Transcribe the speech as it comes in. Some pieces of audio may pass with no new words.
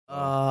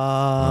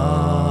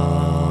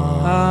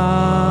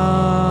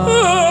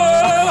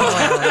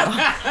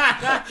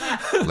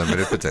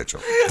Limited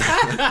potential.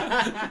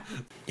 Have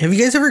you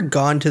guys ever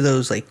gone to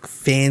those like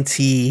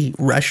fancy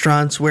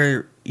restaurants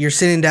where you're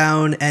sitting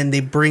down and they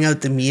bring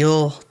out the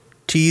meal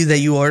to you that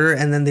you order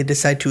and then they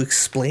decide to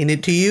explain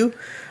it to you?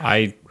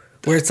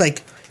 Where it's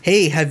like,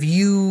 hey,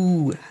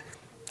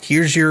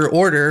 here's your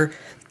order.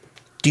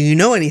 Do you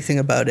know anything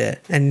about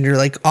it? And you're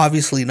like,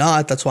 obviously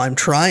not. That's why I'm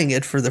trying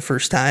it for the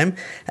first time.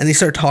 And they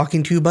start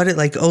talking to you about it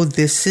like, oh,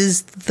 this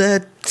is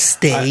the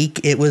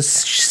steak. It was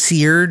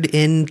seared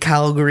in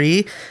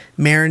Calgary,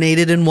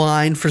 marinated in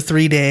wine for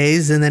 3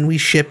 days, and then we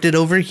shipped it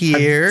over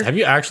here. Have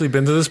you actually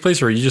been to this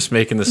place, or are you just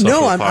making this up?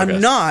 No, for the podcast?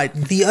 I'm not.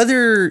 The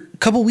other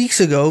couple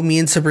weeks ago, me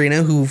and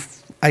Sabrina, who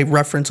I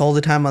reference all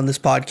the time on this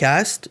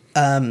podcast.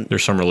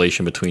 There's some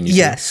relation between you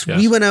yes, two.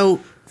 We went out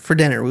for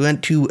dinner. We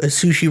went to a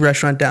sushi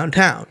restaurant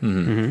downtown.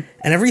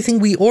 And everything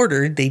we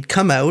ordered, they'd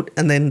come out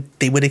and then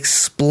they would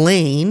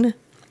explain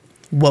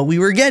what we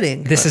were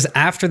getting. This is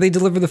after they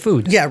deliver the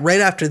food. Yeah,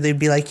 right after. They'd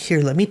be like, here,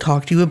 let me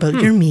talk to you about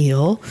your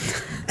meal.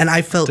 And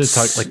I felt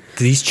like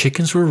these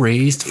chickens were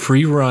raised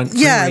free-range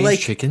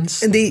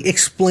chickens. And they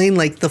explain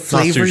like the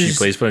flavors. Not sushi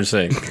place, but I'm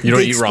saying you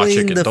don't eat raw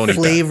chicken. Don't eat that. The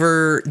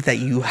flavor that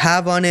you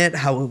have on it,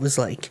 how it was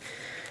like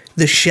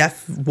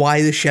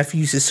why the chef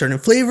uses certain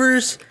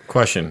flavors.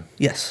 Question.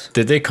 Yes.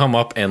 Did they come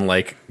up and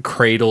like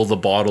cradle the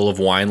bottle of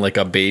wine like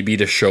a baby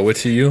to show it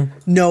to you?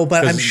 No,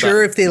 but I'm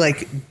sure if they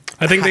like...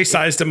 I think they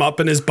sized him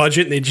up in his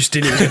budget and they just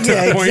didn't get to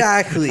that point.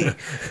 Exactly.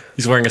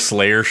 He's wearing a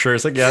Slayer shirt.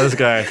 It's like, yeah, this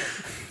guy...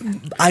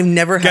 I've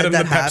never Get had him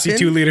that the happen. Pepsi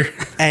 2 liter.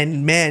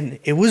 And man,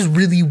 it was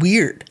really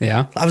weird.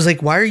 Yeah. I was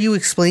like, why are you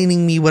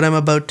explaining me what I'm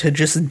about to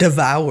just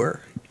devour?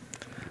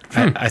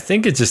 I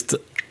think it's just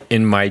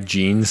in my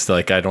genes.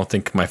 Like, I don't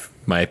think my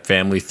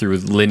family through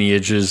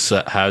lineages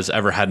has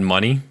ever had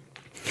money.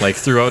 Like,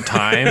 throughout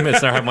time,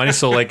 it's never had money.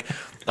 So, like,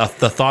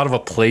 the thought of a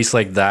place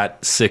like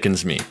that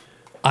sickens me.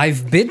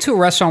 I've been to a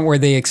restaurant where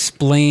they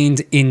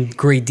explained in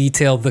great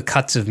detail the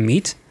cuts of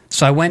meat.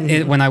 So I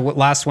went when I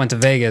last went to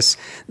Vegas.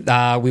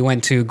 We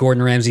went to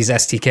Gordon Ramsay's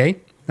STK,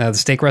 the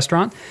steak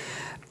restaurant.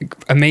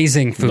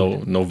 Amazing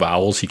food. No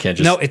vowels. You can't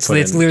just. No, it's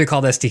literally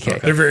called STK. Okay.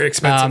 They're very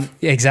expensive.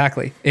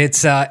 Exactly.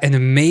 It's an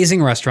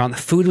amazing restaurant.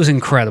 The food was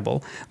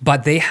incredible,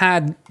 but they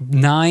had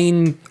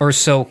 9 or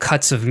so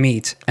cuts of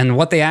meat, and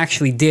what they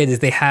actually did is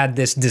they had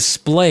this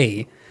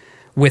display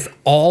with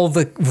all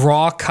the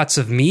raw cuts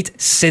of meat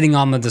sitting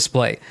on the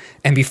display,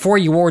 and before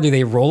you order,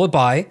 they roll it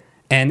by.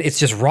 And it's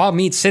just raw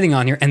meat sitting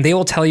on here, and they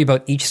will tell you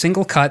about each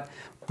single cut,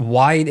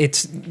 why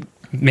it's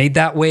made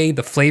that way,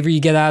 the flavor you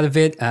get out of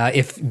it,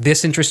 if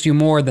this interests you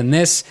more than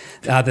this,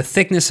 the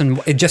thickness,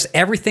 and just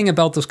everything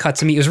about those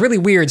cuts of meat. It was really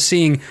weird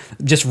seeing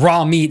just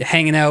raw meat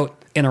hanging out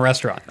in a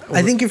restaurant.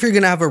 I think if you're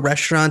going to have a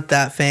restaurant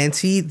that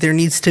fancy, there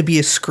needs to be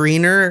a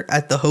screener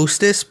at the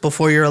hostess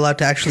before you're allowed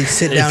to actually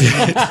sit down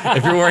and eat.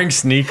 If you're wearing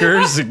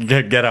sneakers,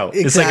 get out.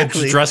 Exactly. It's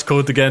like a dress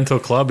code to get into a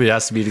club. It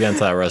has to be to get into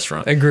that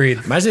restaurant.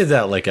 Agreed. Imagine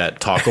that like at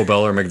Taco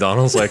Bell or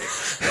McDonald's. Like,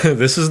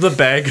 this is the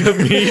bag of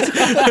meat.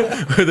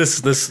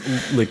 this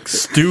like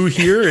stew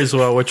here is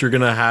what you're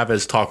going to have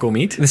as taco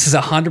meat. This is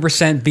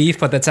 100% beef,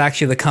 but that's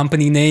actually the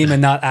company name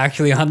and not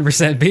actually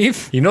 100%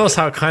 beef. You notice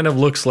how it kind of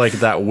looks like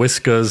that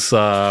Whiskas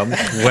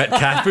wet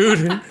cat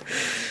food?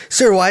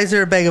 Sir, why is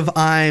there a bag of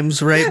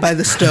Imes right by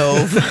the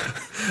stove?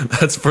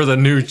 That's for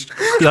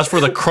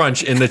the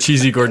crunch in the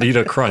cheesy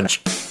gordita crunch.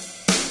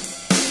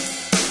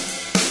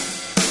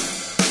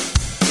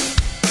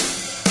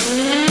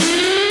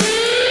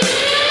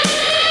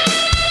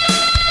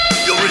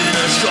 You're in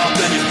a shop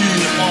and you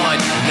feel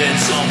fine. Then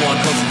someone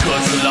comes and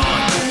cuts the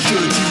line.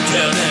 Should you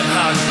tell them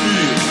how you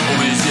feel?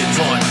 Or is it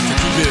time to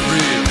keep it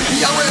real?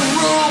 The unwritten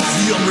rules.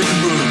 The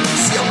unwritten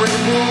rules. The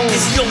unwritten rules.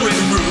 It's the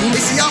unwritten rules.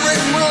 It's the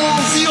unwritten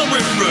rules. The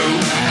unwritten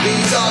rules.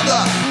 These are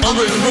the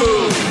unwritten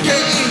rules.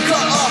 Getting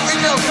cut off in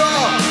your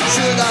car.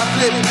 Should I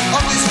flip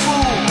off this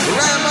fool? Or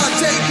am I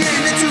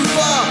taking it too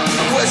far?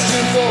 A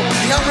question for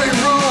the unwritten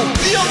rule.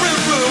 The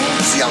unwritten rule.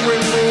 It's the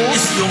unwritten rules.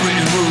 It's the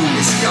unwritten rules.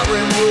 It's the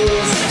unwritten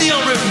rules. The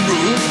unwritten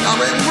rule.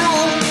 Unwritten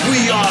rule. We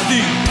are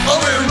the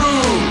unwritten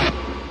rule.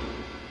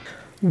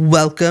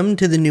 Welcome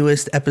to the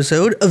newest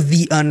episode of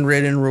The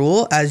Unwritten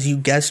Rule. As you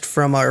guessed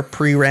from our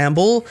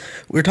pre-ramble,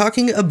 we're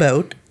talking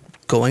about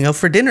going out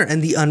for dinner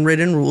and the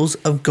unwritten rules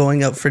of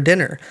going out for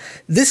dinner.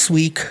 This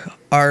week,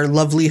 our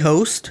lovely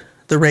host,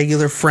 the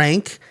regular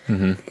Frank,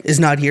 is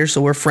not here,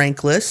 so we're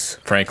Frankless.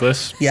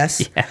 Frankless?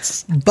 Yes.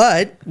 Yes.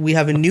 But we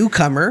have a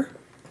newcomer,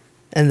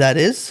 and that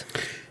is...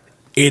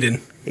 Aiden.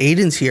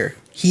 Aiden's here.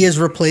 He has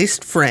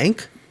replaced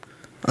Frank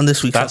on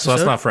this week's episode. So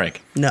that's not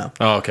Frank? No.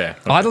 Oh, okay.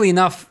 Oddly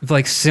enough,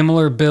 like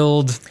similar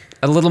build,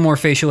 a little more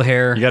facial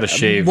hair. You got to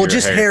shave Well, your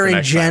just hair hair for in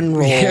next time.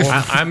 general.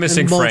 I'm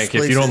missing in most Frank.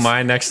 If you don't places.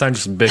 mind, next time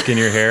just bick in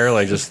your hair.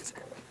 Like, just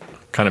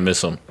kind of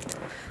miss him.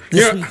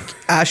 This week,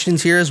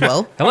 Ashton's here as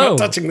well. I'm Hello. not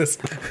touching this.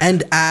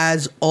 And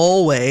as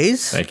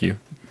always, Thank you.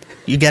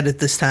 you get it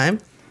this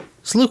time,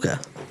 it's Luca.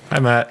 Hi,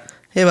 Matt.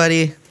 Hey,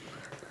 buddy.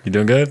 You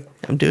doing good?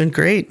 I'm doing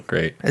great.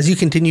 Great. As you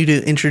continue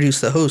to introduce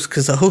the host,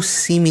 because the host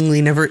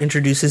seemingly never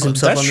introduces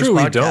himself That's on this true,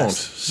 podcast. we don't.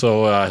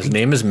 So his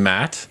name is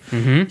Matt.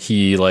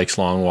 He likes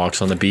long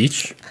walks on the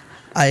beach.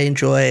 I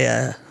enjoy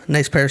a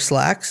nice pair of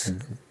slacks.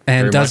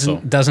 And Very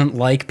much doesn't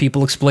like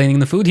people explaining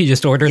the food he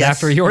just ordered Yes.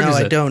 after he orders no,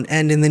 it. I don't.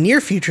 And in the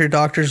near future,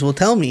 doctors will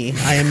tell me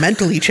I am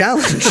mentally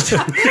challenged.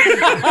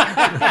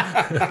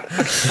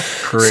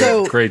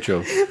 Great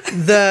joke.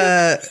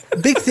 The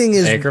big thing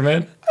is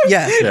Anchorman?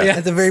 Yeah, Yeah.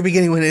 at the very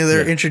beginning when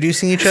they're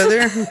introducing each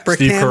other. Brick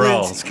Steve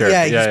Hamlet's- Carell's character.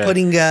 Yeah, he's Yeah, yeah.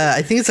 putting,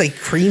 I think it's like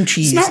cream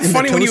cheese It's not in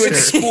funny the when you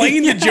toaster.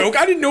 explain the joke.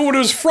 I didn't know what it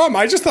was from.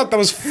 I just thought that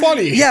was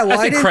funny. Yeah, well,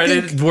 I think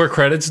credit where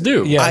credit's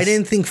due. Yeah. I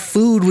didn't think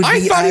food would I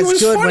be thought it as was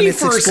good when funny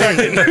it's for a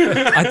explained.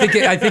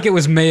 second. I think it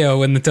was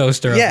mayo in the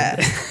toaster. Yeah.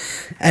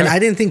 And I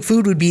didn't think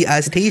food would be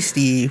as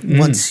tasty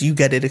once you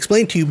get it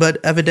explained to you, but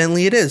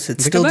evidently it is.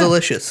 It's Look still at that.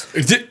 delicious.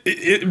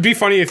 It'd be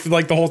funny if,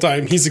 like, the whole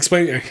time he's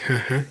explaining,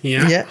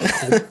 yeah.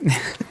 Yeah.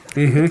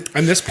 And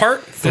this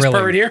part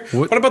Thrilling. right here.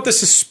 What about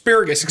this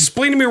asparagus?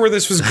 Explain to me where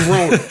this was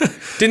grown.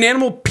 Did an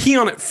animal pee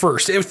on it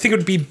first? I think it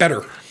would be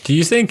better. Do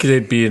you think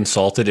they'd be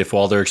insulted if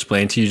while they're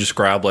explaining to you, just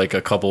grab like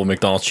a couple of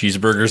McDonald's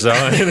cheeseburgers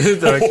out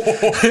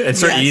and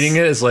start eating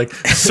it? It's like,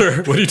 sir,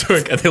 what are you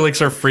doing? And they like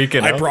start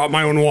freaking I out. brought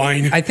my own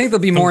wine. I think they'll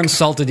be more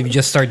insulted if you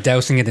just start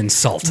dousing it in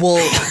salt. Well,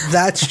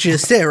 that's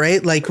just it,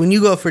 right? Like when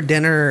you go for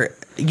dinner,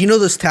 you know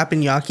those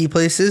teppanyaki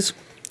places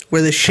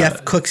where the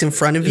chef cooks in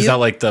front of Is you? that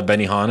like the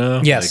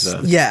Benihana? Yes.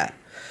 Like the- Yeah.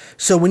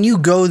 So when you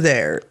go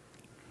there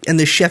and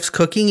the chef's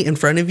cooking in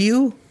front of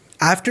you,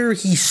 after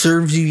he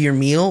serves you your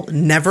meal,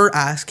 never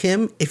ask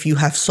him if you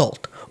have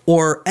salt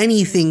or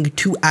anything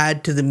to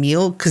add to the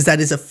meal because that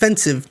is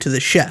offensive to the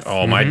chef.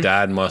 Oh, my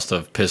dad must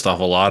have pissed off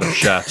a lot of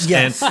chefs.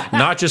 Yes. And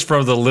not just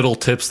from the little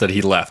tips that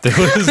he left. It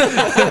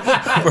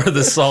was for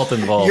the salt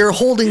involved. You're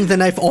holding the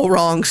knife all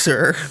wrong,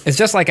 sir. It's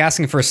just like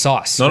asking for a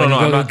sauce. No, When no,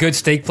 you no, go to I'm a good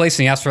steak place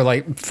and you ask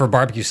for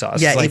barbecue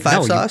sauce. Yeah, It's like, A5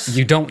 no, sauce.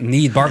 You don't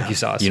need barbecue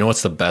sauce. You know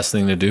what's the best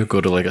thing to do?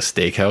 Go to like a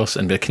steakhouse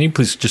and be like, can you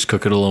please just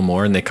cook it a little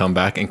more? And they come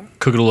back and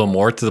cook it a little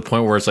more to the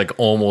point where it's like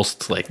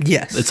almost like,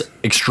 Yes. it's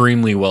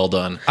extremely well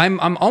done.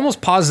 I'm almost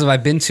positive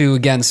I've been to,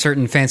 again,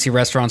 certain fancy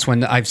restaurants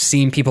when I've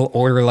seen people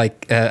order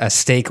like a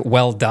steak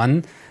well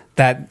done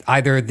that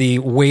either the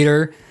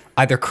waiter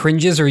either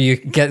cringes or you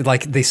get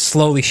like they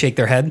slowly shake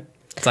their head.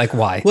 It's like,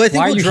 why? Well, I think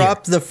Why are we'll you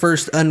drop the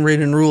first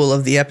unwritten rule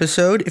of the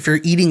episode. If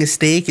you're eating a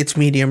steak, it's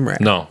medium rare.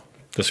 No,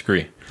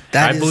 disagree.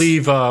 That I is-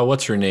 believe,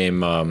 what's her name?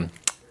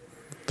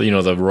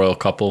 The royal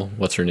couple.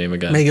 What's her name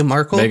again? Meghan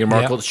Markle? Meghan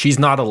Markle. Yeah. She's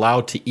not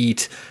allowed to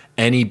eat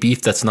any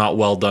beef that's not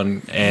well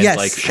done and Yes,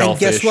 like and shellfish.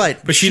 guess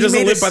what? But she doesn't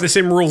made live a by the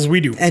same rules we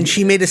do. And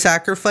she made a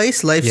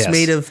sacrifice. Life's Yes.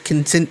 made of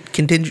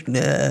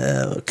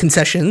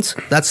concessions.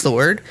 That's the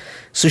word.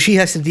 So she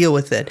has to deal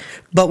with it.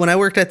 But when I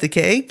worked at the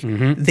Keg,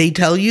 they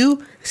tell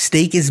you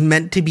steak is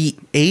meant to be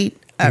ate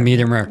at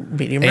medium rare.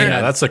 medium Yeah, rare.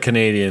 Yeah, that's a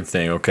Canadian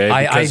thing, okay?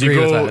 I Because agree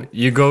you with go, that.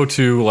 You go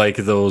to like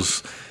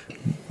those,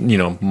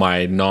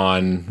 my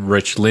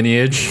non-rich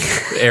lineage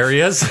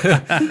areas.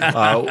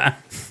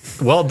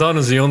 Well done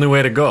is the only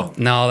way to go.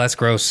 No, that's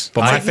gross.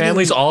 But my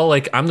family's all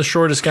like, I'm the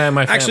shortest guy in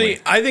my family.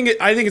 Actually, I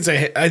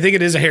think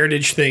it is a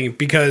heritage thing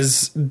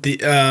because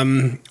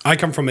I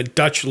come from a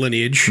Dutch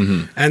lineage,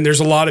 and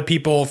there's a lot of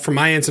people from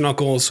my aunts and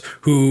uncles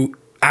who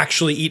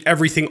actually eat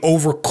everything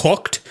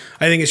overcooked.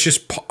 I think it's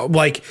just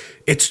like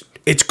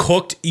it's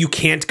cooked. You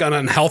can't get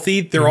unhealthy.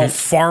 They're all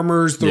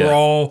farmers. They're Yeah.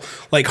 all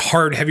like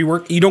hard, heavy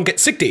work. You don't get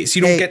sick days.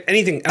 You don't Hey, get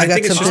anything. And I got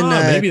think it's something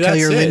just. maybe to tell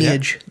that's your it, yeah.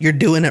 lineage. You're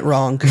doing it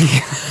wrong.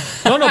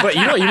 no, but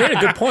you made a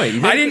good point. You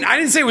I made-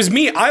 didn't say it was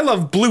me. I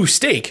love blue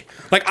steak.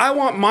 Like I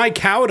want my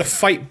cow to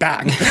fight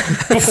back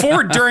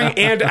before, during,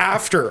 and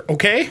after.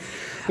 Okay,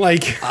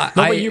 like No,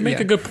 but you make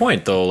a good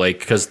point though, like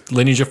because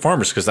lineage of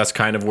farmers, because that's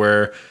kind of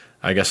where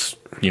I guess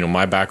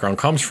my background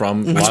comes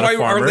from. A that's lot why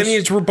of our farmers.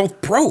 lineage were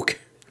both broke.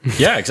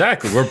 Yeah,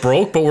 exactly. We're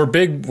broke, but we're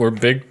big. We're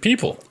big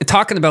people.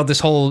 Talking about this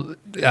whole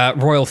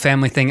royal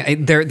family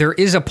thing, there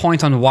is a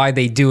point on why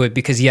they do it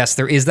because yes,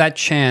 there is that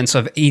chance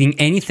of eating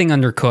anything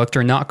undercooked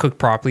or not cooked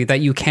properly that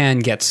you can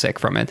get sick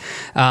from it.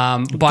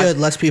 But Good,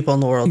 less people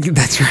in the world.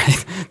 that's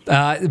right.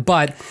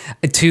 But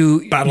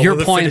to Battle your of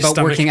the point fittest about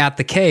stomach. working at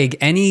the Keg,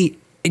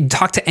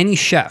 talk to any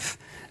chef.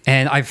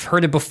 And I've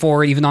heard it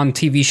before, even on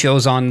TV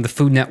shows on the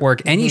Food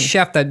Network. Any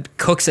chef that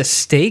cooks a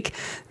steak,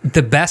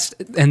 the best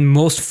and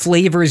most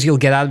flavors you'll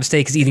get out of a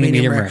steak is eating it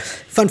medium rare.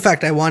 Fun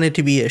fact: I wanted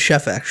to be a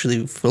chef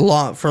actually for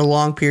a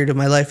long period of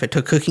my life. I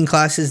took cooking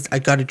classes. I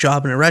got a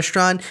job in a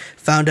restaurant.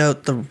 Found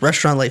out the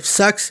restaurant life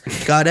sucks.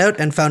 Got out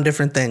and found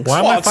different things. Why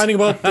am I finding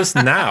about this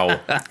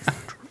now?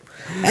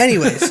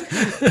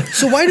 Anyways,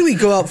 so why do we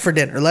go out for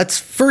dinner? Let's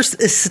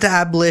first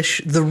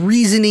establish the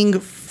reasoning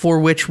for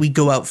which we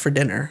go out for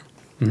dinner.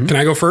 Can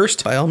I go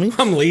first? By all means.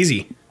 I'm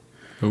lazy.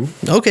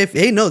 Okay.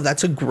 Hey, no,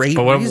 that's a great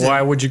But reason.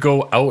 why would you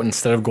go out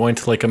instead of going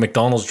to like a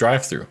McDonald's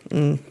drive-through?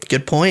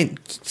 Good point.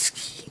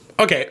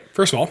 Okay,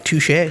 first of all,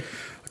 Touche.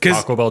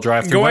 Taco Bell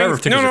drive-through, whatever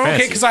tickets are fancy.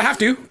 okay, because I have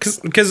to,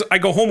 because I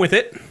go home with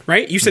it,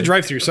 right? You said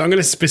drive-through, so I'm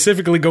going to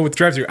specifically go with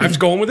drive-through. I have to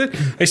go home with it.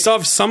 I still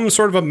have some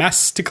sort of a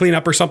mess to clean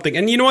up or something.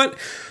 And you know what?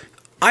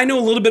 I know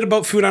a little bit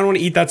about food. I don't want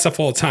to eat that stuff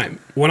all the time.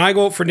 When I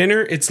go out for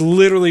dinner, it's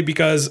literally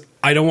because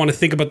I don't want to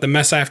think about the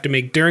mess I have to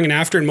make during and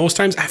after. And most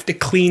times I have to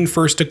clean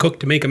first to cook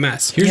to make a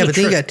mess. Here's yeah, a but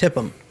then you trick. got to tip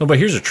them. No, but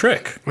here's a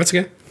trick. What's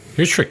okay?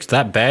 Here's a trick.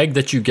 That bag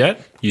that you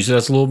get, use it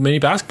as a little mini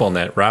basketball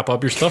net. Wrap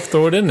up your stuff,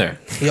 throw it in there.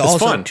 Yeah, It's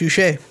also, fun.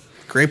 touche.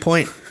 Great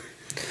point.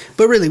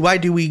 But really, why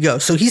do we go?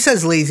 So he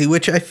says lazy,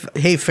 which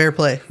hey, fair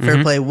play,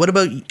 fair play. What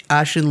about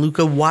Ash and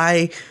Luca?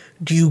 Why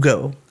do you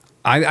go?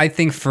 I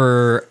think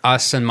for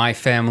us and my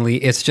family,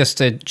 it's just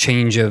to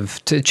change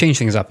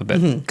things up a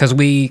bit because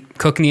we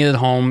cook and eat at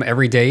home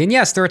every day. And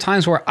yes, there are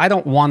times where I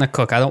don't want to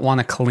cook, I don't want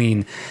to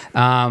clean,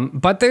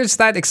 but there's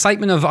that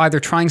excitement of either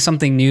trying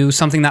something new,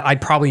 something that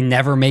I'd probably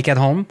never make at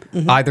home,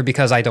 either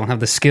because I don't have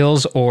the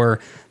skills or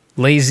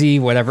lazy,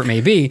 whatever it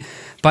may be.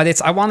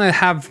 But I want to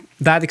have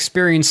that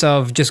experience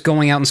of just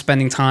going out and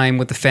spending time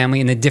with the family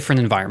in a different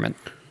environment.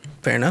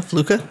 Fair enough,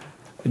 Luca.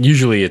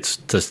 Usually it's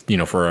just,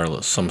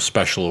 for some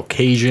special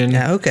occasion.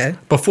 Yeah, okay.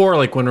 Before,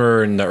 like when we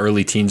were in the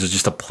early teens, it was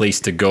just a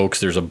place to go because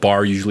there's a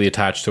bar usually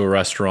attached to a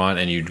restaurant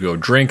and you'd go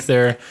drink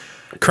there.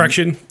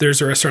 Correction,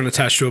 there's a restaurant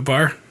attached to a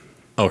bar.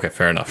 Okay,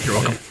 fair enough. You're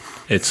welcome.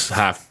 It's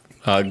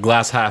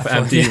glass half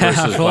empty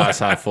versus glass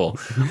half full.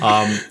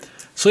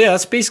 So yeah,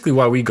 that's basically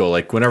why we go.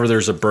 Like whenever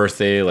there's a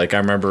birthday, like I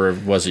remember,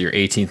 was it your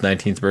 18th,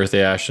 19th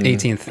birthday, Ashton?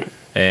 18th.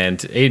 And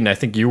Aiden, I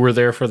think you were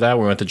there for that.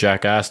 We went to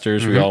Jack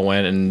Astor's. We all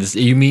went, and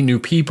you meet new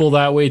people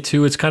that way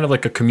too. It's kind of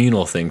like a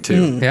communal thing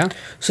too. Yeah.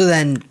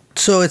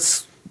 So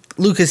it's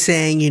Luca's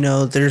saying,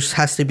 there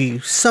has to be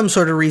some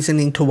sort of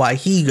reasoning to why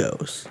he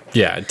goes.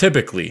 Yeah,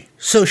 typically.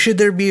 So should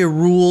there be a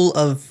rule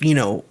of,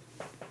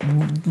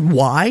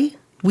 why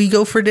we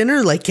go for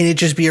dinner? Like, can it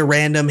just be a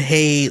random,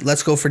 hey,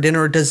 let's go for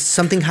dinner? Or does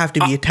something have to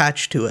be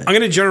attached to it? I'm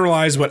going to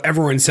generalize what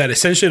everyone said.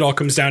 Essentially, it all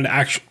comes down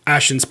to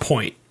Ashton's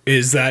point,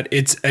 is that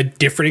it's a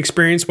different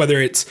experience, whether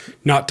it's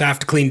not to have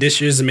to clean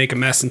dishes and make a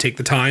mess and take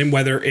the time,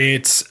 whether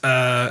it's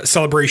a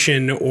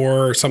celebration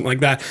or something like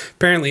that.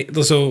 Apparently,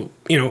 so,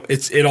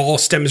 it all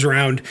stems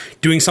around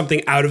doing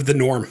something out of the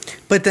norm.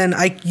 But then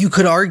you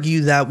could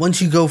argue that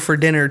once you go for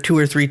dinner 2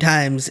 or 3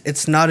 times,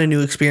 it's not a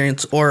new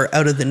experience or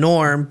out of the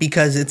norm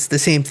because it's the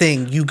same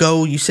thing. You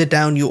go, you sit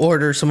down, you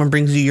order, someone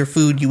brings you your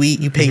food, you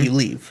eat, you pay, you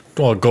leave.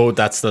 Well,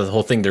 that's the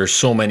whole thing. There's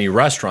so many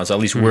restaurants. At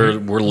least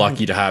we're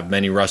lucky to have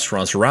many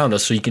restaurants around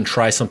us, so you can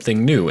try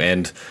something new.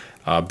 And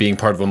being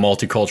part of a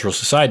multicultural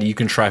society, you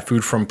can try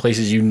food from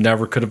places you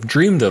never could have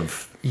dreamed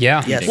of.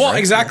 Yeah. Yes. Well,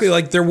 exactly.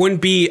 Like there wouldn't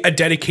be a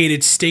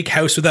dedicated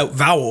steakhouse without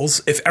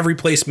vowels if every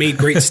place made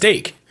great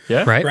steak.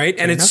 Yeah. Right.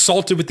 And it's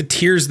salted with the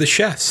tears of the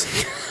chefs.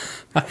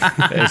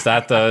 Is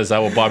that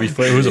what Bobby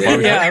Flay? Who's it,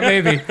 Bobby? Yeah,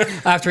 maybe.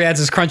 After he adds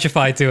his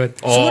Crunchify to it.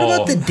 So what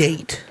about the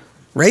date?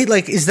 Right?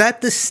 Like, is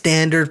that the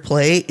standard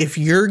play? If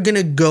you're going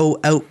to go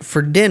out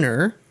for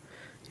dinner,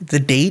 the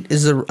date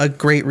is a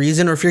great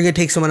reason. Or if you're going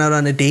to take someone out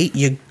on a date,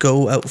 you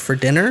go out for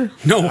dinner?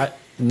 No.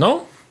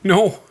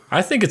 No.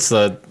 I think it's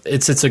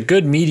a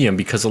good medium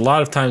because a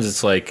lot of times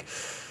it's like,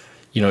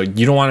 you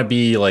don't want to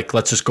be like,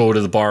 let's just go to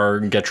the bar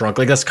and get drunk.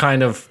 Like that's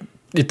kind of,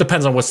 it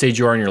depends on what stage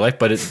you are in your life,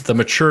 but it's the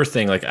mature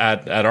thing. Like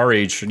at our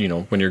age,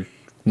 when you're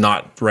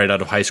not right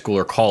out of high school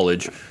or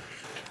college,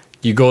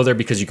 you go there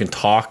because you can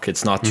talk.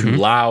 It's not too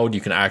loud. You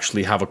can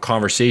actually have a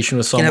conversation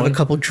with You someone. can have a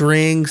couple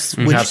drinks,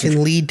 which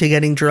can lead to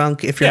getting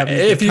drunk if you're having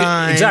a good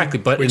time. Exactly,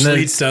 but Which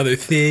leads to other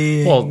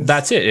things. well,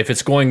 that's it. If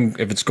it's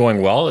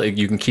going well,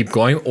 you can keep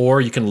going,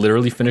 or you can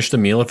literally finish the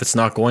meal. If it's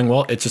not going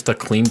well, it's just a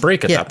clean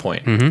break at that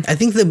point. I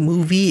think the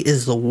movie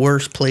is the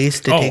worst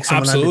place to take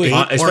someone absolutely.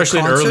 on a date,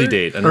 Especially or an a early concert.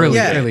 date.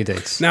 Early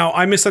dates. Now,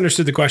 I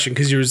misunderstood the question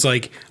because you was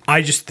like,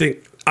 I just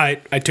think I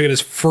took it as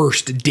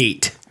first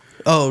date.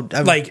 Oh,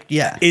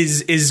 yeah.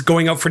 Is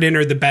going out for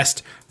dinner the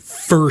best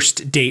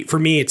first date? For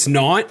me, it's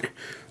not.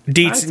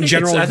 Dates in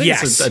general, I think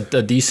yes. it's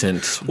a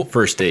decent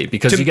first date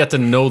because you get to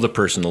know the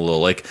person a little.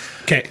 Like,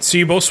 Okay, so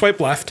you both swipe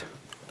left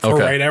or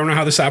Okay. right. I don't know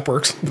how this app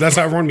works, but that's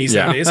how everyone meets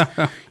Yeah. nowadays.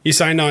 You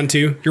signed on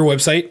to your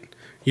website.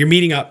 You're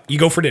meeting up. You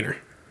go for dinner.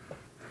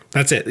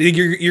 That's it.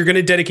 You're going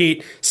to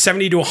dedicate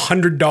 $70 to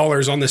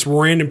 $100 on this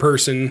random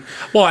person.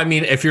 well, I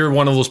mean, if you're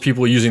one of those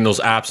people using those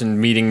apps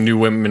and meeting new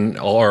women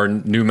or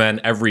new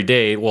men every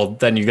day, well,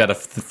 then you got to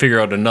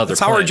figure out another. That's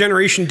how our plan.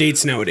 generation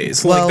dates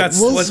nowadays. Well, like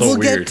that's we'll so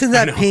get weird. to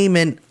that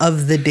payment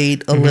of the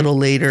date a little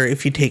later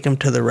if you take them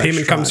to the restaurant.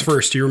 payment comes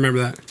first. Do you remember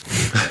that?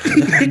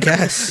 I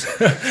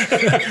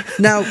guess.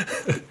 Now,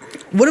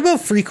 what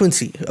about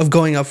frequency of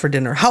going out for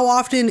dinner? How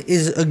often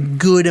is a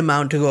good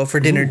amount to go out for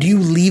dinner? Do you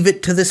leave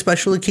it to the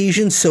special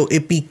occasion so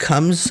it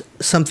becomes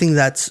something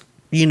that's,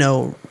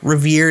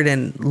 revered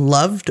and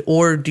loved?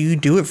 Or do you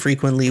do it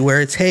frequently where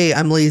it's, hey,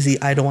 I'm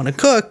lazy, I don't want to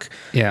cook.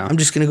 Yeah. I'm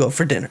just going to go out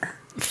for dinner.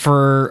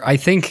 I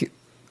think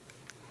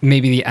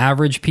maybe the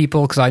average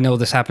people, because I know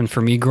this happened for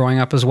me growing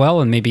up as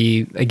well, and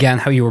maybe, again,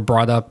 how you were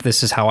brought up,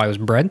 this is how I was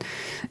bred,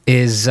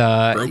 is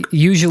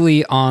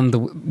usually on the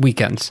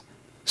weekends.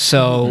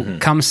 So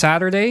come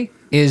Saturday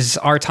is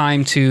our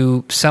time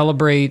to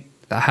celebrate,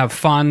 have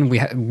fun.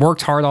 We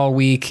worked hard all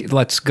week.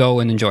 Let's go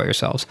and enjoy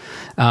ourselves.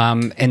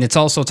 And it's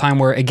also a time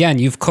where, again,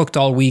 you've cooked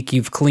all week,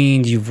 you've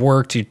cleaned, you've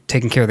worked, you've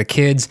taken care of the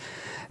kids.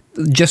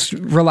 just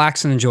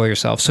relax and enjoy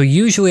yourself. So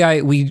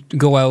usually we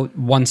go out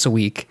once a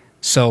week.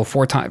 So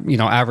 4 times,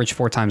 average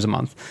 4 times a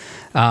month.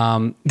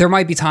 There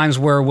might be times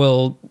where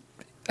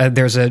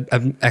there's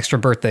an extra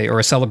birthday or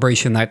a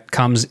celebration that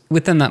comes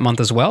within that month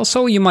as well.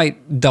 So you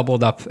might double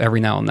it up every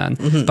now and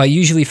then. But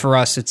usually for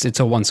us, it's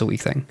a once a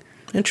week thing.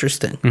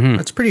 Interesting.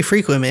 That's pretty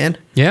frequent, man.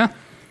 Yeah,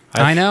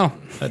 I know.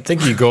 I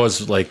think you go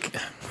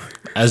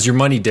as your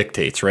money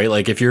dictates, right?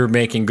 Like if you're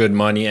making good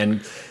money,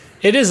 and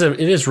it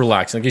is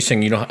relaxing. Like you're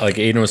saying, like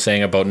Aiden was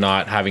saying about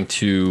not having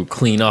to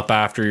clean up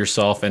after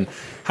yourself and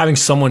having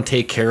someone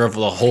take care of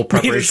the whole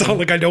preparation. It sounds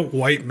like I don't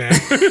wipe, man.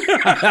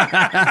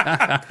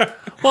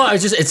 Well,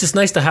 it's just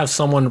nice to have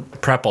someone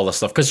prep all this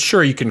stuff, because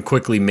sure, you can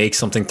quickly make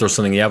something, throw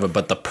something in the oven,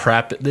 but the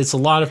prep, it's a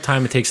lot of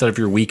time it takes out of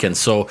your weekend.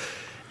 So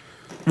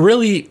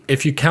really,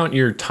 if you count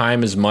your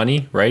time as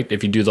money, right?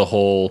 If you do the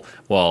whole,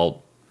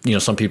 well,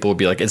 some people would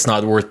be like, it's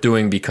not worth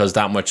doing because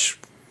that much,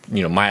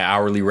 my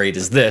hourly rate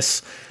is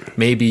this.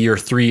 Maybe your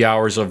 3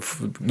 hours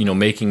of,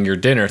 making your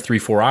dinner,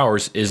 3-4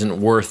 hours isn't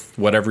worth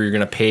whatever you're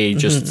going to pay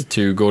just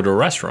to go to a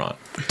restaurant.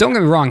 Don't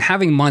get me wrong,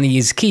 having money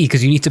is key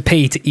because you need to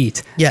pay to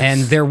eat. Yes.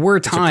 And there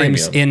were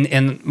times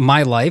in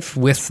my life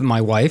with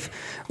my wife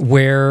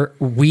where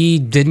we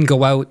didn't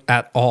go out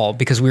at all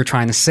because we were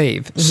trying to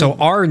save. So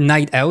our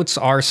night outs,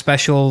 our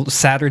special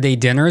Saturday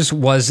dinners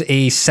was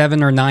a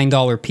 $7 or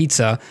 $9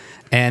 pizza.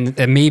 And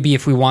maybe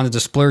if we wanted to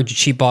splurge a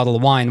cheap bottle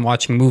of wine,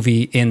 watching a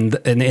movie in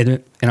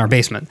our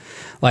basement.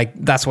 Like,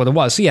 that's what it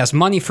was. So yes,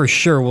 money for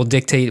sure will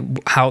dictate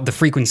how the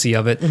frequency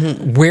of it,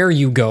 where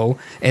you go.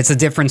 It's a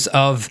difference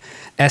of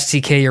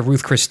STK or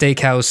Ruth Chris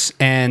Steakhouse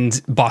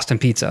and Boston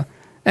Pizza.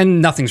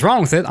 And nothing's wrong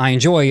with it. I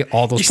enjoy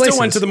all those places. You still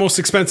went to the most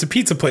expensive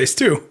pizza place,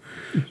 too.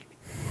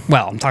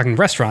 Well, I'm talking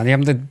restaurant.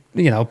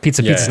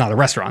 Pizza's not a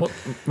restaurant. Well,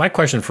 my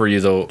question for you,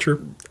 though,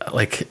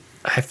 like,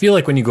 I feel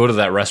like when you go to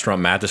that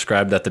restaurant Matt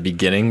described at the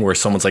beginning where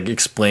someone's like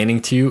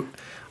explaining to you,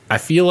 I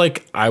feel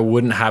like I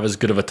wouldn't have as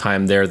good of a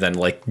time there than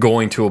like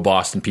going to a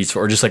Boston Pizza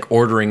or just like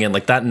ordering in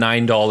like that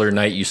 $9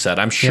 night you said.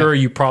 I'm sure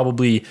you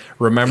probably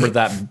remember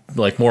that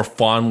like more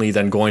fondly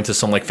than going to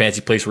some like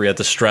fancy place where you had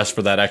to stress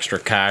for that extra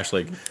cash.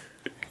 Like,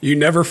 you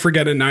never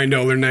forget a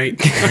 $9 night.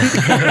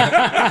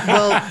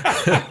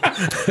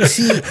 Well,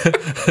 see,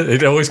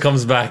 it always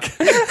comes back.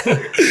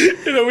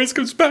 It always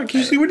comes back.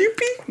 Usually when you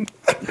pee.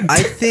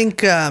 I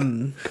think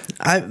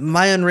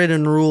my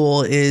unwritten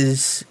rule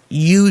is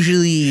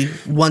usually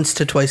once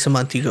to twice a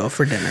month you go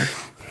for dinner.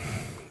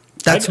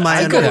 That's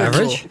my unwritten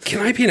rule. Can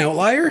I be an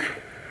outlier?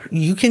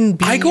 You can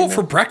be. I go out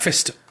for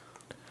breakfast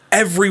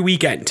every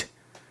weekend.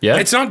 Yeah,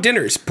 it's not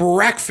dinner; it's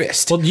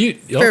breakfast. Well,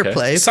 fair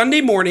play.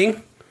 Sunday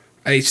morning,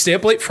 I stay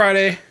up late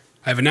Friday.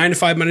 I have a 9 to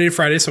 5 Monday to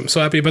Friday, so I'm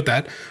so happy about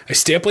that. I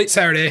stay up late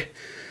Saturday.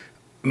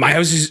 My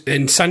house is,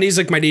 and Sunday's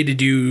like my day to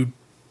do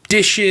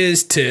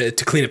dishes, to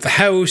clean up the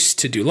house,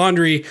 to do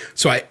laundry.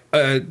 So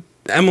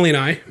Emily and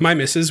I, my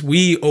missus,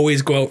 we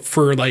always go out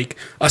for like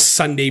a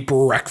Sunday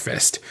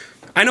breakfast.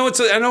 I know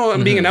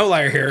I'm being an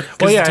outlier here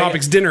because the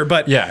topic's dinner,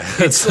 but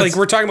it's like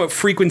we're talking about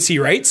frequency,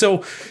 right? So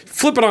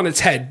flip it on its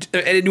head.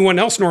 Anyone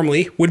else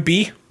normally would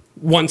be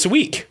once a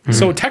week.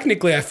 So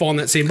technically I fall in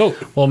that same boat.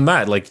 Well,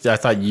 Matt, like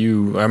I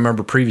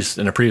remember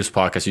in a previous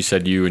podcast you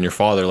said you and your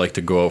father like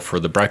to go out for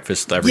the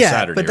breakfast every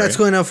Saturday. But that's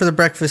going out for the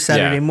breakfast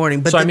Saturday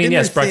morning. But so I mean,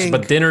 yes, breakfast,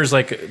 but dinner's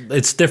like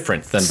it's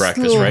different than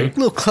breakfast, right? A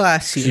little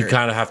classier. So you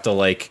kind of have to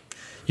like,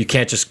 you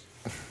can't just.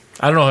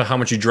 I don't know how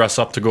much you dress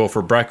up to go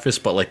for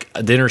breakfast, but like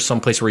a dinner,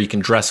 someplace where you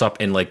can dress up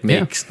and like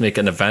make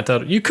an event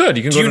out of it. You can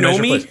go to a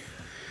nicer place.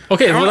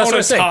 Okay, well that's what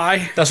I'm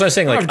saying. That's what I'm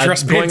saying.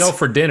 Like going out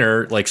for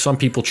dinner, like some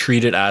people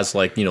treat it as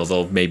like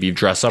they'll maybe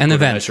dress up an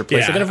event. A nicer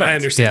place, like an event. I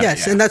understand.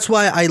 Yes, and that's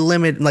why I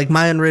limit. Like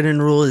my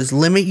unwritten rule is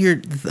limit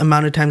the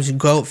amount of times you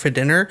go out for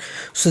dinner,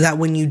 so that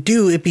when you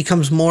do, it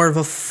becomes more of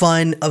a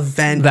fun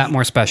event. That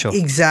more special.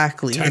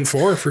 Exactly.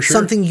 10-4 for sure.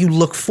 Something you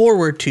look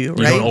forward to.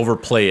 Right. You don't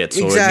overplay it,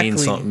 so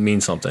it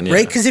means something. Yeah.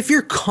 Right? Because if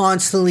you're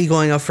constantly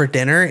going out for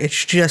dinner,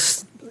 it's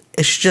just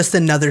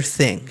another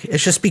thing. It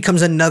just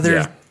becomes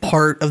another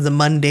part of the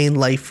mundane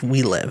life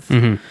we live,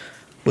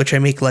 which I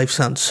make life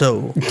sound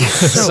so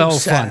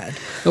sad.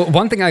 Fun.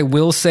 One thing I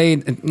will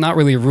say, not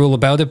really a rule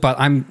about it, but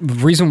the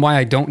reason why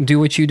I don't do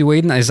what you do,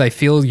 Aiden, is I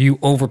feel you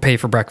overpay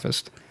for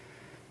breakfast.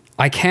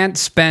 I can't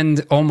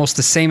spend almost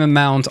the same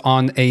amount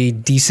on a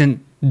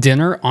decent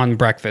dinner on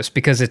breakfast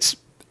because it's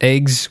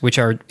eggs, which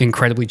are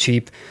incredibly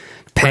cheap.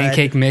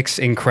 Pancake mix,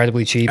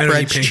 incredibly cheap.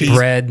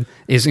 Bread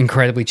is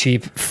incredibly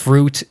cheap.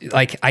 Fruit,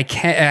 like I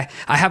can't.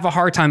 I have a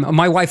hard time.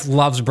 My wife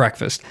loves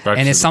breakfast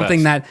and it's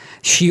something that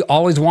she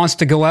always wants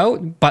to go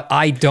out, but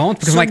I don't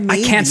because I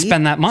can't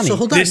spend that money. So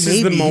hold on, this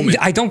is the moment.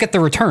 I don't get the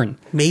return.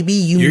 Maybe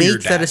you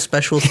make that a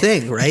special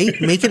thing, right?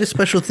 Make it a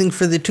special thing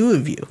for the two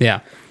of you.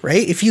 Yeah.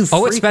 Right? If you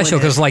it's special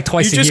because like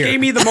twice a year. You just gave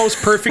me the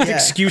most perfect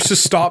excuse to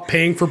stop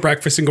paying for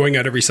breakfast and going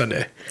out every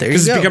Sunday.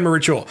 Because it's become a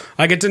ritual.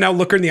 I get to now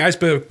look her in the eyes,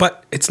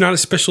 but it's not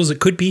as special as it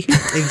could be.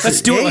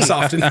 Let's do it less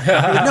often.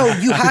 No,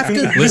 you have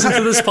to listen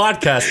to this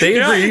podcast. They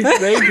agree.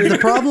 They agree. The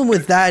problem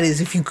with that is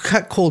if you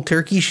cut cold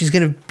turkey, she's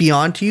going to be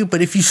on to you.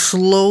 But if you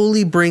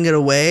slowly bring it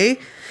away,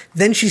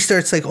 Then she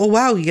starts like, "Oh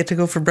wow, you get to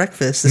go for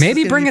breakfast. This is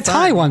Maybe gonna bring be a fun."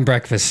 Taiwan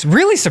breakfast.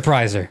 Really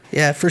surprise her.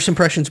 Yeah, first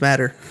impressions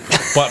matter.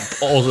 But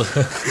also,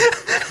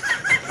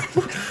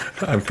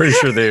 I'm pretty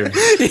sure they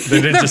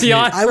didn't just need,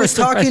 I was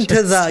talking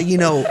to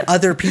the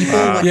other people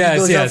when he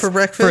goes out for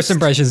breakfast. First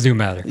impressions do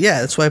matter.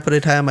 Yeah, that's why I put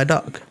a tie on my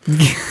dog.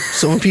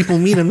 So when people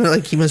meet him, they're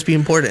like, he must be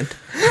important.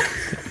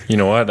 you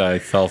know what? I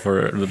fell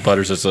for the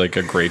Butters is like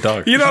a great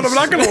dog. You know what? I'm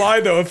not going to lie,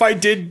 though. If I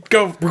did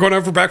go, we're going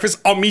out for breakfast,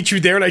 I'll meet you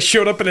there, and I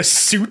showed up in a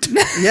suit.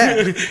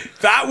 Yeah.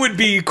 That would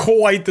be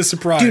quite the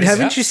surprise. Dude,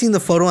 haven't you seen the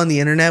photo on the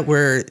internet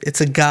where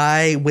it's a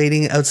guy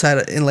waiting outside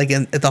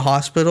at the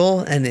hospital,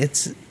 and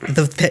it's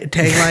the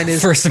tagline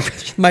is First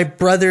impression. "My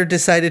brother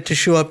decided to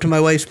show up to my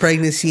wife's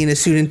pregnancy in a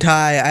suit and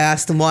tie. I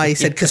asked him why. He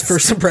said because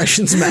first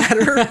impressions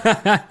matter."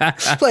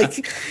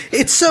 Like,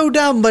 it's so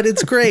dumb, but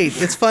it's great.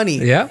 It's funny.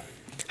 Yeah.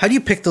 How do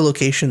you pick the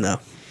location though?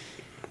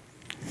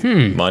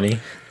 Money.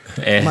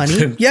 And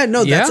Money? Yeah,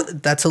 no, Yeah.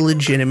 that's a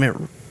legitimate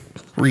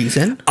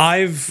reason.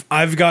 I've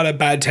got a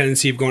bad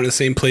tendency of going to the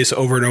same place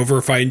over and over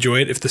if I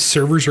enjoy it. If the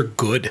servers are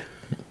good,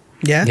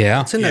 Yeah, Yeah.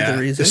 that's another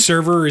reason. the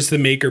server is the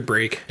make or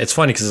break. It's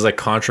funny because it's like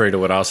contrary to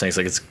what I was saying. It's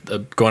like it's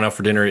going out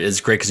for dinner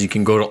is great because you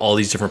can go to all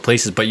these different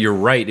places. But you're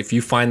right. If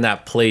you find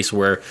that place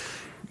where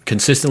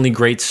consistently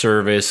great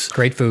service,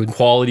 Great food.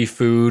 quality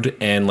food,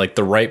 and like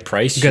the right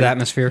price, Good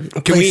atmosphere.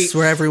 A place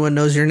where everyone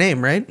knows your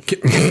name, right?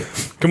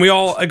 Can we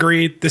all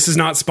agree this is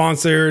not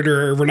sponsored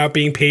or we're not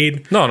being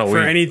paid No, for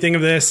we- anything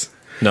of this?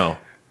 No.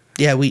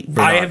 Yeah, we.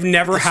 I have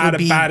never This had would a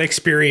be- bad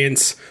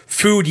experience.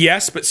 Food,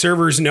 yes, but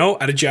servers, no,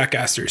 at a Jack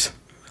Astor's.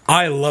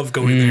 I love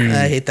going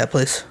there. I hate that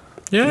place.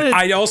 Yeah.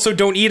 I also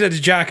don't eat at a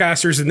Jack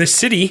Astor's in this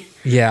city.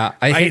 Yeah,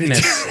 I hit I- and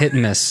miss. Hit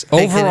and miss. Big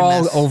hit and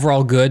Overall, miss.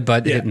 overall good,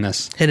 but Yeah. hit and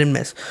miss. Hit and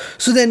miss.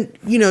 So then,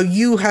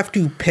 you have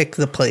to pick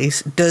the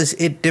place. Does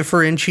it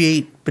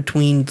differentiate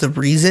between the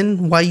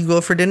reason why you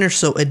go for dinner?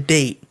 So a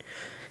date.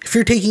 If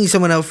you're taking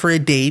someone out for a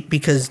date,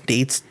 because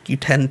dates, you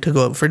tend to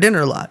go out for dinner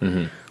a lot.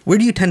 Where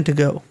do you tend to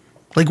go?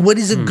 Like, what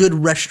is a good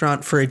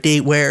restaurant for a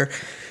date where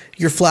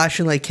you're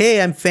flashing like,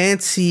 hey, I'm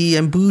fancy,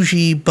 I'm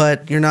bougie,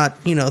 but you're not,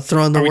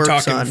 throwing the Are we works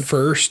talking on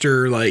first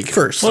or like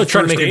first? Well,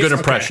 try to make a date? good Okay.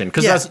 impression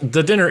because Yeah. that's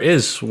the dinner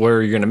is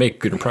where you're going to make a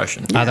good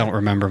impression. I don't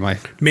remember my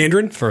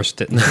Mandarin? first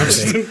date.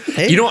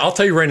 Hey, You know, I'll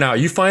tell you right now.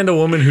 You find a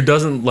woman who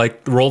doesn't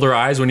like roll their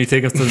eyes when you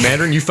take them to the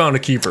Mandarin. You found a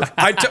keeper.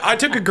 I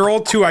took a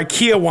girl to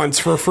IKEA once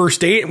for a first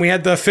date, and we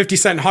had the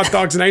 50-cent hot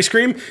dogs and ice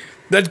cream.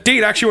 That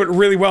date actually went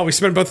really well. We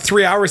spent about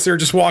 3 hours there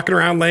just walking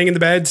around, laying in the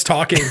beds,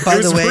 talking. by It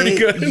was the way, pretty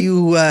good.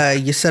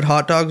 you said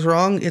hot dogs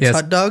wrong. It's Yes.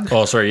 hot dog.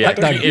 Oh, sorry. Yeah,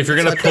 dog. if you're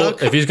gonna Hot pull,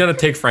 dog? if he's gonna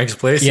take Frank's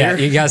place, Yeah,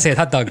 here, you gotta say it,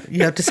 hot dog.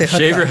 You have to say hot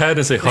shave dog. your head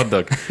and say hot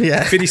dog.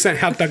 Yeah. 50-cent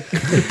hot dog.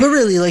 But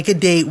really, like a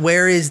date,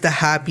 where is the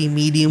happy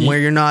medium where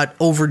you're not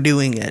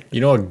overdoing it?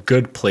 You know, a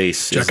good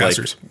place Jack is like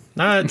Astor's.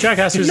 Jack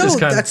Astor's No, is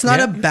kind that's of not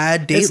a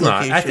bad date It's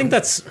not. location.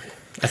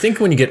 I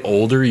think when you get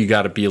older, you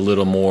got to be a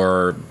little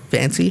more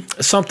Fancy.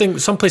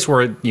 someplace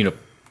where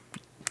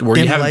where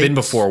Dim you haven't been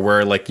lights. before,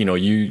 where like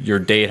your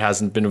date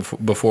hasn't been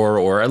before,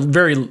 or a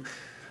very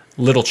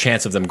little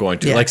chance of them going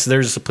to. Yeah. Like, so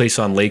there's a place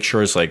on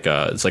Lakeshore. It's like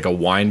a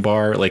wine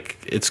bar. Like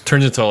it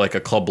turns into like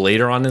a club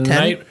later on in the 10?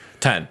 night.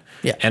 10.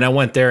 Yeah. And I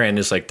went there, and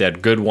it's like they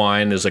had good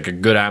wine. There's like a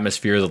good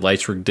atmosphere. The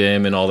lights were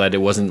dim and all that. It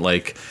wasn't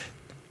like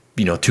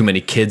too many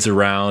kids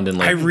around and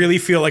like. I really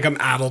feel like I'm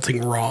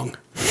adulting wrong.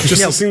 Just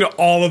Yeah. listening to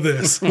all of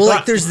this. Well,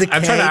 like there's the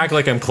I'm trying to keg. act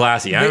like I'm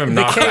classy. I am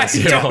not The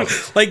classy at all.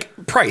 like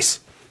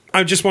price.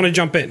 I just want to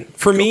jump in.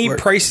 For me, for it.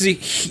 price is a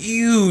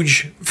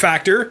huge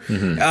factor.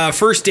 Mm-hmm.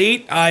 First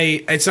date,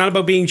 it's not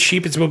about being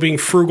cheap; it's about being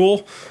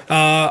frugal.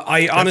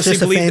 I That's honestly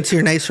just a believe.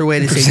 fancier, nicer way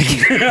to say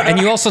cheap. And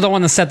you also don't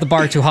want to set the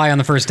bar too high on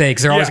the first date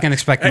because they're always going to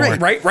expect more.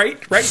 Right.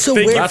 So Thank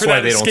you where- That's for why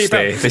that they don't escape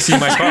stay. out. They see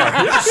my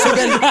car. So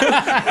then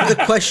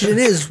the question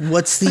is,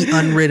 what's the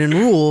unwritten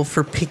rule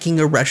for picking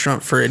a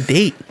restaurant for a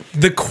date?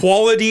 The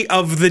quality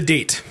of the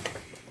date,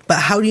 But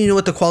how do you know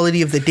what the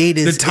quality of the date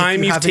is? the if time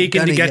you you've haven't taken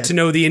done to it get yet? to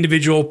know the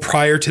individual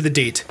prior to the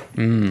date.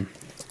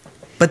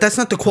 But that's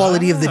not the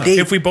quality of the date.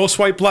 If we both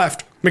swipe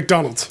left,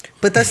 McDonald's.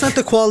 But that's not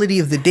the quality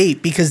of the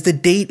date because the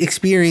date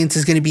experience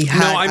is going to be had.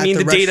 No, I at mean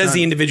the date as restaurant.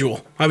 the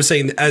individual. I was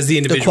saying as the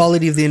individual. The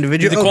quality of the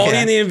individual. The quality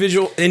Okay. of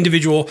the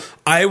individual,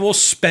 I will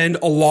spend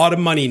a lot of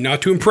money,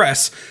 not to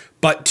impress,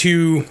 but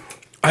to,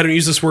 I don't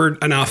use this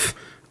word enough.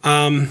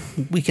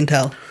 We can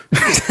tell.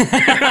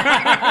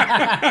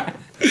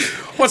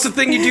 What's the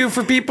thing you do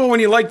for people when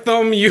you like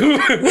them?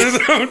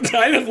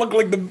 I look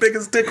like the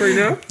biggest dick right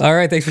now. All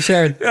right, thanks for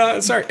sharing.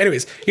 Sorry.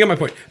 Anyways, you got my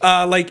point.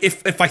 Like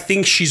if I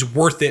think she's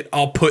worth it,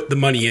 I'll put the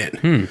money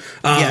in.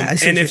 Yeah, I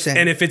see and what you're if saying.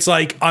 and if it's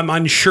like I'm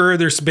unsure,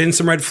 there's been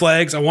some red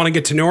flags. I want to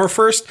get to know her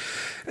first.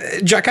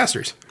 Jack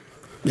Astor's.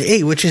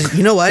 Hey, which is,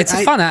 you know what? It's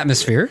a fun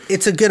atmosphere.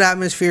 It's a good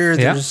atmosphere.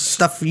 Yeah. There's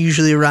stuff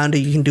usually around it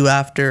you can do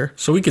after.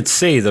 So we could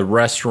say the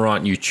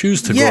restaurant you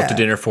choose to go Yeah. out to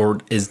dinner for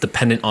is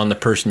dependent on the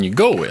person you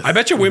go with. I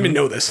bet you women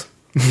know this.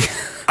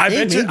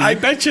 maybe. I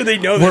bet you they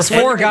know We're this.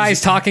 four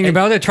guys talking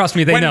about it. Trust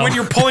me, they know. When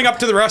you're pulling up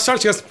to the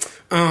restaurant, she goes,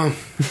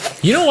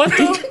 You know what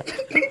though?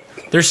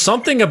 There's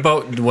something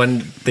about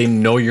when they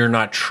know you're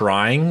not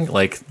trying.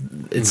 Like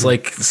it's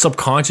like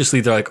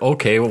subconsciously they're like,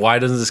 okay, well, why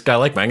doesn't this guy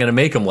like me? I'm gonna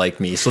make him like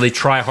me. So they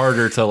try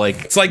harder to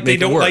like. It's like they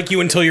don't like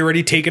you until you're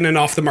already taken it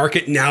off the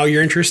market. Now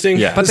you're interesting.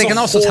 Yeah. But they can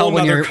also tell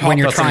when you're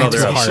That's trying another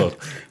too hard. episode.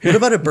 What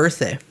about a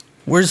birthday?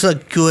 Where's a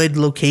good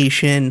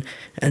location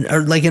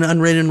or like an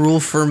unwritten rule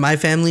for my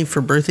family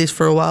for birthdays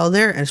for a while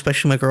there, and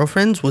especially my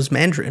girlfriend's, was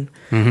Mandarin.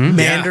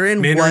 Mandarin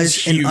Yeah, Mandarin's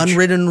was an huge.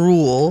 unwritten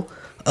rule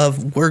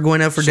of we're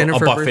going out for dinner a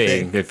for buffet,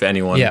 a birthday. if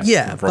anyone,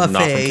 Yeah, from, not from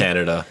buffet.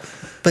 Canada.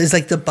 But it's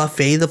like the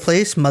buffet, the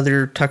place,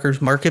 Mother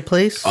Tucker's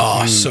Marketplace.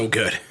 Oh, so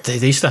good. They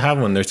used to have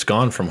one. It's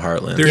gone from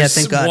Heartland. There's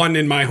thank God. one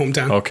in my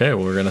hometown. Okay,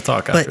 well, we're gonna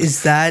talk. But after.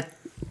 is that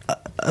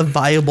a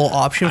viable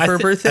option for a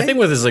birthday? I think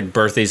with his like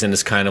birthdays and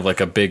it's kind of like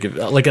a big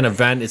like an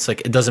event. It's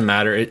like it doesn't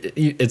matter.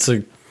 It's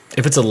a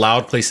if it's a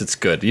loud place, it's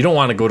good. You don't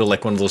want to go to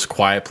like one of those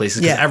quiet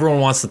places because Yeah. everyone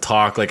wants to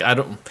talk. Like I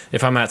don't.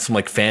 If I'm at some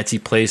like fancy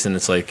place and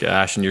it's like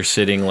Ash and you're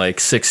sitting like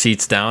 6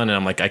 seats down and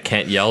I'm like I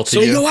can't yell to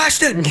So you. yo,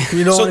 Ashton.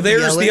 You don't So wanna be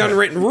there's the yelling?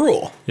 unwritten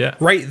rule. Yeah.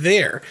 Right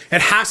there.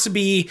 It has to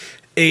be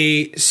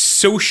a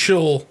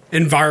social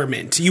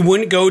environment. You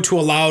wouldn't go to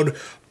a loud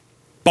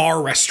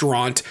bar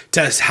restaurant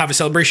to have a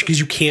celebration because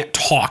you can't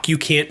talk, you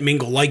can't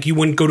mingle. Like you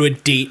wouldn't go to a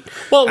date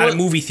at a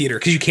movie theater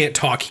because you can't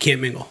talk, you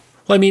can't mingle.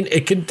 Well, I mean,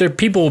 it could. There,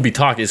 people will be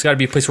talking. It's got to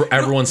be a place where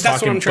everyone's that's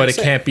what talking, I'm trying but to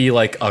it say. can't be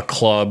like a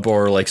club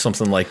or like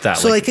something like that.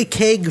 So like a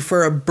keg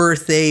for a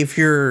birthday, if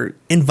you're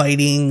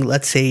inviting,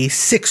 let's say,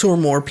 6 or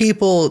more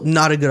people,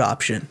 not a good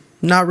option.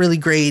 Not really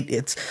great.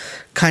 It's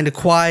kind of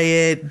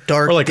quiet,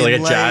 dark, or like a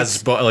dim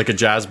jazz, lights. like a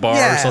jazz bar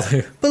or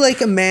something. But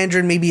like a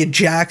Mandarin, maybe a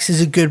Jack's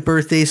is a good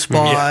birthday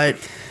spot.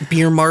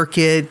 Beer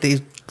market, they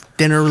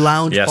dinner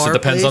lounge. Yes, bar it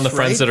depends on the place,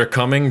 friends right? that are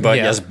coming, but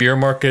Yeah. yes, beer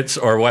markets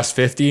or West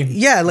 50.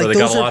 Yeah, like where they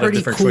those got a are lot of pretty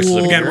different choices.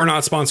 cool. Again, we're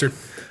not sponsored.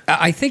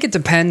 I think it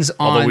depends on.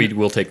 Although we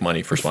will take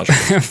money for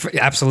sponsorship.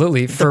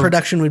 Absolutely. The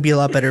production would be a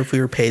lot better if we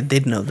were paid.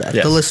 They'd know that.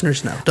 Yes. The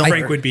listeners know. Don't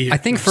Frank worry. would be here. I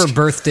think for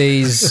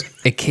birthdays,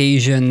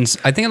 occasions,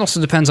 I think it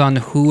also depends on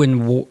who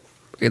and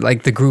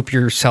like the group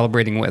you're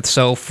celebrating with.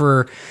 So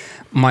for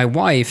my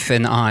wife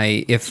and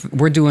I, if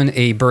we're doing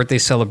a birthday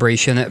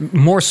celebration,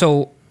 more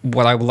so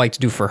what I would like to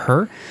do for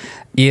her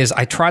is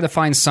I try to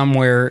find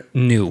somewhere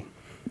new.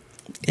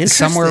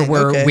 Somewhere Interesting,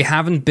 where okay. we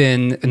haven't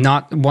been,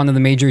 not one of the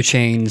major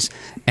chains,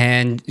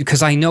 and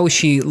because I know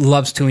she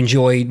loves to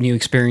enjoy new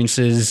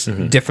experiences,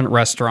 different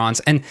restaurants,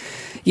 and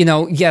you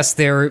know, yes,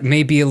 there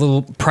may be a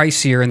little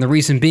pricier, and the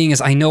reason being is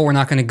I know we're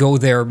not going to go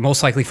there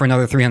most likely for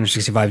another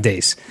 365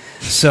 days.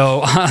 So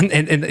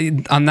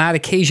on that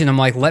occasion, I'm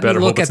like, let Better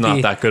me look hope it's at not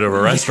the. that good of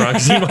a restaurant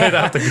because you might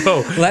have to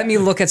go. Let me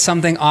look at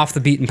something off the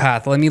beaten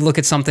path. Let me look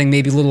at something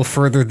maybe a little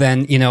further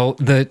than, you know,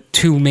 the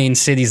 2 main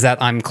cities that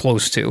I'm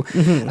close to.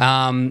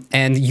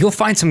 And you'll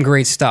find some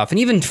great stuff. And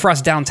even for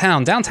us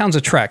downtown's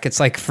a trek. It's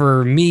like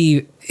for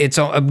me, it's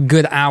a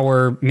good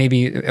hour,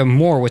 maybe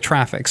more with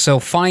traffic. So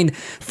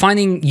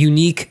finding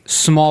unique,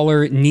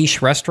 smaller,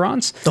 niche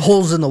restaurants. The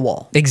holes in the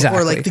wall.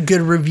 Exactly. Or like the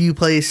good review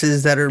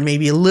places that are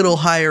maybe a little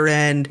higher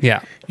end.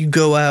 Yeah. You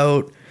go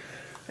out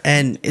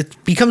and it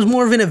becomes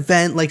more of an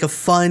event, like a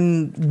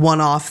fun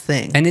one-off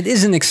thing. And it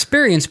is an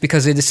experience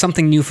because it is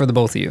something new for the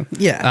both of you.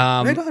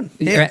 Yeah, right on.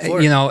 Yeah, for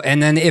you it. know,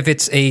 and then if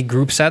it's a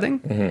group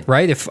setting,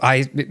 right? If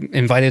I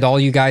invited all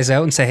you guys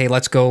out and say, "Hey,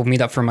 let's go meet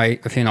up for my,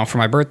 for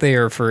my birthday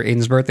or for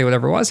Aiden's birthday,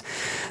 whatever it was,"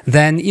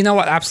 then you know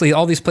what? Absolutely,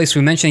 all these places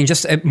we mentioned,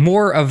 just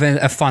more of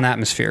a fun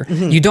atmosphere.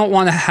 You don't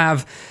want to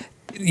have.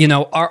 You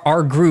know,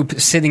 our group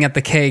sitting at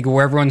the keg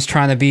where everyone's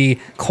trying to be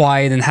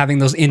quiet and having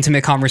those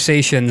intimate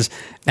conversations,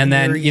 and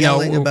then You're you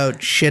know yelling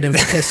about shit and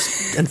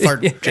piss and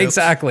fart jokes.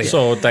 exactly.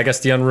 So I guess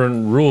the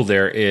unwritten rule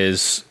there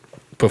is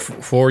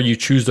before you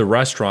choose the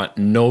restaurant,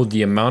 know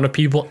the amount of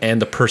people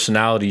and the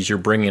personalities you're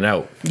bringing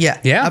out. Yeah,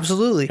 Yeah.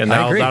 absolutely. And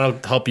I agree. that'll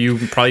help you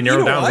probably narrow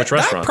You know down what? which That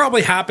restaurant.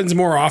 probably happens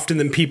more often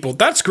than people.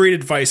 That's great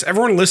advice.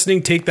 Everyone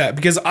listening, take that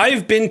because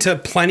I've been to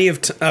plenty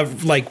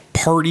of like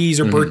parties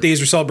or birthdays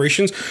or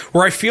celebrations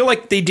where I feel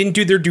like they didn't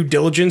do their due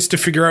diligence to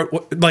figure out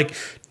what, like,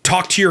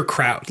 talk to your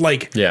crowd.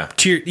 Like, Yeah.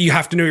 you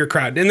have to know your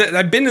crowd. And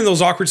I've been in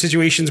those awkward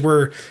situations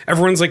where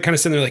everyone's like kind of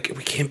sitting there like,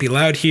 we can't be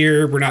loud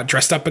here. We're not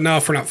dressed up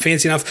enough. We're not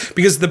fancy enough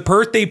because the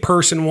birthday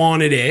person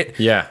wanted it.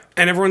 Yeah.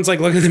 And everyone's like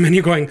looking at the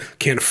menu going,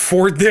 can't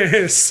afford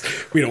this.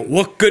 We don't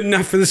look good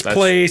enough for this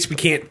place. We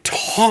can't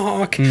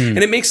talk. And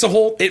it makes the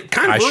whole, it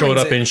kind of I showed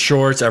ruins up it. in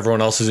shorts.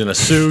 Everyone else is in a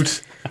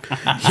suit.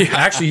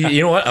 Actually,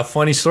 you know what? A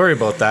funny story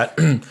about that.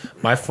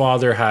 My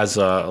father has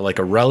like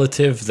a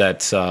relative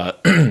that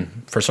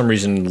for some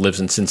reason lives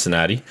in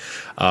Cincinnati,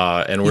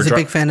 and He's a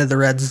big fan of the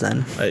Reds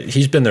then.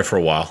 he's been there for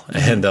a while,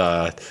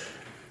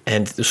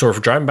 and so if we're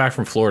driving back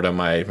from Florida,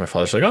 my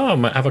father's like,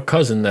 "Oh, I have a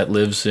cousin that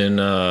lives in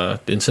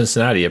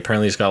Cincinnati.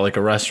 Apparently, he's got like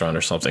a restaurant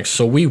or something."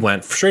 So we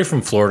went straight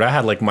from Florida. I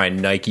had like my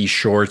Nike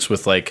shorts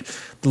with like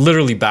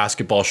literally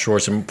basketball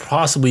shorts and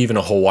possibly even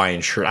a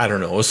Hawaiian shirt. I don't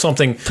know. It was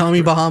something.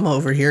 Tommy Bahama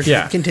over here.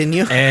 Yeah.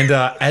 Continue. And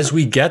as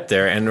we get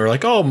there, and we're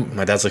like, oh,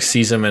 my dad's like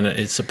sees him, and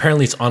it's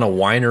on a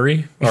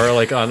winery or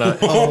like on a.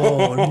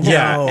 Oh, no.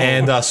 Yeah,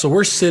 and so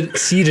we're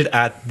seated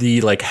at the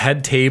like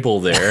head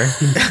table there,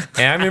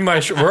 and I'm in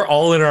my. We're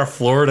all in our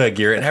Florida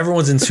gear, and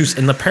everyone's in suits.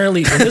 And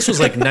apparently, and this was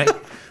like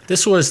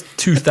this was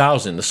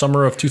 2000, the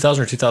summer of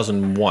 2000 or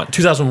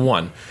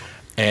 2001,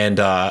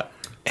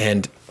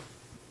 and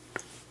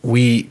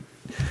we.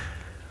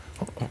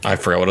 I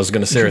forgot what I was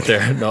going to say right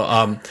there.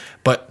 No,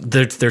 but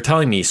they're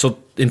telling me so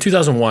in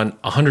 2001,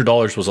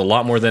 $100 was a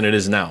lot more than it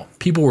is now.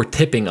 People were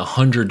tipping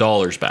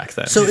 $100 back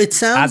then. So it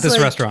sounds At this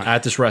like restaurant.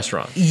 At this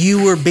restaurant,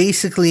 you were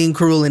basically in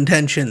Cruel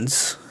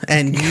Intentions,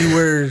 and you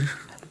were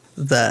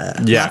the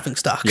laughing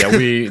stock. Yeah,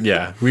 we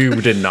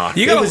did not.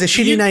 You It gotta- was a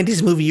shitty you-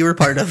 90s movie you were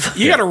part of.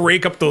 You got to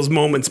rake up those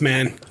moments,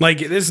 man. Like,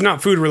 this is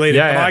not food related,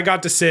 Yeah, but yeah. I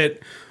got to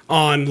sit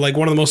on like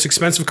one of the most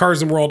expensive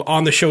cars in the world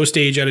on the show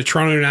stage at a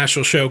Toronto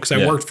International show because I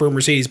Yeah. worked for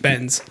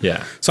Mercedes-Benz.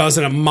 Yeah. So I was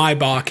in a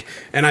Maybach,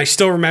 and I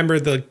still remember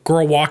the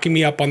girl walking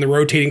me up on the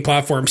rotating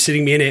platform,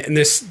 sitting me in it, and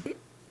this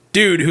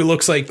dude who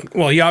looks like,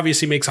 well, he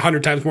obviously makes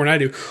 100 times more than I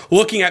do,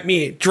 looking at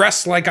me,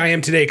 dressed like I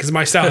am today because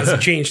my style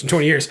hasn't changed in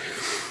 20 years.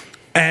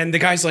 And the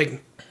guy's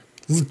like,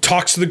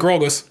 talks to the girl,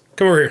 goes,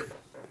 come over here.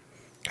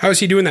 How is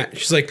he doing that?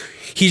 She's like,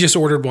 he just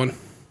ordered one.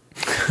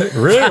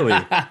 Really?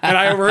 And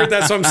I overheard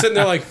that, so I'm sitting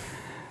there like,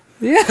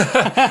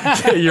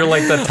 You're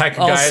like the tech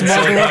guy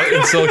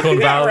in Silicon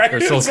Valley right? or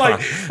It was Silicon.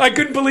 like, I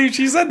couldn't believe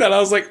she said that. I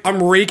was like,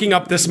 I'm raking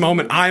up this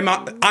moment. I'm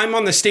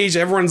on the stage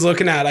everyone's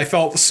looking at. I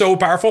felt so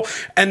powerful.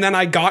 And then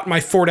I got my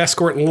Ford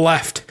Escort and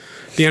left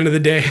at the end of the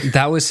day.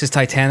 That was his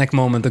Titanic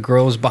moment. The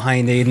girl was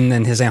behind Aiden,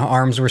 and his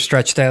arms were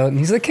stretched out, and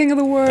he's the king of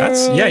the world.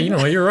 That's you know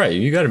what, you're right.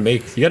 You got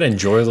to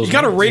enjoy those. You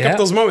got to rake Yeah. up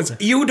those moments.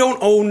 You don't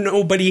owe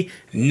nobody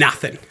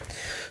nothing.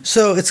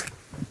 So it's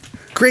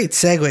great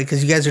segue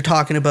because you guys are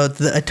talking about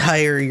the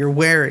attire you're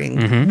wearing.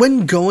 Mm-hmm.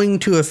 When going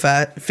to a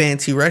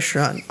fancy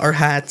restaurant, are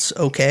hats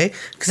okay?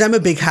 Because I'm a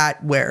big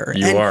hat wearer.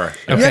 You And are.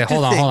 you Okay, have to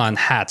hold on, think, hold on.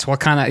 Hats. What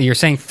kind of? You're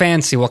saying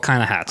fancy? What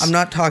kind of hats? I'm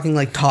not talking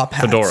like top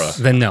hats. Fedora.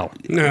 Then no.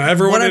 No,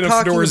 everyone What in I'm a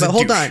talking fedora is a about,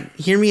 hold douche. on,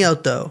 hear me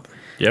out though.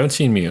 You haven't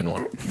seen me in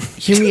one.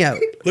 Hear me out.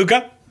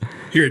 Luca,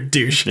 you're a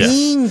douche. Yeah.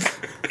 Being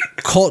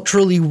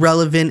culturally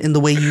relevant in the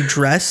way you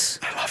dress,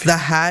 the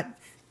hat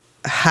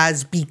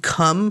has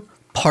become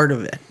part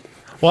of it.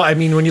 Well, I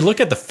mean, when you look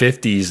at the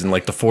 50s and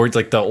like the 40s,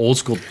 like the old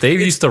school, they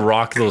used to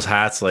rock those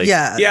hats. Like,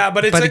 Yeah. Yeah,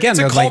 but it's But a, again, it's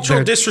a they're like- cultural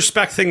they're-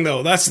 disrespect thing,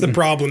 though. That's the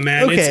problem,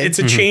 man. Okay. It's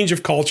a change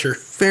of culture.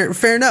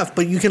 Fair enough,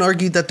 but you can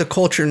argue that the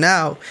culture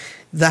now,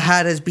 the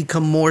hat has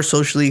become more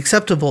socially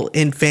acceptable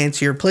in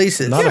fancier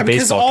places. Not a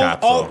because baseball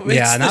cap, though. it's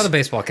Yeah, not the- a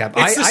baseball cap.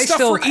 It's the I stuff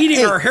still we're eating.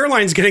 Hey, Our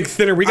hairline's getting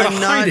thinner. We gotta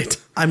hide it.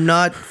 I'm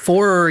not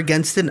for or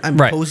against it. I'm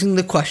Right. posing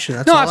the question.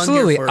 That's No, all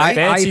absolutely. I'm here for, right?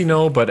 fancy,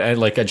 no, but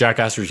like a Jack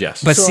Astor's,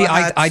 yes. But So see,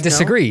 hats, I no?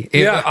 disagree.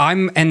 Yeah.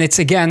 And it's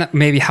again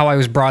maybe how I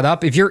was brought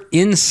up. If you're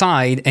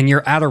inside and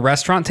you're at a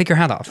restaurant, take your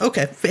hat off.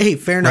 Okay, hey,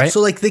 fair enough. Right?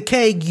 So, like the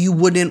keg, you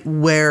wouldn't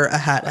wear a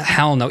hat. at.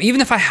 Hell no. Even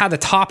if I had a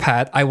top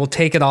hat, I will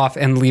take it off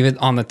and leave it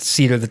on the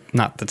seat of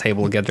not the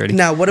table. Get dirty.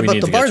 Now, what We about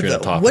need the to get bar you in a though?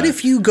 top What hat.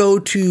 if you go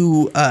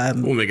to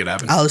We'll make it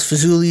happen. Alice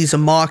Fazzuli's, a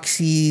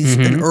Moxie's,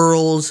 an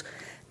Earl's,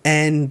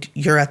 and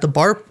you're at the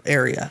bar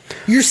area?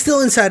 You're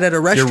still inside at a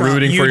restaurant.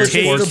 rooting for your but is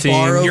sports the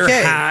bar team. Your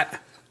okay? hat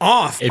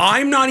off.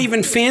 I'm not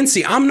even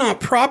fancy. I'm not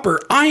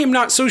proper. I am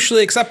not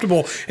socially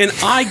acceptable, and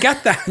I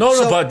get that.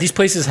 no, but these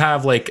places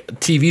have like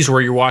TVs where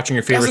you're watching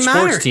your favorite Doesn't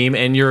sports matter. team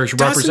and you're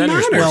representing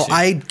your matter. sports Well, team.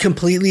 I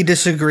completely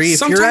disagree.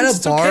 If you're at Sometimes a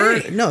it's bar,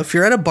 okay. no, if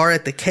you're at a bar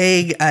at the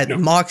keg, at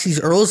Moxie's,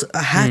 Earl's,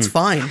 a hat's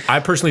fine. I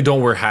personally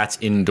don't wear hats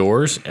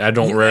indoors. I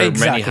don't wear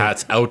exactly. many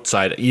hats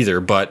outside either,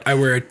 but I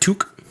wear a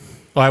toque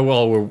I'll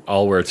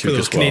wear a for toque those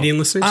as well. Canadian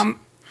listeners.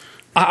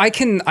 I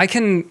can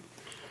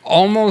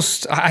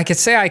almost. I could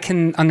say I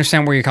can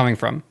understand where you're coming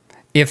from.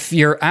 If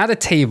you're at a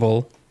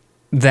table,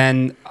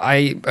 then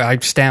I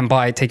stand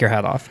by. Take your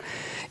hat off.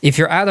 If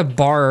you're at a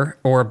bar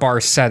or a bar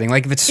setting,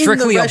 like if it's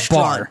strictly a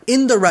bar,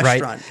 In the right?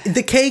 restaurant.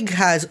 The keg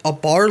has a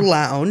bar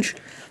lounge,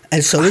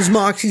 and so does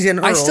Moxie's and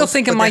Earl's. I still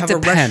think it but they might have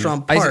a depend.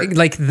 restaurant part.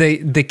 Like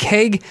the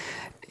keg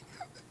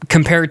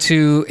compared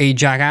to a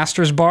Jack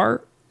Astor's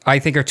bar, I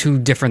think are two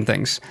different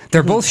things.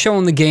 They're both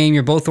showing the game.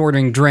 You're both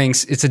ordering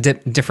drinks. It's a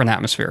different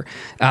atmosphere.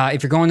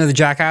 If you're going to the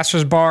Jack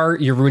Astor's bar,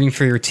 you're rooting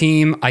for your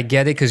team. I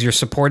get it because you're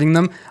supporting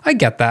them. I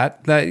get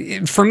that.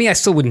 For me, I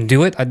still wouldn't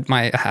do it.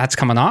 My hat's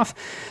coming off.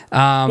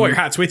 well, your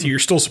hat's with you. You're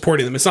still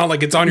supporting them. It's not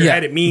like it's on your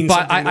head. It means.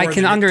 But something I more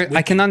can than it's with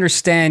I can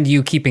understand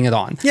you keeping it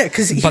on. Yeah,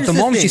 'cause but here's the the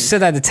moment you thing.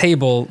 sit at a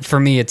table, for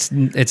me, it's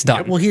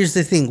done. Well, here's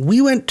the thing. We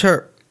went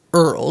to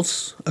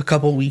Earl's a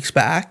couple weeks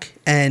back,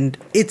 and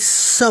it's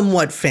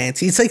somewhat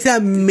fancy. It's like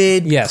that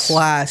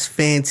mid-class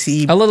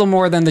fancy. A little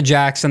more than the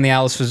Jacks and the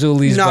Alice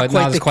Fazzuli's, but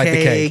not as quite the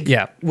cake.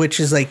 Yeah. Which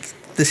is like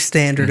the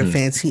standard of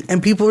fancy.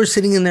 And people were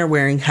sitting in there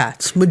wearing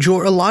hats. A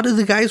lot of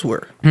the guys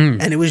were.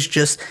 And it was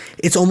just,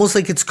 it's almost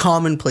like it's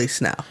commonplace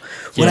now.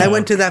 When I Yeah.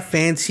 went to that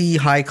fancy,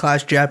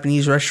 high-class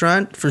Japanese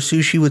restaurant for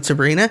sushi with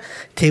Sabrina,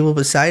 table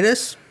beside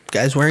us,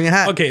 Guy's wearing a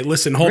hat. Okay,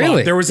 listen, hold Really?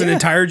 on. There was an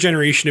entire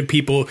generation of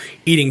people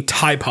eating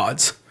Tide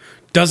Pods.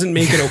 Doesn't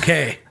make it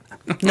okay.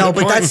 No,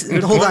 but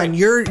hold on.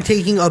 You're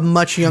taking a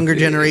much younger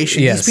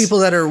generation. Yes. These people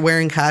that are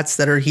wearing hats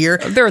that are here,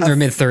 They're in their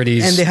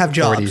mid-30s. and they have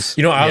jobs. 40s.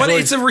 You know, I was But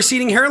always, it's a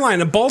receding hairline,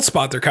 a bald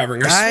spot they're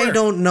covering. I swear. I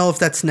don't know if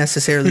that's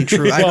necessarily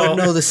true. I don't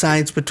know the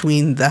science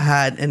between the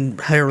hat and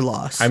hair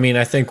loss. I mean,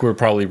 I think we're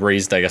probably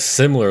raised, I guess,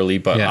 similarly,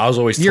 but Yeah. I was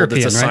always told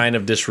European, it's a right? sign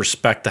of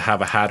disrespect to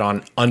have a hat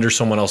on under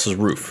someone else's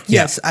roof.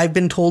 Yes, I've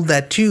been told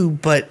that too,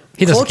 but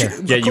He doesn't care.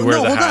 Yeah, you wear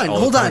the hat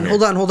all the time here.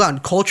 hold on.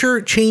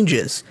 Culture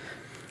changes.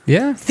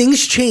 Yeah.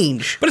 Things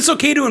change. But it's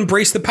okay to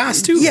embrace the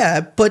past too.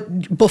 Yeah,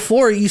 but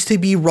before it used to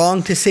be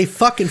wrong to say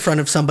fuck in front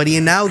of somebody,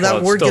 and now that Well,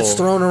 it's word gets still-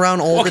 thrown around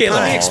all Okay, the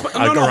let me time. explain.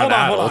 I'll No, go no, around hold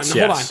on, adults,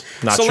 hold on. yes,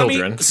 not so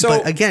children.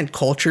 But again,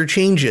 culture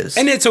changes.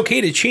 And it's okay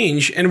to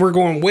change, and we're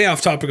going way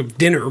off topic of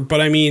dinner, but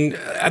I mean,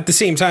 at the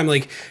same time,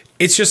 like,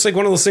 it's just like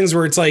one of those things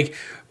where it's like,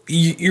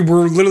 you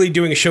were literally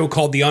doing a show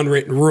called The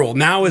Unwritten Rule.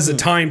 Now is the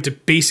time to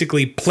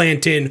basically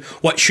plant in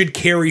what should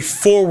carry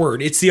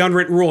forward. It's the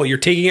unwritten rule. You're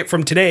taking it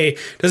from today.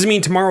 Doesn't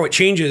mean tomorrow it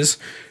changes.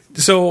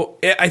 So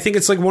I think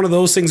it's like one of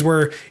those things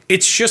where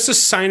it's just a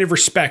sign of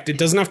respect. It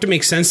doesn't have to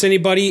make sense to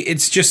anybody.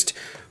 It's just,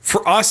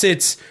 for us,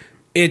 it's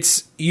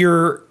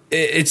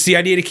the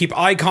idea to keep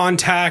eye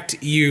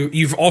contact.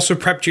 You've also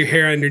prepped your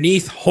hair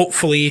underneath.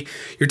 Hopefully,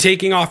 you're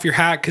taking off your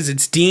hat because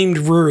it's deemed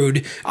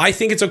rude. I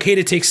think it's okay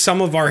to take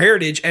some of our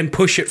heritage and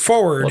push it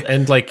forward,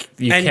 And like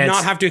you and can't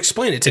not have to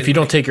explain it to if you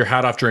don't take your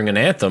hat off during an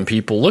anthem,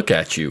 people look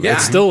at you. Yeah.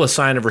 It's still a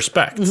sign of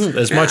respect. Mm-hmm.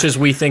 As much as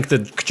we think the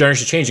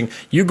generation is changing,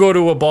 you go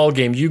to a ball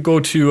game, you go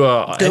to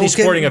any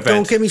sporting event.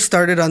 Don't get me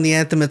started on the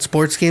anthem at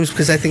sports games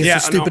because I think it's Yeah,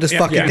 the stupidest no,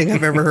 fucking yeah. thing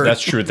I've ever heard.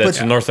 That's true. That's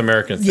But- a North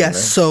American thing. Yes,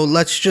 right? so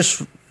let's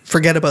just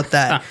forget about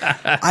that.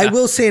 I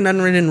will say an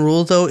unwritten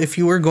rule though: if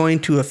you were going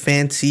to a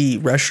fancy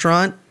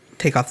restaurant,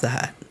 take off the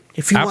hat.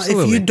 If you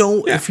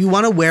Absolutely. if you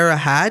want to wear a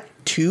hat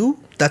too,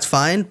 that's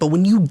fine. But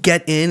when you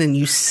get in and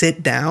you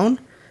sit down,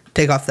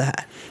 take off the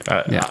hat.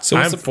 Yeah. So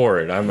I'm what's the- for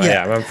it. I'm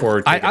for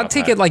it. I'd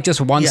take it like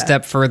just one Yeah.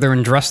 step further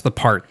and dress the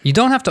part. You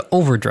don't have to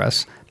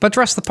overdress, but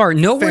dress the part.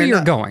 Know where Fair you're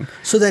enough. going.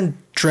 So then,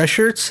 dress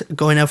shirts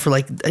going out for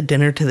like a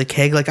dinner to the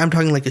keg. Like I'm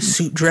talking like a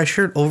suit dress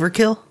shirt,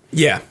 overkill.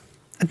 Yeah.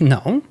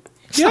 No.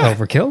 It's not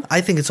overkill. I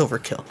think it's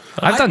overkill.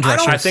 I've done dress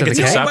don't shirts think to it's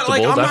the cake. acceptable.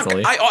 I'm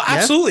Definitely.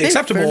 absolutely Hey,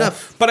 acceptable. fair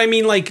enough. But I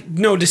mean, like,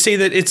 no, to say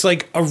that it's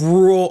like a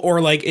rule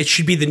or like it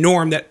should be the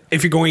norm that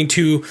if you're going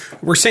to,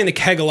 we're saying the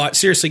keg a lot.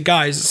 Seriously,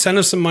 guys, send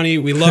us some money.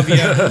 We love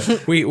you.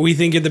 we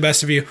think you're the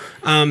best of you.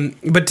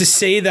 But to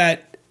say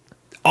that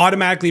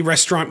automatically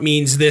restaurant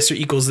means this or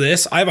equals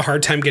this, I have a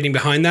hard time getting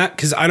behind that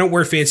because I don't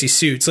wear fancy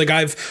suits. Like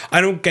I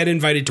don't get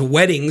invited to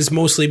weddings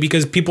mostly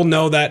because people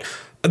know that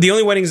the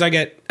only weddings I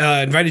get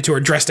invited to are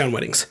dress down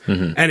weddings.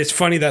 Mm-hmm. And it's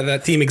funny that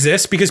that theme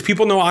exists because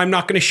people know I'm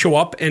not going to show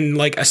up in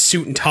like a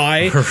suit and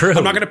tie. Really?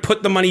 I'm not going to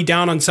put the money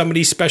down on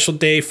somebody's special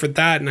day for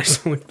that. And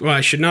I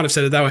should not have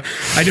said it that way.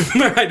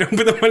 I don't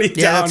put the money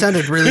Yeah, down. that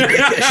sounded really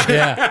dickish.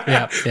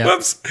 Yeah.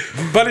 Whoops.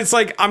 But it's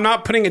like, I'm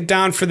not putting it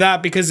down for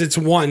that because it's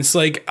once.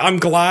 Like, I'm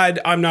glad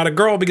I'm not a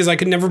girl because I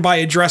could never buy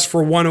a dress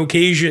for one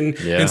occasion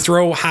Yeah. and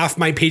throw half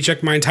my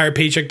paycheck, my entire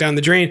paycheck down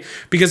the drain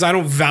because I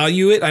don't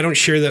value it. I don't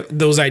share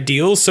those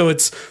ideals. So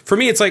it's, for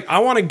me, it's like, I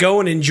want to go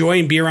and enjoy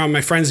and be around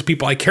my friends and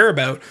people I care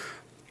about.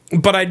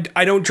 But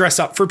I don't dress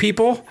up for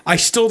people. I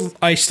still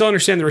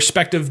understand the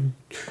respect of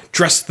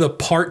dress the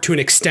part to an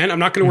extent. I'm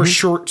not going to wear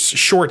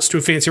shorts to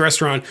a fancy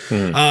restaurant.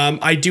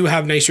 I do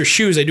have nicer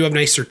shoes. I do have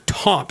nicer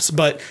tops.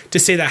 But to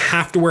say that I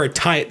have to wear a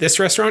tie at this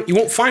restaurant, you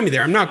won't find me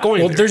there. I'm not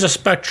going Well, there. there's a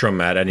spectrum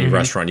at any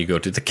restaurant you go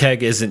to. The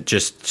keg isn't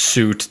just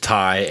suit,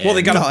 tie. Well, they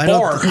and- got No, a I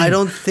bar.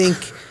 don't think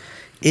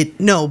it.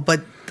 No,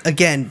 but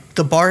again,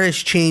 the bar has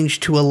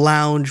changed to a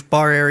lounge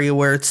bar area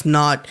where it's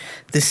not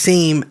the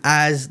same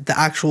as the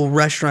actual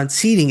restaurant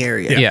seating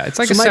area. Yeah, it's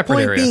like so a my separate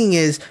point area. being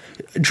is,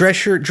 dress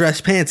shirt, dress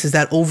pants is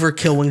that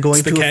overkill when going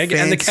It's the to keg a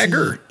fancy and the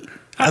kegger.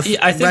 I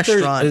think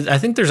restaurant. I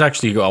think there's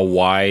actually a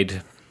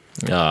wide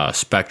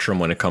spectrum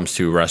when it comes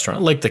to a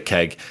restaurant like the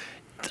keg.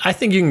 I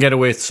think you can get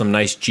away with some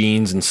nice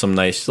jeans and some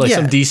nice, Yeah.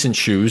 some decent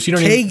shoes. You know,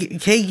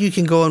 Keg, you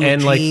can go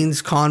in with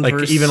jeans,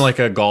 Converse, like even like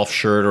a golf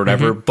shirt or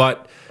whatever.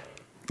 But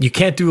you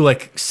can't do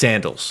like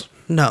sandals.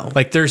 no,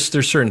 Like there's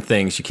certain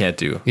things you can't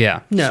do.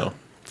 Yeah. no,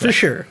 for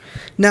sure.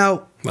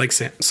 Now, Like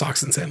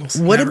socks and sandals.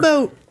 what Never.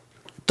 about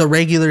the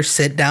regular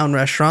sit down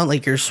restaurant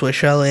like your Swiss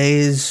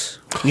Chalets?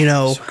 You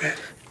know, So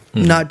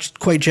good. not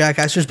quite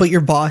Jackassers, but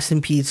your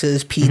Boston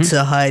Pizzas,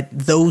 Pizza Hut,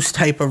 those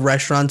type of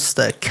restaurants,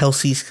 the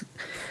Kelsey's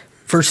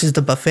versus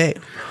the buffet.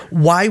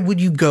 Why would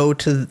you go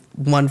to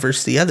one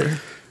versus the other?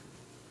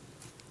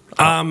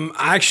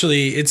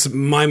 Actually, it's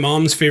my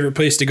mom's favorite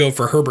place to go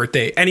for her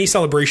birthday. Any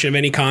celebration of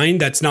any kind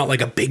that's not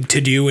like a big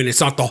to do, and it's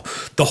not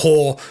the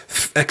whole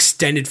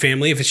extended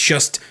family. If it's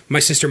just my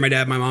sister, my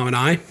dad, my mom, and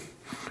I,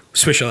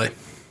 Swiss Chalet.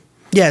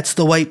 Yeah, it's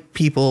the white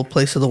people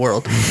place of the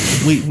world.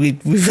 We've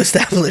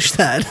established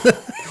that.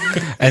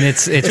 And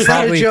it's not a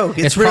probably joke.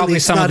 it's probably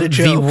some not of a the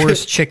joke.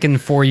 worst chicken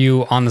for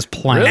you on this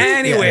planet.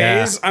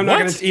 Anyways, I'm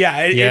not What? gonna.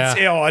 Yeah, Yeah.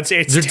 it's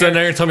Now you're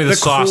gonna tell me the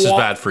sauce is qua-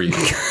 bad for you.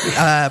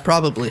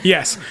 Probably.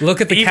 Yes.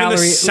 Look at the Even calorie.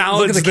 Look at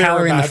salads the there are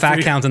calorie and the bad for fat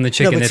you. count in the No,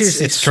 chicken. but it's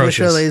seriously, atrocious. Swiss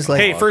Chalet is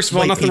like Hey, first of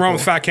all, white nothing wrong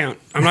with people. fat count.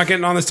 I'm not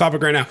getting on this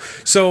topic right now.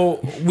 So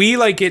we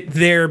like it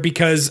there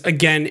because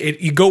again,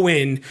 you go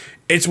in.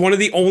 It's one of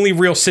the only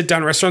real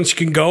sit-down restaurants you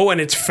can go,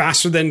 and it's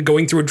faster than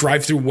going through a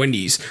drive-through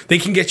Wendy's. They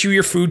can get you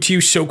your food to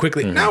you so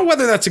quickly. Now,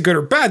 whether that's a good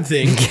or bad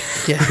thing,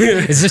 Yeah.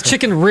 Is this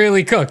chicken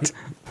really cooked?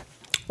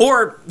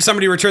 or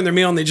somebody returned their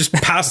meal and they just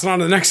pass it on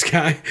to the next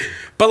guy.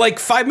 But like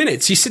 5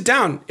 minutes, you sit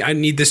down. I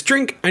need this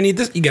drink. I need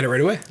this. You get it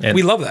right away. And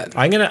we love that.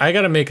 I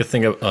gotta make a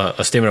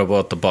statement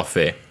about the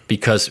buffet,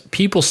 because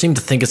people seem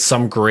to think it's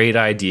some great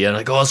idea.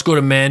 Like, oh, let's go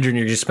to Mandarin.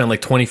 You're just spend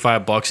like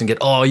 $25 and get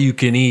all you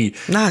can eat.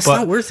 Nah, it's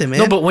not worth it, man.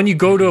 No, but when you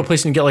go to a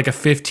place and get like a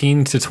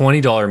 $15 to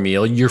 $20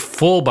 meal, you're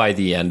full by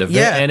the end of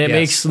Yeah. it, and it Yes.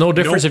 makes no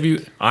difference Nope. if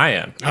you. I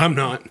am. I'm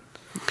not.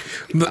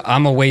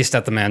 I'm a waste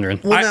at the Mandarin.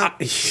 Well,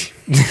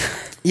 now-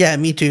 yeah,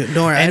 me too.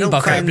 Don't worry. I Any don't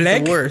buffet. find the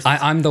Black? worst.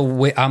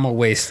 I'm a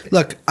waste.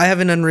 Look, I have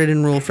an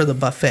unwritten rule for the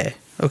buffet.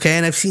 Okay,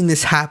 and I've seen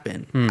this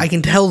happen. I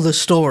can tell the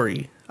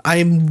story.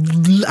 I've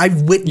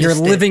witnessed You're it.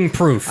 living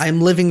proof.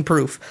 I'm living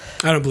proof.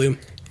 I don't believe him.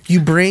 You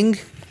bring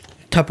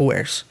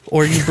Tupperwares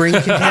or you bring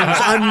containers.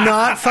 I'm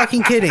not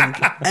fucking kidding.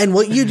 And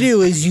what you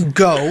do is you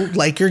go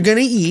like you're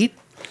gonna eat,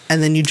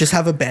 and then you just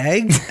have a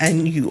bag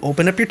and you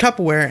open up your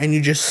Tupperware and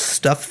you just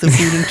stuff the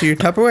food into your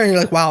Tupperware and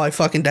you're like, wow, I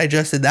fucking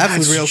digested that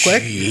food real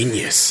quick.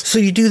 Genius. So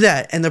you do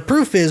that, and the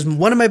proof is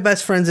one of my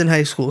best friends in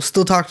high school.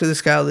 Still talk to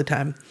this guy all the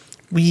time.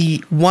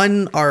 We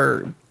won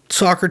our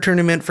soccer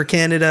tournament for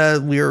Canada.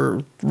 We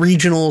were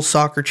regional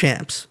soccer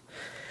champs.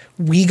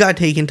 We got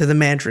taken to the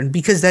Mandarin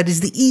because that is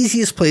the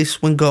easiest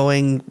place when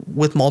going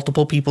with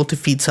multiple people to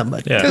feed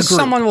somebody. Yeah. Because A group.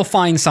 someone will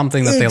find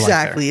something that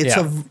Exactly. they like.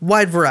 It's there. a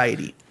wide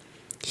variety.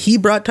 He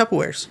brought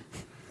Tupperwares,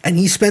 and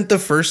he spent the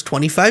first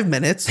 25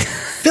 minutes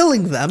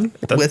filling them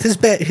with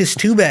his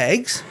two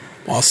bags.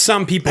 Well,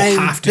 some people And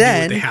have to do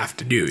then- what they have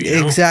to do.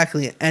 You know?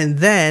 Exactly. And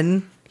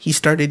then he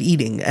started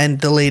eating and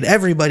delayed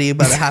everybody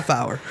about a half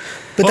hour.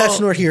 But that's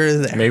Well, nor here or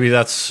there. Maybe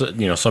that's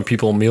some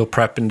people meal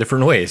prep in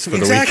different ways for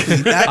Exactly.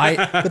 the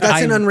week. But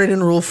that's an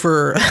unwritten rule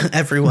for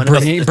everyone.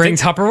 Bring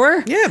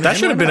Tupperware? Yeah, That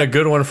should have been a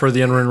good one for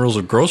the unwritten rules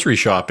of grocery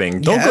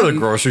shopping. Don't Yeah. go to the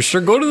grocery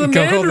store. Go to the Go to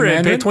the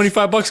Mandarin. Pay Mandarin.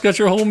 $25. Got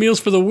your whole meals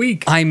for the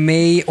week. I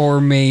may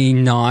or may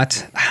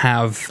not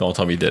have Don't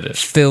tell me you did it.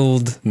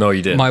 filled No,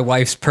 you didn't. my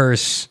wife's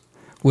purse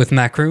with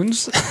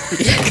macaroons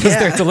because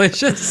they're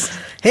delicious.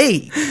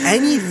 Hey,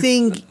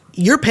 anything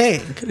you're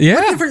paying.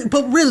 Yeah.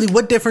 But really,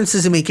 what difference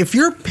does it make? If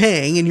you're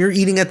paying and you're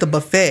eating at the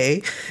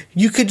buffet,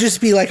 you could just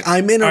be like,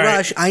 I'm in a All right.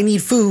 rush. I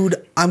need food.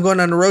 I'm going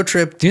on a road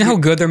trip. Do you know how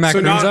good their So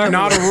macaroons are?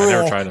 not a never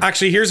rule. tried them.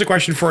 Actually, here's a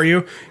question for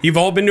you. You've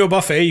all been to a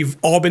buffet. You've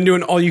all been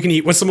doing all you can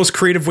eat. What's the most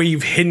creative way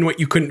you've hidden what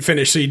you couldn't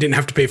finish so you didn't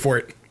have to pay for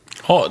it?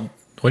 Oh,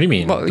 what do you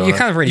mean? Well, Don't you I-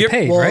 kind of already Yep.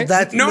 paid, Well, right?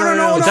 that's No.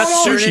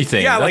 That's no. sushi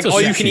thing. Yeah, That's like a all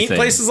you sushi can eat thing.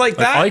 places like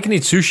that. all you can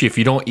eat sushi. If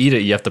you don't eat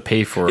it, you have to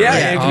pay for it. Yeah,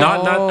 Like, yeah.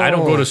 not. I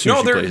don't go to sushi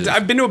No, places.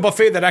 I've been to a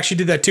buffet that actually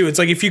did that too. It's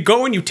like if you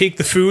go and you take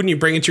the food and you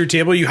bring it to your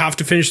table, you have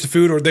to finish the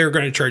food, or they're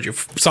going to charge you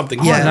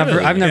something. Yeah. I've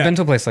never Yeah. been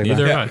to a place like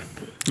Neither that. have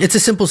It's a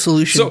simple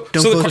solution. So-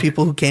 Don't so the go with que-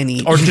 people who can't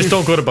eat. I. Or just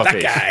don't go to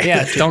buffets. Guy.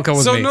 Yeah, don't go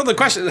with So me. no, the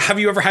question: have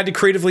you ever had to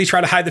creatively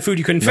try to hide the food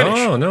you couldn't finish?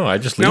 No. I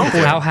just leave No? it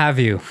there. How have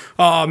you?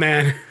 Oh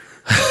man,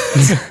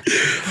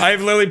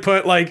 I've literally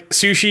put like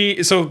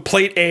sushi. So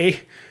plate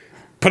A,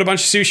 put a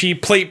bunch of sushi.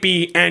 Plate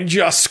B, and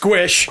just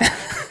squish.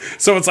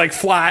 So it's like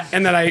flat,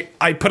 and then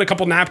I put a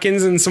couple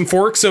napkins and some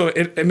forks, so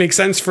it makes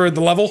sense for the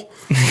level.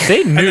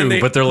 They knew, they-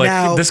 but they're like,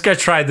 Now- this guy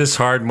tried this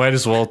hard. Might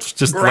as well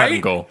just let him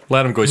Right? go.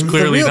 Let him go. He's The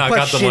clearly real not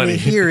got the question money.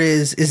 here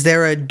is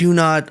there a do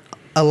not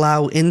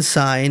allow in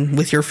sign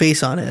with your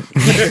face on it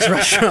at this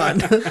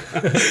restaurant?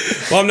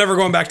 Well, I'm never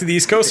going back to the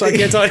East Coast, so I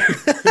can't tell you.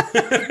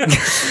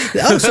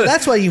 Oh, so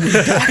that's why you moved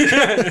back.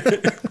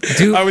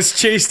 I was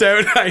chased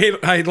out.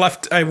 I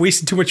left. I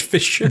wasted too much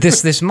fish.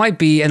 This might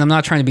be, and I'm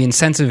not trying to be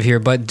insensitive here,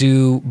 but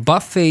do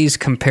buffets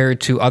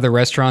compared to other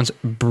restaurants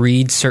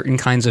breed certain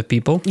kinds of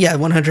people? Yeah,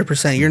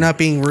 100%. You're not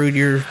being rude.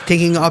 You're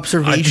taking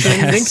observations.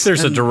 I think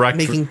there's a and direct-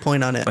 making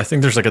point on it. I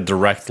think there's like a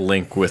direct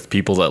link with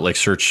people that like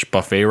search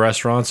buffet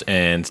restaurants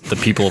and the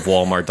people of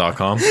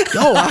Walmart.com.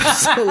 Oh,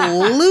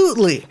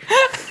 absolutely.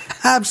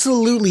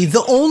 Absolutely.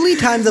 The only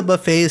time the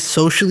buffet is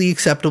socially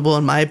acceptable,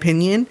 in my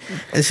opinion,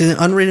 this is an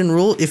unwritten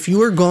rule. If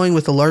you are going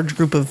with a large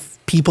group of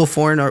people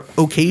for an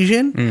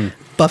occasion,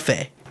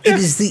 buffet. It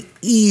is the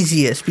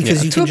easiest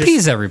because you To can appease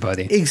just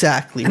everybody.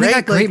 exactly And right. they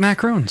got great Like,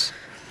 macaroons.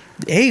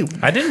 hey,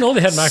 I didn't know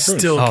they had macaroons.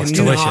 Still, Oh, it's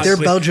cannot delicious. Their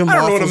believe- Belgian I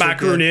don't know what a waffles are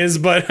macaroon good. is,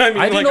 but I mean,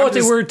 I didn't like, know I'm what they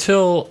just- were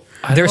till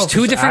There's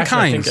two different Actually,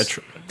 I think kinds.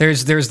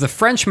 There's the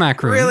French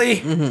macaroon. Really?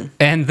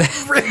 And then,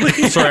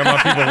 Sorry, I'm on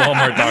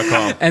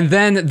peoplewalmart.com. and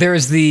then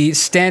there's the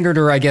standard,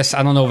 or I guess,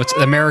 I don't know if it's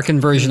the American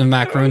version of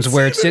macaroons,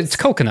 where it's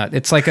coconut.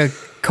 It's like a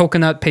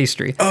coconut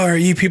pastry. Oh,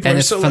 you people And are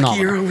it's so phenomenal.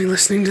 lucky you're only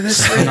listening to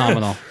this.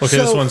 Phenomenal. Okay,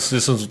 So-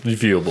 this one's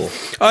reviewable.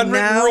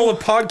 Unwritten Now- rule of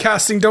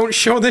podcasting: don't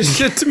show this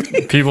shit to me.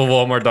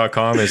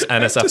 Peoplewalmart.com is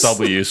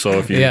NSFW. So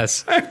if you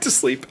Yes. I have to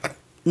sleep.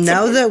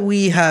 Now that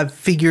we have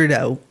figured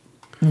out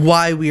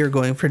why we are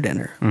going for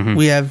dinner,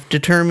 we have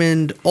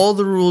determined all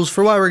the rules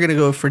for why we're going to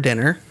go for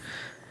dinner.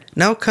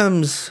 Now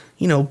comes,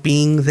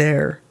 being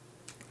there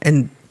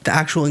and the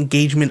actual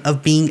engagement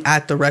of being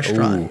at the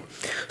restaurant.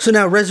 Ooh. So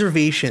now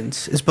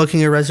reservations. Is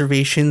booking a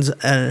reservations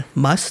a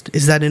must?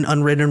 Is that an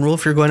unwritten rule?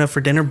 If you're going out for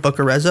dinner, book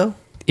a reso?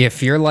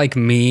 If you're like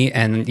me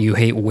and you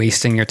hate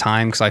wasting your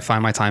time, because I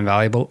find my time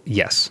valuable,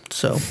 yes.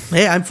 So,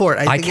 hey, I'm for it.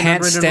 I think an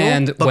can't unwritten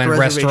stand rule, book when a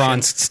reservation.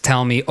 restaurants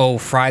tell me, oh,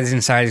 Fridays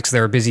and Saturdays, because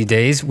there are busy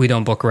days, we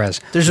don't book res.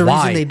 There's a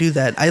Why? reason they do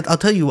that. I'll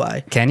tell you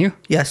why. Can you?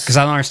 Yes. Because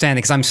I don't understand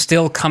it, because I'm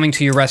still coming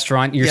to your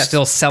restaurant, you're Yes,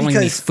 still selling me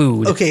because-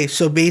 food. Okay,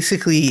 so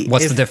basically,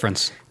 What's the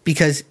difference?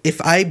 Because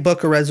if I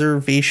book a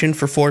reservation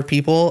for 4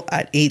 people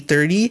at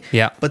 8:30,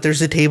 Yeah. but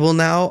there's a table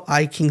now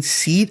I can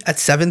seat at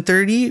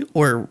 7:30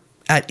 or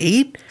at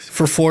 8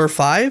 for 4 or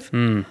 5,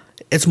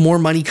 it's more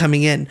money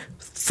coming in.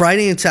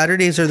 Friday and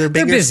Saturdays are their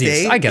biggest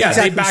busiest. day. I get Yeah,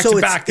 that. they back to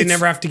back. They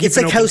never have to keep it's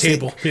an like open housing.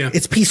 table. Yeah.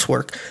 It's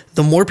piecework.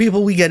 The more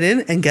people we get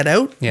in and get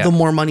out, Yeah. the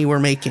more money we're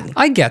making.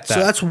 I get that. So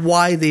that's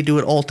why they do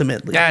it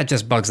ultimately. That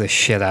just bugs the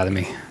shit out of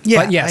me.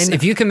 Yeah, but yes, I know.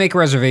 if you can make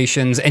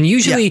reservations, and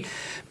usually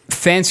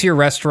fancier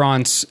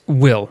restaurants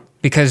will,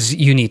 because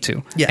you need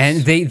to. Yes.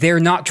 And they're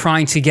not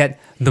trying to get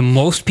the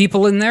most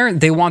people in there.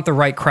 They want the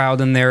right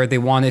crowd in there. They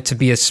want it to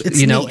be niche.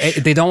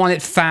 they don't want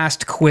it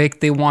fast, quick.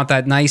 They want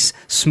that nice,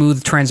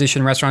 smooth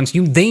transition restaurants.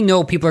 They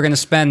know people are going to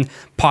spend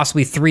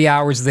possibly 3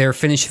 hours there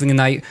finishing the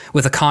night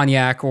with a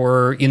cognac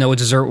or, a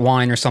dessert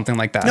wine or something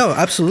like that. No,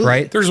 absolutely.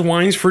 Right? There's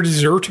wines for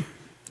dessert.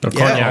 No, Yeah.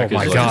 cognac Oh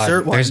my is god!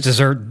 dessert wines.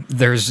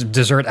 There's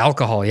dessert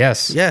alcohol.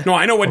 Yes. Yeah. No,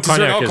 I know what dessert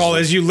cognac is- alcohol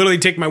is. You literally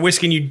take my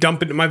whiskey and you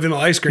dump it in my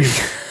vanilla ice cream.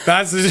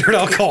 That's dessert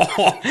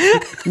alcohol.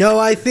 No,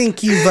 I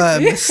think you've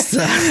missed.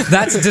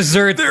 That's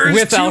dessert There's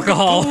with two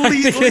alcohol.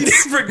 completely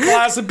different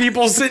class of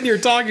people sitting here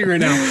talking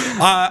right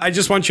now. I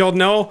just want you all to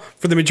know,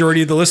 for the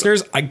majority of the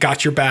listeners, I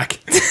got your back.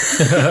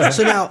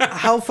 So now,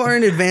 how far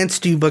in advance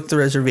do you book the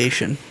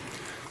reservation?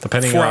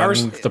 Depending 4 on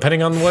hours?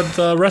 depending on what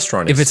the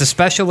restaurant is. If it's a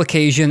special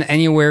occasion,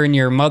 anywhere in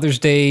your Mother's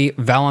Day,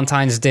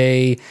 Valentine's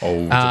Day,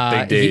 Oh, the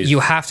big days. you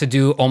have to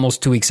do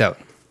almost 2 weeks out.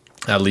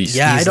 at least.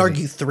 Yeah, I'd Easily.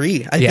 argue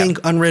 3. I Yeah. think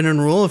unwritten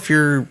rule, if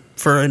you're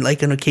for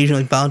like an occasion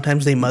like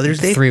Valentine's Day, Mother's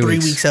Day, 3 3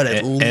 weeks. weeks out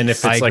at least. And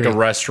if I it's like a agree.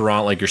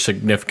 restaurant, like your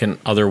significant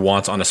other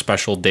wants on a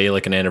special day,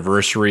 like an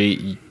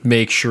anniversary,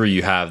 make sure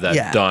you have that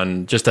Yeah.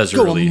 done just as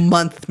go early. a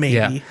month maybe.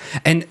 Yeah,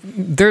 and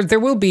there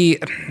will be.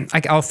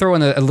 I'll throw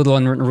in a little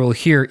unwritten rule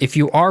here. If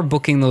you are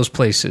booking those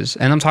places,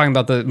 and I'm talking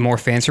about the more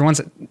fancier ones,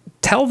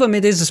 tell them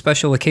it is a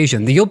special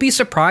occasion. You'll be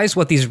surprised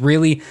what these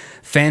really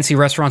fancy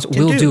restaurants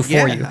will do for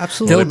yeah, you.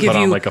 absolutely. They'll Put give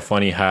on you like a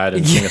funny hat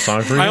and sing a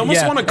song for you. I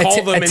almost Yeah, want to a call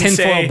ti- them a and tinfoil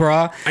say,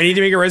 bra. I need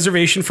to make a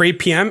reservation for 8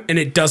 p.m. and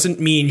it doesn't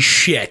mean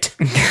shit.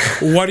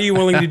 What are you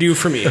willing to do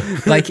for me?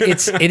 like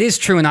it is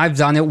true, and I've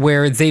done it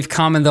where they've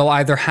come and they'll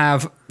either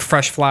have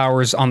fresh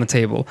flowers on the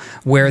table,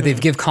 where they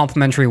give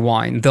complimentary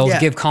wine, they'll Yeah.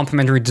 give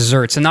complimentary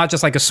desserts, and not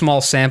just like a small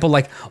sample,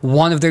 like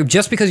one of their.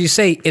 Just because you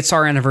say it's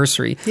our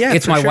anniversary, Yeah,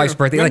 it's for my sure. wife's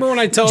birthday. Remember like, when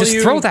I tell just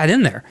you- throw that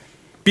in there.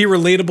 Be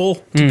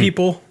relatable to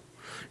people.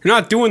 You're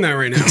not doing that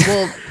right now.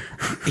 Well,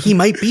 he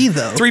might be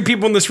though. 3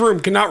 people in this room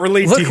cannot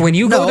relate to Look, you. when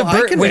you go No, to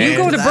I can when you relate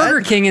go to to that.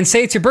 Burger King and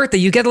say it's your birthday,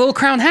 you get a little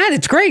crown hat.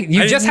 It's great.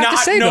 You I just did have to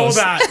not say know those.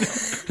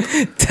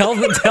 that. Tell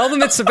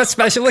them it's a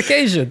special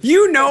occasion.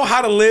 You know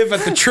how to live at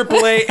the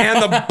AAA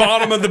and the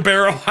bottom of the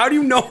barrel. How do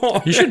you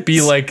know? You should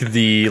be like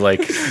the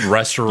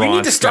restaurant. You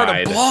need to start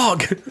guide. a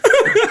blog. You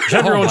should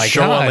have your Oh own my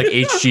show God. on like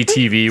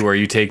HGTV where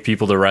you take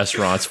people to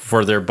restaurants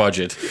for their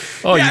budget.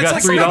 Oh, Yeah, you it's got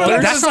like $3. something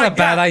You that's That's not like a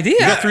bad that. idea.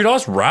 got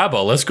 $3. Rabba.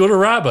 Let's go to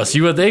Rabba. See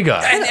what they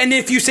got. And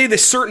if you say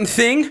this certain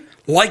thing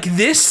like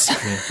this,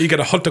 you get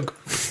a hot dog.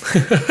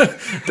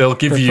 They'll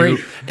give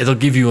free. it'll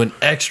give you an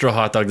extra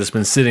hot dog that's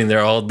been sitting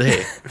there all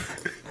day.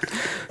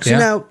 So Yeah.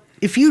 now,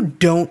 if you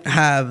don't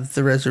have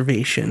the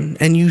reservation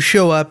and you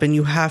show up and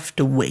you have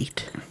to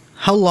wait,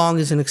 how long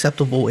is an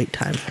acceptable wait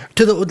time?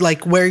 To the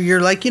like where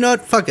you're like, you know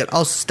what, fuck it,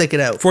 I'll stick it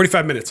out.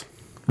 45 minutes.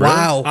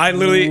 Wow. I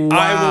literally,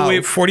 I Wow. will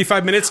wait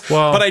 45 minutes,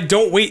 Well- but I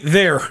don't wait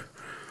there.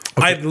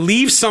 I'd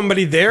leave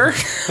somebody there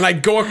and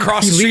I'd go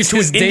across the He street leaves to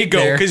his an date Indigo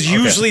there. because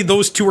usually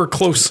those two are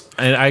close.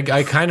 And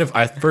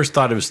I first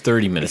thought it was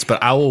 30 minutes,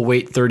 but I will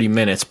wait 30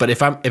 minutes. But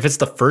if it's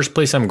the first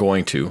place I'm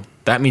going to,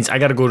 that means I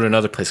got to go to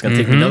another place. It's going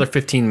to take me another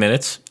 15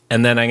 minutes,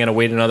 and then I'm going to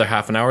wait another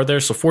half an hour there.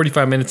 So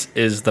 45 minutes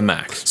is the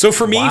max. So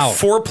for me, Wow.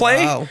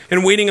 foreplay Wow.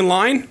 and waiting in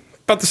line,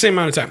 about the same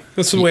amount of time.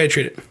 That's the way I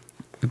treat it.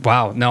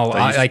 Wow, no,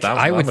 That used- that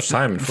was I not would. much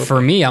time in football.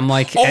 For me, I'm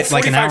like Oh, at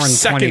like an 45 hour and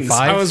seconds.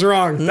 25. I was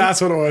wrong. That's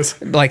what it was.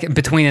 like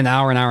between an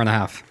hour and a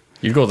half.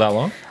 You go that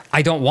long?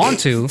 I don't want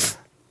to,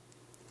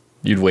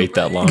 You'd wait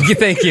that long.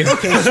 Thank you.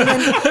 Okay, so then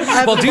I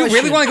have Well, a do you really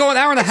question. want to go an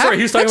hour and a half? Sorry,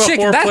 he was talking That about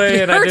chicken- that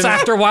foreplay and I hurts didn't-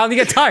 after a while and you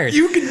get tired.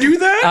 You can do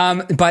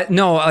that? But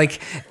no, like,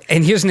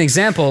 and here's an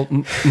example.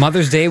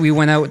 Mother's Day, we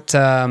went out.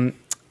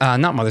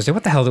 Not Mother's Day.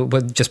 What the hell?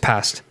 What just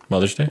passed?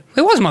 Mother's Day?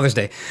 It was Mother's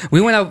Day.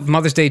 We went out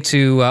Mother's Day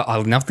to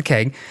oddly enough the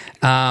keg,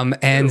 and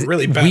You're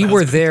really bad we were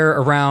husband. there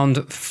around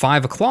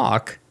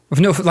 5:00.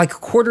 No, like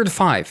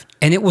 4:45,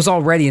 and it was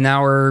already an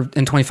hour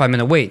and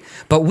 25-minute wait.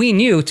 But we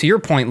knew, to your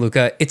point,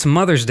 Luca, it's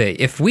Mother's Day.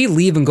 If we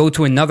leave and go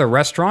to another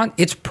restaurant,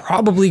 it's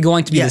probably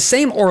going to be the Yes.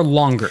 same or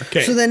longer.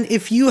 Okay. So then,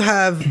 if you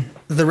have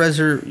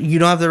you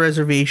don't have the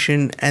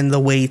reservation and the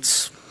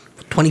wait's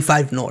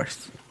 25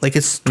 north, like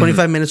it's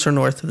 25 minutes or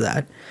north of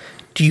that,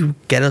 do you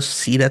get a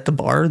seat at the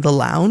bar, the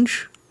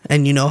lounge,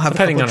 and have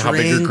Depending a on couple how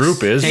big your drinks,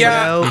 group is. hang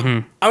Yeah,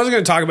 out? I was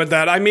going to talk about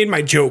that. I made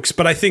my jokes,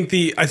 but I think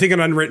an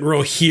unwritten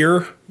rule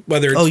here,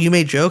 whether it's Oh, you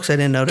made jokes? I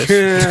didn't notice.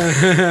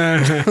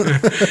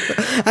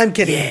 I'm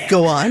kidding.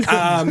 Go on.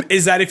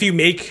 is that if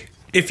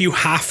you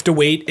have to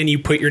wait and you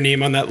put your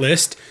name on that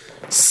list,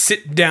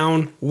 sit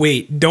down,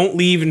 wait. Don't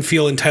leave and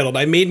feel entitled.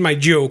 I made my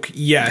joke,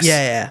 yes.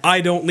 Yeah.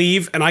 I don't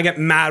leave, and I get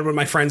mad when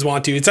my friends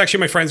want to. It's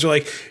actually my friends are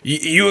like,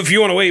 you if you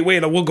want to wait,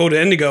 we'll go to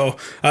Indigo.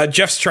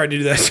 Jeff's tried to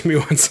do that to me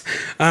once.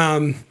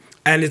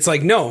 And it's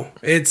like, no,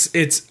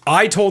 it's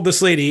I told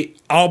this lady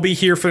I'll be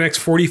here for the next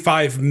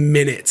 45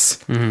 minutes.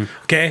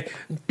 Okay?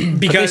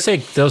 Because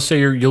They'll say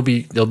you'll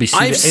be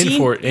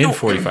seated in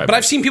 45 but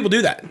I've seen people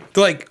do that.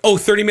 They're like, oh,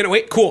 30-minute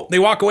wait, cool. They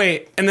walk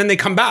away and then they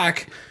come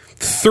back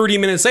 30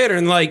 minutes later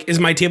and like, is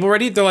my table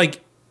ready? They're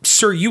like,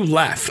 sir, you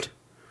left.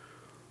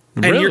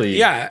 And Really?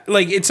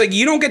 it's like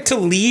you don't get to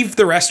leave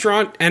the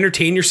restaurant,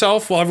 entertain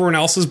yourself while everyone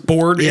else is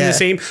bored in Yeah, the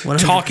same, 100%.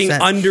 talking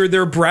under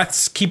their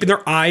breaths, keeping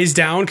their eyes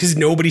down because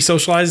nobody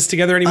socializes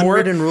together anymore.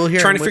 Unwritten rule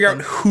here, trying I'm to figure out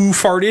with who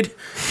farted.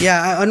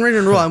 Yeah,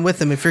 unwritten rule. I'm with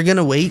them. If you're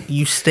gonna wait,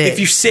 you stay. If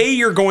you say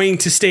you're going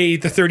to stay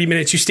the 30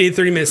 minutes, you stay the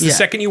 30 minutes. The Yeah.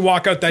 second you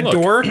walk out that Look,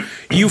 door,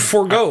 you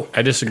forego.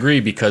 I disagree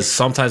because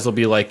sometimes they'll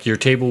be like, your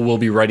table will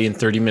be ready in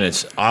 30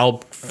 minutes. I'll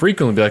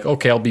frequently be like,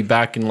 okay, I'll be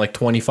back in like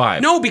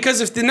 25. No, because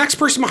if the next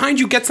person behind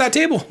you gets that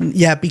table,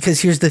 Yeah,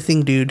 because here's the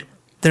thing, dude.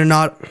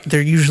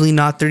 They're usually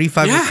not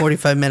 35 Yeah. or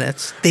 45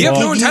 minutes. They you have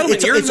give no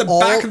entitlement. You're in the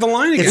back of the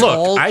line again. it's Look,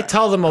 all I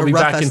tell them I'll a be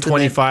rough back in estimate.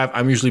 25.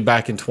 I'm usually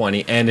back in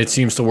 20, and it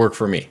seems to work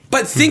for me.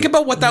 But think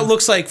about what that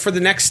looks like for the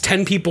next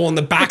 10 people in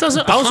the back I was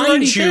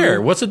already behind you.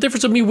 there. What's the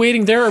difference of me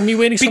waiting there or me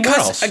waiting somewhere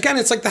Because else? again,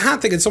 it's like the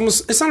hat thing. It's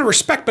not a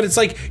respect, but it's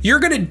like you're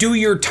going to do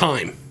your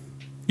time.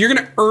 You're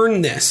going to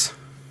earn this.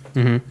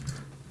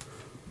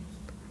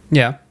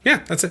 Yeah.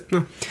 Yeah, that's it.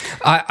 No.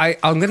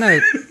 I'm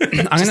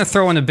gonna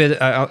throw in a bit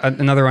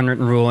another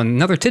unwritten rule and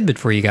another tidbit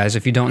for you guys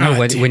if you don't know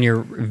when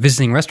you're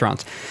visiting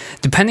restaurants.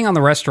 Depending on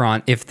the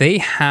restaurant, if they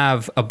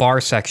have a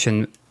bar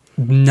section,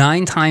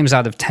 9 times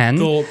out of 10,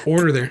 They'll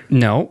order there.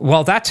 no,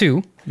 well that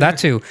too.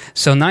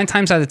 So 9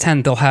 times out of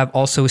 10, they'll have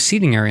also a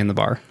seating area in the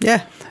bar.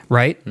 Yeah.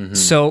 Right?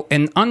 So,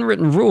 an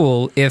unwritten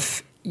rule,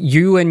 if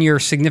you and your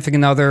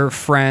significant other,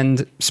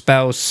 friend,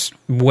 spouse,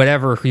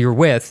 whatever who you're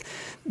with,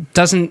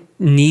 doesn't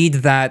need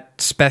that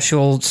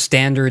special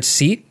standard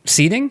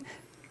seating,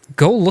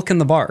 go look in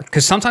the bar.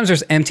 Because sometimes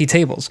there's empty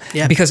tables.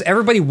 Yeah. Because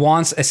everybody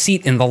wants a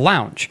seat in the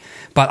lounge.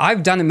 But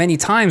I've done it many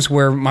times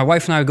where my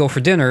wife and I would go for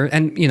dinner,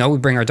 and, we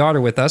bring our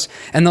daughter with us,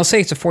 and they'll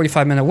say it's a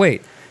 45-minute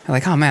wait. I'm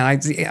like, oh man,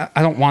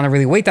 I don't want to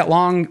really wait that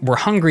long. We're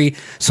hungry.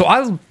 So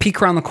I'll peek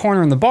around the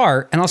corner in the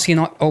bar and I'll see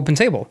an open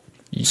table.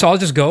 So I'll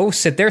just go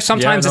sit there.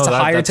 Sometimes it's a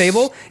higher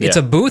table. It's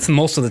a booth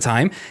most of the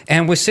time.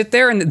 And we sit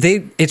there and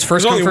it's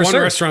first There's come, only first one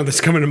serve. restaurant that's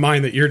coming to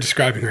mind that you're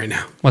describing right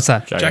now. What's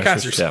that? Jack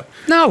Astor's. Yeah.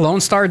 No,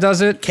 Lone Star does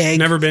it. Keg.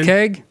 Never been.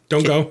 Keg.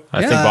 Don't go. I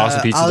think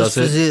Boston Pizza does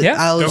it. Yeah.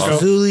 Alice Don't go.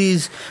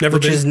 Fazoli's, Never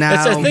which been. is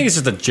now. I think it's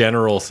just a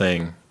general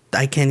thing.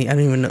 I don't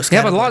even know.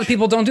 Yeah, but a lot of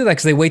people don't do that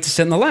because they wait to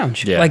sit in the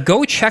lounge. Yeah. Like,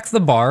 go check the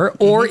bar,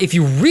 or if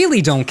you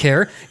really don't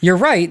care, you're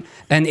right,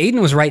 and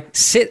Aiden was right,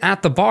 sit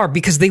at the bar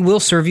because they will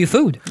serve you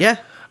food. Yeah.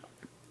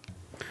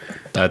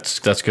 That's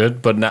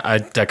good, but I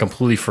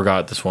completely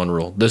forgot this one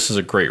rule. This is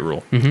a great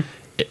rule.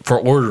 For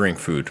ordering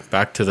food.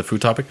 Back to the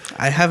food topic.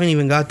 I haven't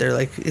even got there.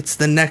 Like, it's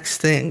the next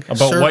thing.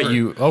 About Server. what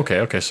you...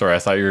 Okay, sorry. I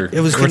thought you were... It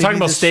was we're gonna talking be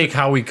about this- steak,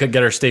 how we could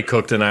get our steak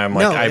cooked, and I'm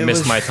like, No, I it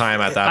missed was- my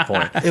time at that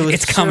point. It was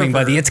It's coming,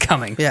 server. buddy. It's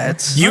coming. Yeah,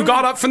 it's. You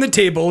got up from the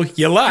table,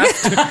 you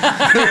left,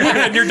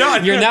 and you're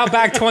done. You're now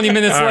back 20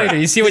 minutes later.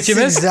 You see what It's you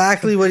missed?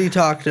 exactly what he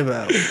talked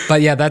about.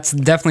 But yeah, that's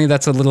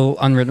a little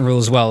unwritten rule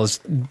as well. Is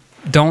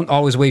don't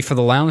always wait for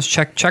the lounge.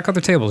 Check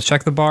other tables.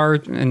 Check the bar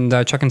and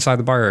check inside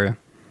the bar area.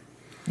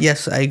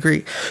 Yes, I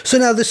agree. So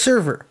now the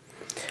server.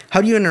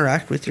 How do you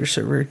interact with your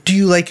server? Do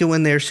you like it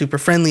when they're super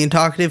friendly and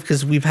talkative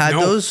because we've had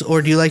No. those,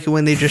 or do you like it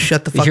when they just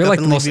shut the fuck You're up like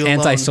the and most leave you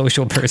alone?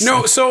 antisocial person.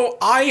 No, so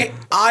I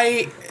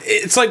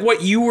it's like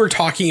what you were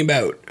talking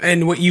about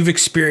and what you've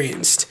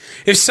experienced.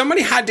 If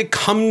somebody had to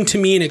come to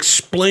me and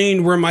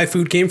explain where my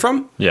food came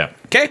from, Yeah.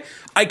 okay,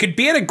 I could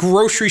be at a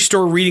grocery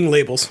store reading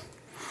labels.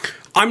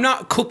 I'm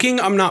not cooking,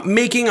 I'm not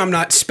making, I'm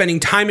not spending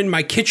time in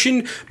my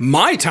kitchen.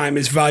 My time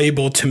is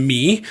valuable to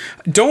me.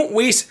 Don't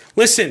waste.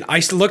 Listen,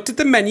 I looked at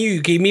the menu.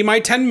 You gave me my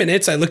 10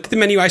 minutes. I looked at the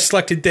menu. I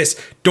selected this.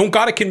 Don't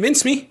got to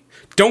convince me.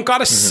 Don't got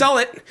to sell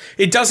it.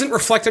 It doesn't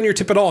reflect on your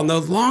tip at all. And the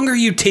longer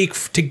you take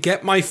to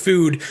get my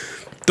food,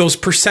 those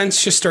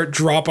percents just start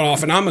dropping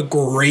off. And I'm a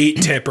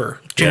great tipper.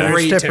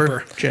 Generous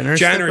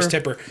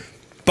tipper.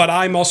 But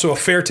I'm also a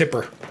fair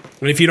tipper.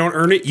 And if you don't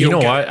earn it, you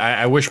don't get it.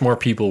 I wish more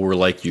people were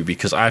like you,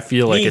 because I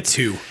feel like Me it's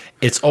too.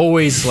 It's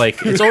always around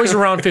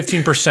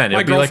 15%. It'll be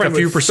like a girlfriend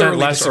few would percent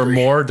thoroughly less disagree. or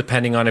more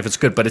depending on if it's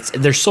good. But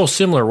they're so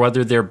similar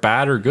whether they're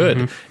bad or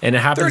good, and it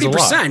happens a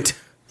lot.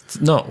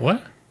 30%. No,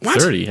 what? What?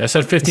 30. I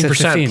said 15%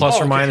 15. plus Oh,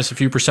 or okay. minus a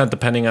few percent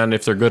depending on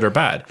if they're good or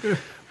bad.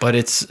 But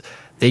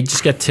they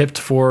just get tipped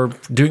for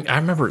doing. I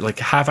remember like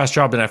a half-ass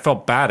job, and I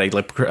felt bad.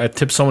 I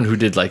tipped someone who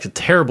did like a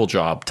terrible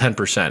job,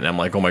 10%. And I'm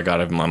like, oh my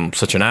god, I'm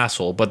such an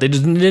asshole. But they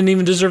didn't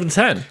even deserve the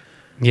 10.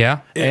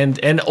 Yeah.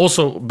 And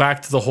also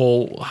back to the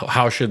whole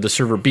how should the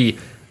server be?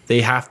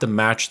 They have to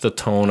match the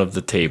tone of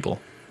the table.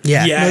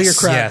 Yeah, Yes. know your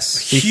craft.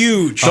 Yes.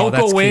 Huge. Don't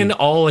that's go in key.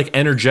 all like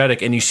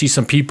energetic and you see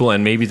some people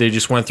and maybe they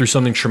just went through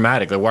something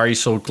traumatic. Like, why are you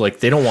so like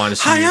they don't want to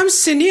see Hi, you. I'm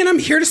Cindy, and I'm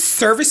here to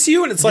service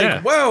you. And it's like,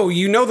 Yeah. whoa,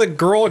 the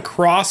girl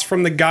across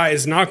from the guy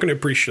is not going to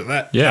appreciate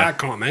that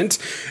comment.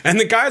 And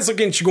the guy's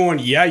looking at you going,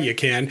 yeah, you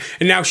can.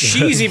 And now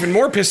she's even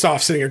more pissed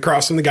off sitting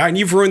across from the guy, and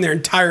you've ruined their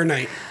entire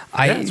night.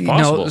 it's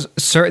possible.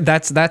 Sir,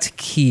 that's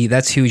key.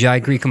 That's huge. I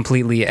agree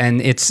completely.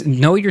 And it's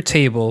know your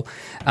table.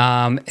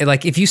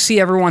 Like if you see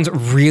everyone's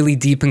really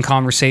deep in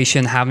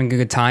conversation, having a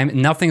good time,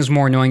 nothing's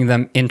more annoying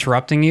than them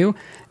interrupting you.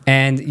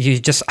 And you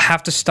just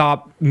have to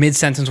stop mid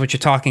sentence what you're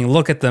talking,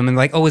 look at them, and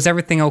like, oh, is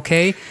everything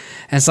okay?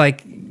 And it's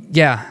like,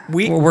 yeah,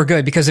 we're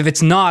good. Because if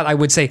it's not, I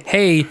would say,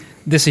 hey,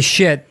 this is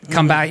shit.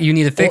 Come back. You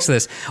need to fix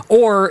this.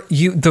 Or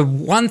the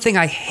one thing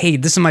I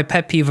hate. This is my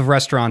pet peeve of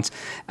restaurants,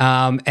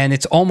 and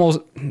it's almost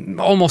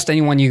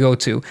anyone you go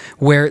to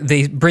where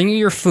they bring you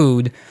your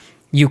food.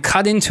 You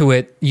cut into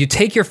it, you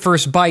take your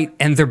first bite,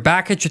 and they're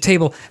back at your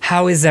table.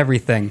 How is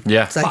everything?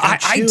 Yeah. It's like,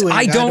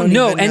 I don't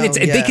know. And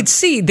they could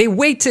see. They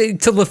wait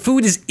till the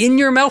food is in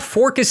your mouth,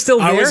 fork is still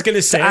there I was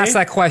gonna say, to ask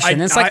that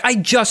question. I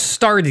just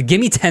started. Give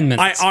me 10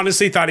 minutes. I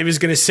honestly thought he was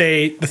going to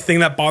say the thing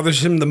that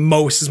bothers him the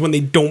most is when they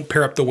don't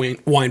pair up the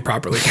wine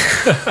properly.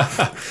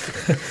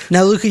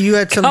 Now, Luca, you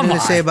had something Come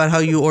to say on. about how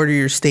you order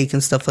your steak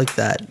and stuff like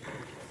that.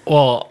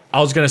 Well,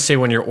 I was going to say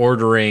when you're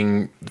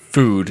ordering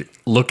food,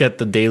 look at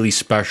the daily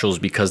specials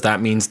because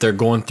that means they're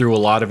going through a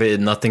lot of it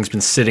and nothing's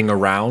been sitting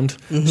around.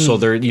 So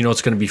they're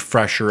it's going to be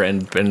fresher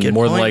and more than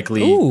point.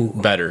 likely Ooh.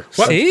 better.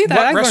 See, that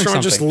I what learned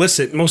restaurant just something.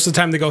 listen? Most of the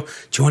time they go, do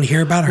you want to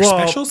hear about our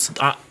specials?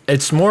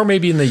 It's more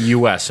maybe in the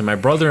U.S. And my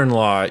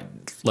brother-in-law,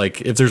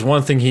 like, if there's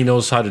one thing he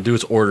knows how to do,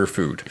 it's order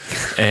food.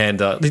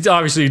 And he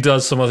obviously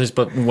does some other things,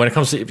 but when it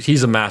comes to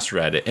he's a master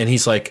at it. And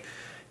he's like,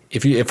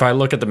 if I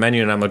look at the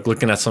menu and I'm like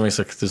looking at something, it's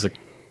like there's like,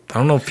 I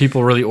don't know if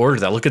people really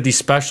order that. Look at these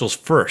specials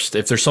first.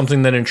 If there's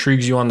something that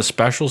intrigues you on the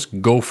specials,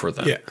 go for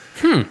them.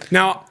 Yeah.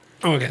 Now,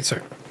 okay,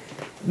 sorry.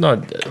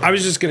 No, I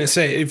was just going to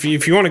say, if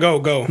you want to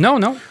go.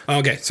 No.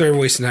 Okay, sorry, we're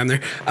wasting time there.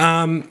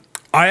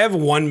 I have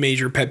one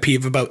major pet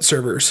peeve about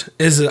servers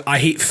is I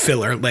hate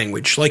filler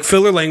language. Like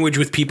filler language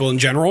with people in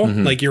general.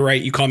 Like you're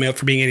right, you call me out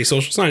for being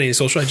antisocial. It's not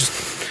antisocial.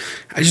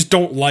 I just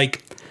don't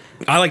like.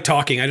 I like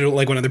talking. I don't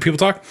like when other people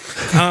talk.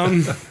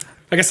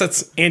 I guess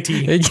that's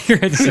anti.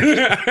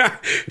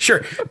 Sure.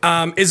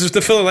 Is just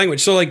the filler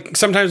language. So like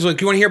sometimes like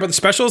you want to hear about the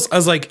specials? I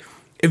was like,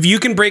 if you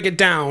can break it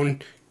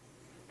down,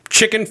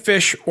 chicken,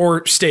 fish,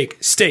 or steak.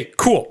 Steak.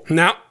 Cool.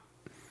 Now,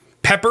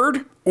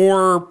 peppered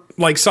or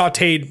like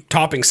sauteed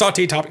topping.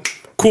 Sauteed topping.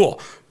 Cool.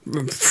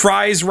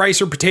 Fries,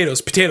 rice, or potatoes.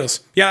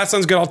 Potatoes. Yeah, that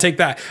sounds good. I'll take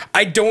that.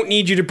 I don't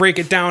need you to break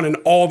it down in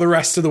all the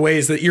rest of the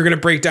ways that you're going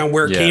to break down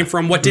where it came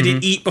from. What did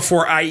it eat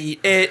before I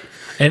eat it?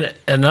 And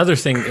another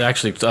thing,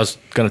 actually, I was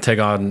going to take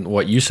on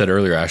what you said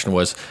earlier, Ashton,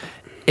 was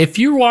if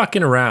you're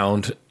walking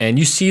around and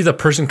you see the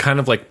person kind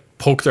of like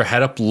poke their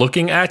head up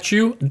looking at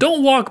you,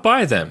 don't walk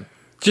by them.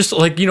 Just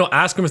like,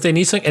 ask them if they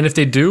need something. And if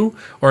they do,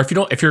 or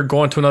if you're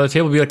going to another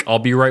table, be like, I'll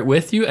be right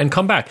with you and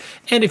come back.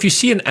 And if you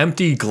see an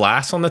empty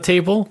glass on the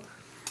table,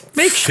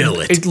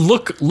 Fill it.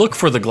 Look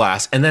for the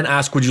glass and then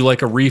ask, would you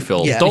like a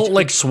refill? Yeah. Don't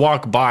like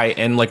walk by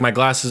and like my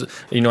glasses,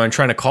 I'm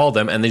trying to call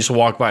them and they just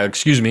walk by,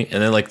 excuse me.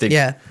 And then like they,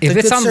 Yeah, If the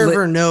it's good on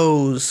server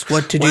knows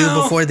what to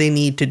do before they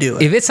need to do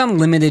it. If it's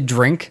unlimited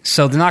drink,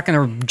 so they're not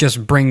going to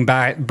just bring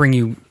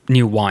you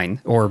new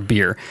wine or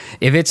beer.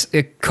 If it's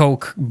a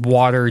Coke,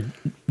 water,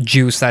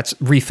 juice that's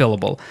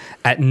refillable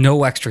at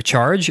no extra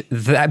charge,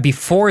 that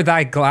before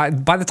that glass,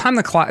 by the time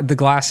the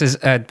glass is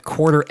a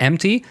quarter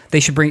empty,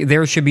 there should be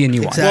a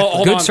new Exactly. one. Well,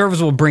 hold Good on.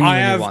 servers will bring you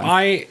a new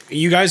one.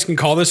 You guys can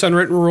call this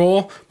unwritten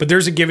rule, but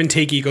there's a give and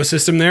take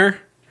ecosystem there.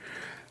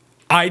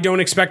 I don't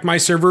expect my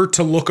server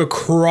to look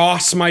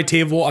across my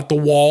table at the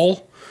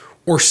wall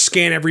or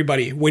scan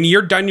everybody. When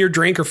you're done your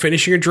drink or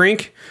finishing a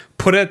drink,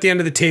 put it at the end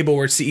of the table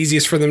where it's the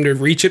easiest for them to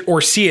reach it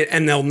or see it,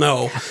 and they'll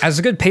know. As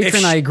a good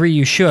patron, I agree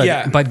you should.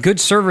 Yeah. But good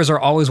servers are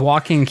always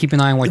walking and keep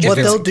an eye on what you're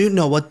doing.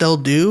 What they'll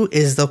do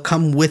is they'll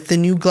come with the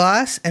new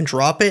glass and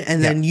drop it,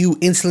 and then you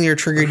instantly are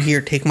triggered. Here,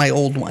 take my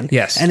old one.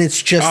 Yes. And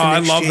it's just an I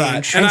exchange. love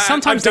that. And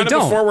sometimes I've done they it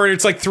don't. before where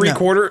it's like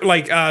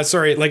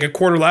like a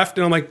quarter left,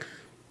 and I'm like,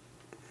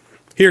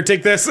 here,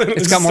 take this.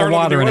 It's got more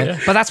water in it.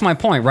 But that's my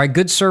point, right?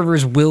 Good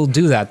servers will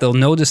do that. They'll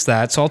notice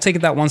that. So I'll take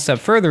it that one step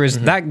further is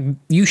that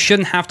you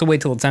shouldn't have to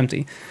wait till it's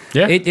empty.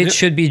 Yeah. It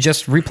should be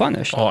just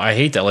replenished. Oh, I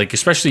hate that. Like,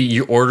 especially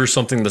you order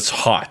something that's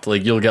hot.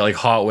 Like, you'll get like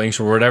hot wings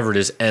or whatever it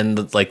is,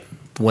 and like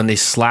when they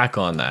slack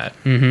on that,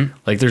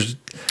 like there's,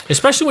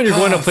 especially when you're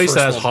going to a place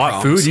that has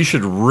hot food, you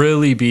should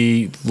really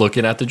be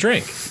looking at the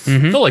drink.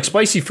 No, like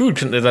spicy food.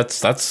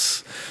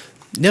 That's.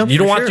 No, you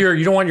don't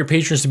want your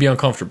patrons to be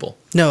uncomfortable.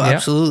 No,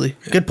 absolutely.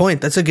 Good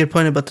point. That's a good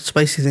point about the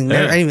spicy thing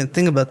there. Yeah. I didn't even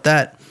think about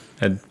that.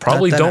 And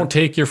probably That- don't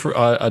take your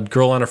a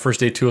girl on a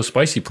first date to a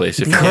spicy place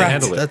if you can't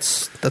handle it.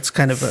 That's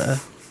kind of a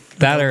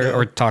That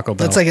or Taco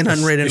Bell. that's like an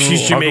unwritten If rule.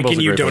 she's Jamaican, Bell's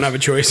a you great don't place. have a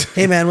choice.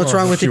 Hey man, what's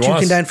wrong with she it? You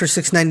wants. can dine for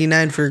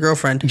 $6.99 for your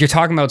girlfriend. You're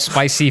talking about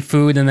spicy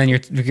food, and then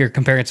you're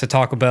comparing it to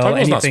Taco Bell. Taco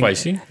Bell's not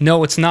spicy.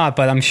 No, it's not.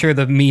 But I'm sure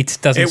the meat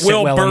doesn't. It sit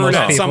will well burn on most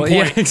at people. some point.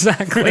 Yeah,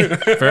 exactly.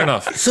 Fair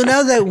enough. So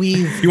now that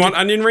we've You want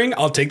onion ring?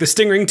 I'll take the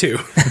sting ring too.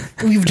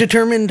 we've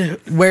determined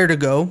where to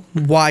go,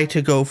 why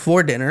to go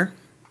for dinner,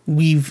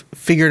 we've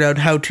figured out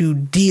how to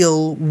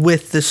deal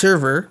with the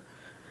server.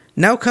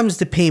 Now comes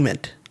the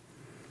payment.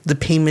 The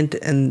payment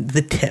and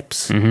the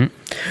tips.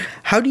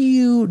 How do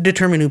you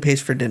determine who pays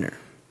for dinner?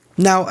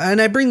 Now, and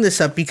I bring this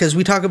up because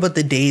we talk about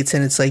the dates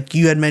and it's like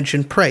you had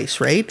mentioned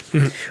price, right?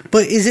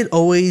 But is it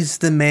always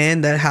the man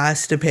that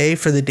has to pay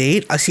for the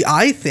date? I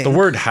think... The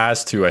word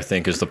 "has to," I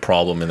think, is the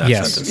problem in that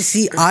Yes. sentence.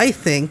 See, I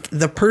think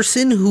the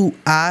person who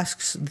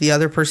asks the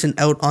other person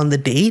out on the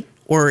date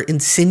or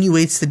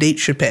insinuates the date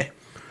should pay.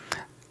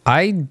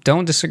 I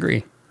don't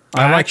disagree.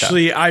 I like that.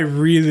 Actually, I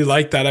really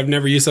like that. I've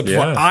never used that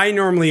before. Yeah. I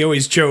normally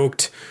always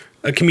joked.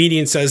 A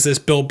comedian says this,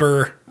 Bill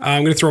Burr.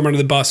 I'm going to throw him under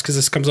the bus because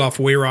this comes off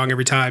way wrong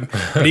every time.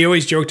 But he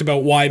always joked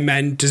about why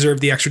men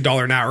deserve the extra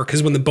 $1 an hour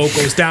because when the boat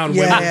goes down,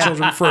 women and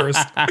children first.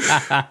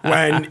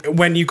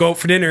 When you go out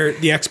for dinner,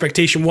 the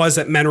expectation was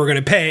that men were going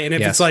to pay, and if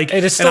Yes. it's like,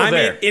 It is still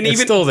there.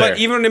 It's still there. But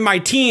even in my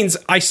teens,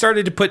 I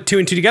started to put two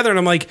and two together, and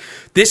I'm like,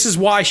 this is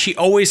why she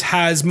always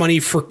has money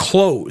for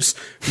clothes,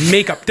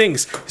 makeup,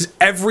 things. 'Cause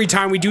every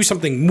time we do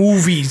something,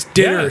 movies,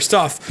 dinner, Yeah.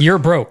 stuff. You're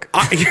broke.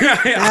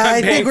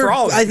 I'm paying for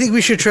all of it. I think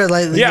we should tread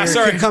lightly. Yeah, here. It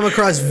sorry. could come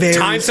across very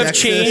Times have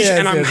sexist. changed, Yes,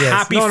 and I'm yes, yes.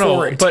 happy No,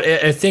 for it. but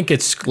I think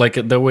it's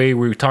like the way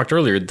we talked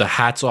earlier, the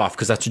hats off,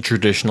 because that's a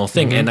traditional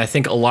thing. And I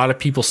think a lot of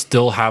people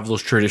still have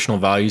those traditional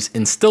values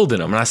instilled in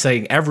them. I'm not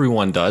saying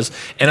everyone does.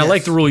 And I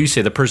like the rule you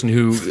say, the person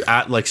who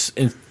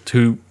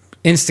who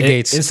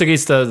Instigates.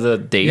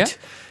 the date, Yeah.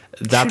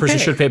 that person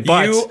pay. should pay.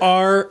 But You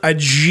are a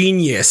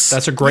genius.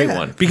 that's a great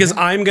one. because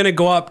I'm going to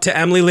go up to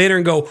Emily later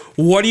and go,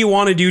 what do you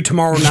want to do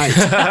tomorrow night?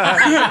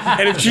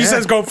 And if she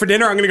says go for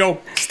dinner, I'm going to go, you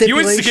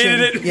Stipulation.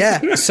 instigated it.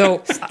 Yeah.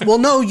 So Well,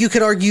 no, you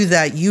could argue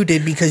that you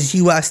did because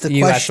you asked the,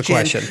 You question, asked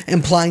the question.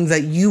 implying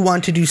that you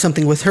want to do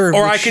something with her.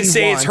 Or which I could she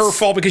say it's her wants.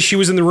 fault because she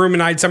was in the room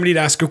and I had somebody to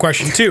ask a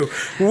question too.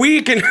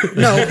 We can.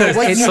 No, but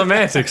what It's you,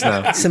 semantics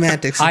now.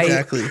 semantics,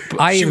 exactly.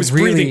 She was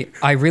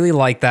I really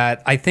like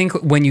that. I think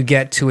when you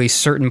get to a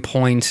certain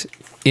point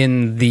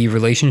in the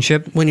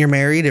relationship, When you're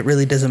married, it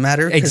really doesn't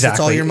matter. 'Cause exactly, It's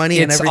all your money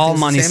and it's everything's all the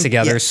money's same.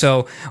 together. Yes.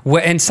 So,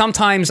 and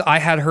sometimes I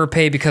had her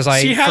pay because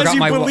I She has forgot you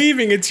my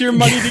believing it's your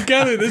money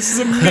together. This is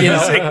amazing. you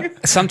know,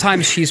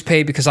 sometimes she's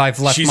paid because I've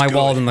left She's my good.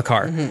 wallet in the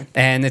car,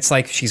 and it's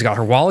like she's got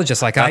her wallet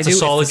just like I That's do. a It's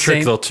solid the trick,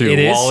 same- though, too. It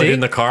is, Wallet see? in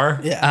the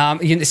car. Yeah.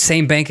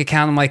 Same bank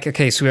account. I'm like,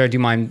 okay, sweetheart, do you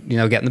mind,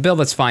 getting the bill?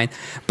 That's fine.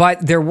 But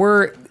there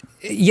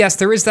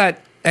is that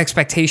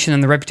expectation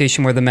and the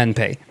reputation where the men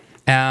pay.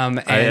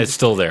 And It's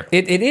still there.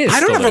 it is. I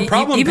don't still have a there.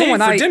 problem even paying when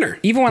for I, dinner.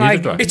 Even when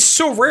Neither do I. It's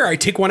so rare I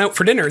take one out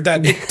for dinner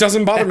that it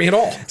doesn't bother me at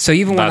all. So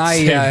even when That's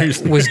I same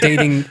reason. was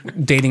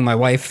dating my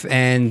wife,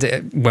 and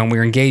when we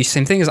were engaged,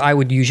 same thing as I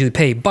would usually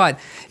pay. But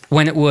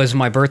when it was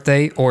my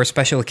birthday or a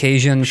special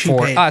occasion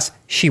for paid. us,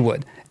 she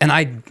would, and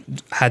I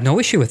had no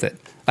issue with it.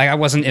 Like I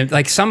wasn't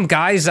like some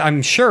guys,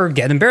 I'm sure,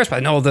 get embarrassed by.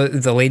 No,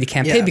 the lady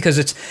can't pay Yeah. because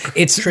it's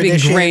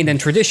Tradition. ingrained in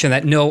tradition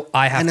that no,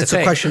 I have And to it's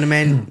pay. a question of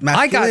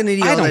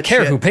masculinity. I all don't that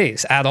care shit. who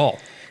pays at all.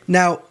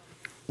 Now,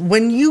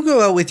 when you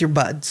go out with your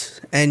buds,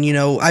 and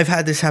I've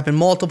had this happen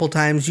multiple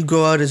times. You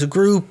go out as a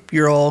group,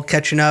 you're all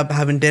catching up,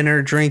 having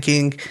dinner,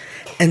 drinking,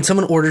 and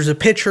someone orders a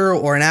pitcher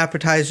or an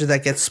appetizer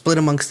that gets split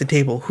amongst the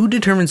table. Who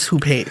determines who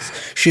pays?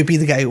 Should it be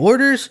the guy who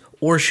orders,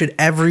 or should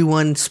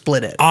everyone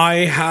split it? I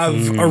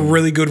have a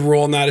really good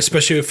rule on that,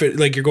 especially if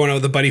you're going out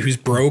with a buddy who's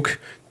broke.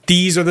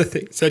 These are the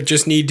things that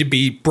just need to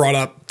be brought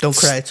up. Don't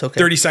cry, it's okay.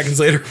 30 seconds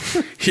later.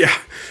 Yeah.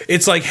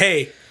 It's like,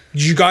 hey,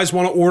 do you guys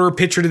want to order a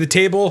pitcher to the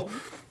table?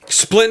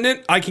 Splitting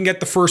it, I can get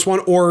the first one.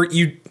 Or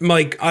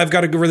I've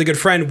got a really good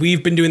friend.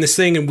 We've been doing this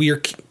thing and we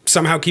are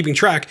somehow keeping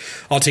track.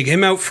 I'll take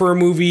him out for a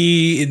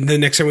movie. The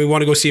next time we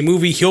want to go see a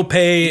movie, he'll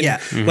pay. And,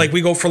 Yeah. like,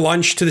 we go for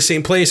lunch to the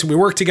same place and we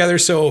work together.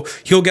 So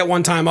he'll get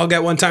one time, I'll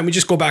get one time. We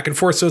just go back and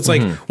forth. So it's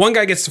like one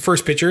guy gets the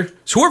first pitcher.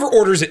 So whoever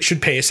orders it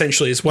should pay,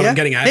 essentially, is what Yeah. I'm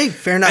getting at. Hey,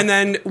 fair enough. And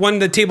then when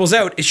the table's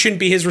out, it shouldn't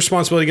be his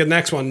responsibility to get the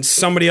next one.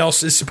 Somebody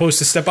else is supposed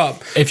to step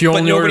up. If you But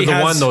only order nobody the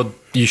has- one, though,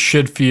 you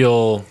should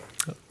feel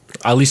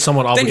at least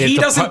somewhat obligated he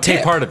to doesn't pay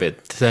tip. part of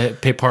it. To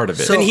pay part of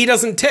it. So- then he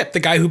doesn't tip the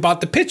guy who bought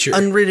the pitcher.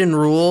 Unwritten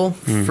rule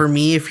for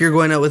me, if you're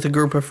going out with a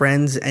group of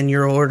friends and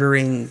you're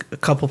ordering a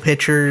couple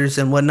pitchers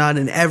and whatnot,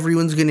 and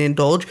everyone's going to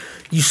indulge,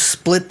 you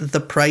split the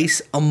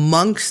price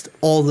amongst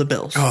all the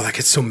bills. Oh, that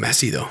gets so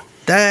messy, though.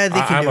 That they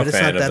can I'm do a it. It's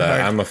fan not of that that.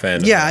 hard. I'm a fan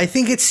of Yeah, that. I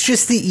think it's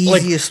just the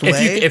Like, easiest if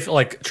way. if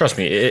like, trust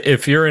me,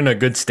 if you're in a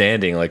good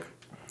standing, like,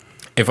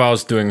 if I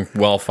was doing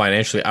well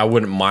financially, I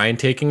wouldn't mind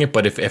taking it.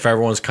 But if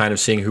everyone's kind of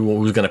seeing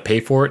who's going to pay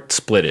for it,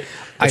 split it.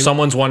 If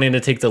someone's wanting to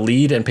take the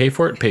lead and pay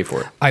for it, pay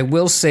for it. I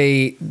will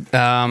say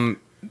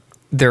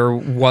there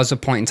was a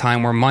point in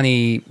time where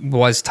money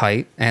was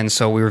tight, and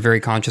so we were very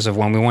conscious of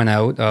when we went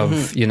out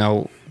of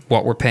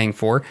what we're paying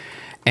for,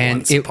 and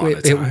Once upon a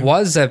it time.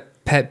 was a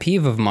pet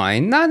peeve of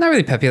mine. Not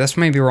really pet peeve. That's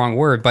maybe the wrong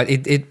word, but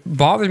it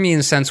bothered me in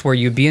the sense where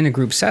you'd be in a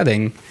group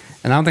setting,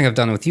 and I don't think I've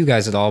done it with you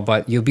guys at all,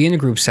 but you'll be in a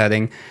group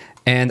setting.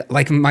 And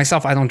like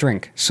myself, I don't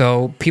drink.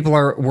 So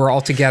we're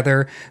all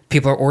together.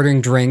 People are ordering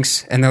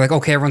drinks, and they're like,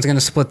 "Okay, everyone's going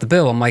to split the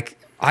bill." I'm like,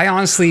 I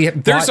honestly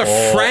There's a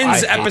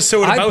Friends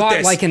episode I about bought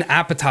this. like an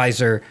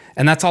appetizer,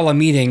 and that's all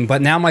I'm eating.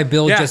 But now my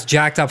bill Yeah. just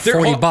jacked up They're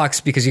 $40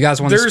 because you guys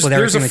want to There's split a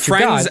everything that you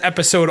Friends got.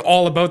 episode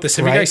all about this.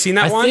 Have you Right. guys seen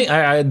that I one? think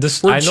I Where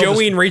know Joey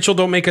this- and Rachel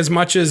don't make as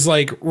much as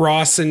like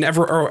Ross and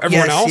everyone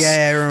Yes, else. yeah,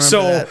 I remember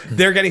so that.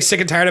 they're getting sick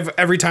and tired of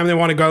every time they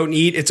want to go out and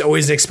eat, it's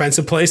always an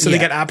expensive place. So they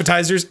Yeah. get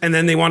appetizers and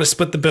then they want to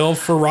split the bill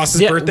for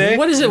Ross's Yeah, birthday.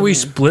 what is it? We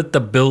split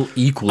the bill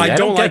equally. I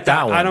don't like get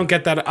that one. I don't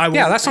get that.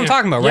 Yeah, that's what I'm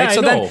talking about, right? Yeah, I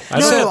so know. then, I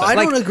no, know. no, I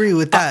don't agree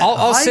with that.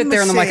 I'll sit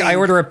there and I'm like, I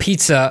order a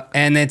pizza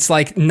and it's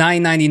like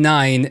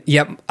 $9.99.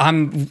 Yep,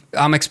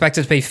 I'm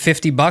expected to pay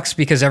 $50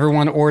 because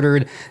everyone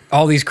ordered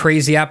all these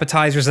crazy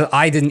appetizers that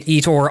I didn't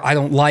eat or I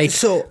don't like,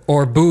 So-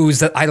 or booze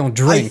that I don't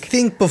drink. I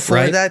think before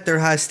right? that, there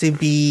has to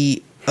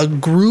be a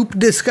group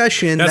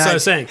discussion. That's that, what I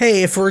was saying.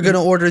 Hey, if we're going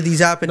to order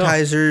these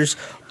appetizers,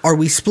 are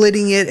we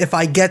splitting it? If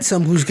I get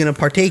some, who's going to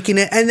partake in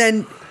it? And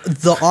then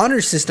the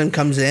honor system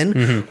comes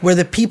in where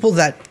the people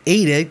that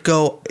ate it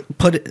go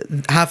put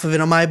half of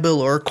it on my bill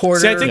or a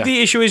quarter. See, I think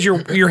the issue is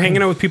you're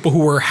hanging out with people who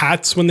wear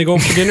hats when they go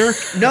for dinner.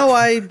 No,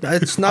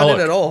 it's not Oh, it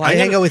at all. I I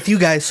hang gotta- out with you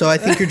guys, so I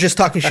think you're just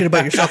talking shit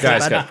about yourself.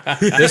 Guys, Bud.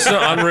 this is an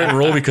unwritten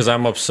rule because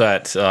I'm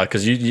upset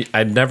because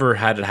I'd never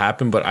had it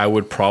happen, but I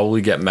would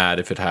probably get mad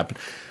if it happened.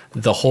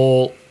 The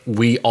whole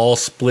we all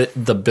split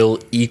the bill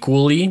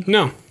equally.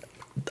 No.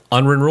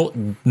 Unwritten rule,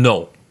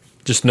 no.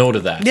 Just no to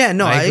that. Yeah,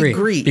 no, I I agree.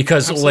 agree.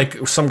 Because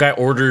like some guy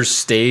orders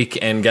steak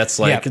and gets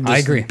like Yeah, I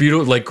agree.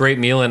 beautiful like great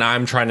meal, and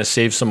I'm trying to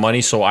save some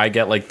money, so I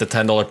get like the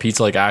 $10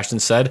 pizza, like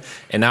Ashton said,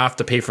 and now I have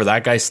to pay for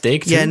that guy's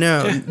steak. Too? Yeah,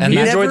 no. And he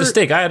enjoyed the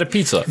steak. I had a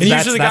pizza. And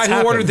usually the guy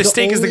who ordered the The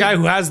steak is the guy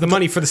who has the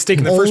money for the steak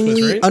in the first place,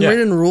 only right?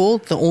 unwritten rule,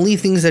 the only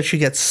things that should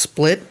get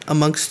split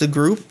amongst the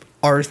group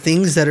are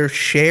things that are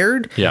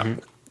shared Yeah.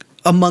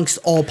 amongst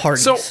all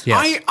parties. So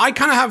Yes. I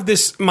kind of have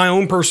this my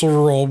own personal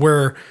rule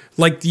where,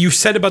 like you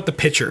said about the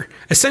pitcher,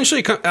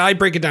 essentially I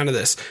break it down to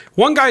this: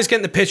 one guy's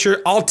getting the pitcher,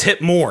 I'll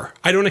tip more.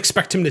 I don't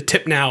expect him to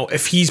tip now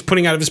if he's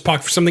putting out of his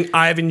pocket for something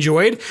I've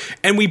enjoyed,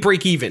 and we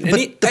break even.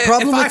 But the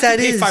problem if I with have to that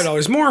pay is-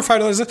 $5 more,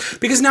 $5 less,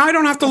 because now I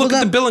don't have to look Hold at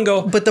the on. bill and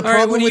go. But the "All right,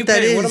 problem what are you with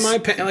that paying? What is- am I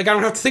paying? Like I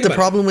don't have to think the about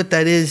problem with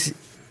that is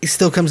it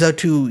still comes out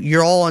to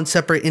you're all on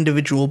separate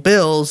individual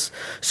bills,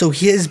 so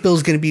his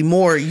bill's going to be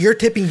more. You're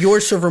tipping your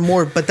server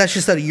more, but that's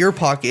just out of your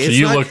pocket. So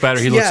you look better,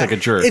 he looks like a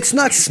jerk. It's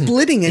not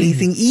splitting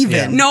anything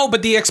even. No,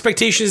 but the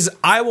expectation is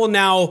I will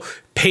now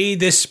pay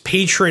this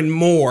patron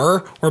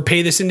more or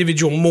pay this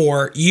individual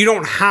more. You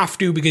don't have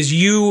to because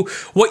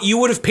what you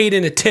would have paid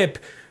in a tip.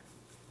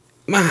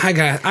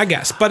 I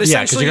guess, but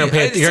Yeah, because essentially, you're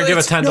gonna give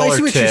a $10 No, I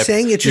see what tip. you're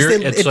saying. It's just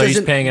that it so he's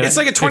doesn't- paying it. it's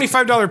like a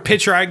 $25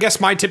 pitcher. I guess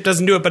my tip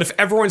doesn't do it, but if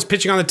everyone's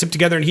pitching on the tip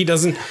together and he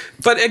doesn't,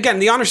 but again,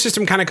 the honor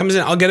system kind of comes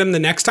in. I'll get him the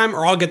next time,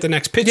 or I'll get the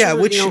next pitcher. Yeah,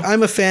 which you know?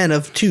 I'm a fan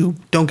of too.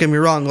 Don't get me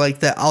wrong,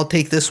 like that. I'll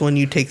take this one,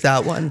 you take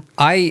that one.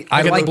 I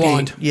get the like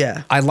blonde.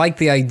 Yeah. I like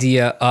the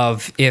idea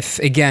of if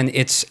again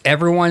it's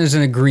everyone is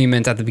in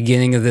agreement at the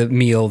beginning of the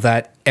meal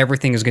that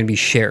everything is going to be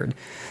shared,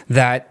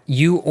 that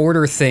you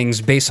order things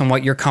based on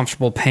what you're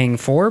comfortable paying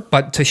for,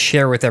 but to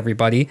share with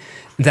everybody.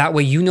 That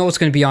way you know it's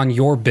going to be on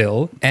your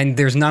bill and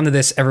there's none of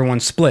this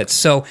everyone splits.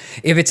 So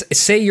if it's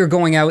say you're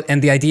going out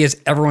and the idea is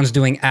everyone's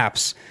doing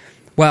apps,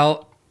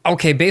 well,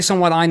 okay, based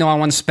on what I know I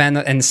want to spend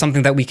and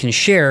something that we can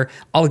share,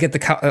 I'll get the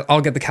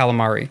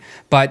calamari.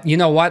 But you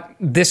know what?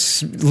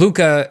 This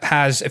Luca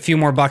has a few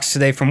more bucks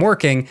today from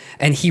working,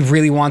 and he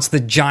really wants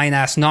the giant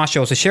ass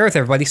nachos to share with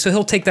everybody. So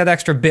he'll take that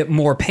extra bit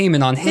more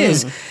payment on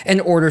his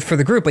and order it for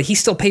the group, but he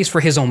still pays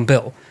for his own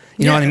bill.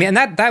 You know what I mean?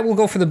 And that will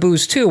go for the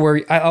booze too,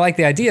 where I like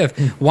the idea of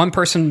one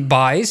person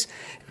buys.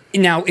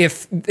 Now,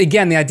 if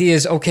again the idea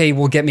is okay,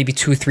 we'll get maybe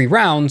 2-3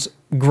 rounds.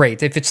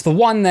 great. If it's the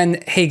one,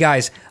 then hey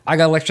guys, I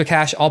got extra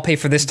cash. I'll pay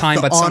for this time,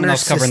 but someone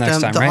else cover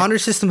next time. The right? honor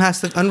system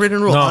has the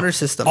unwritten rule. No. Honor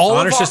system.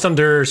 Honor system.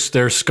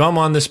 There's scum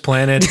on this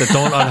planet that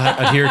don't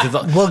adhere to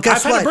the. Well,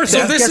 guess I've had a what? birthday-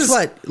 So this Guess is-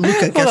 what,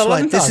 Luca? Guess on, let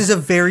what? him This talk. is a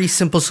very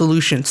simple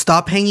solution.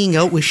 Stop hanging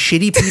out with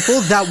shitty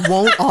people that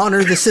won't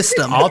honor the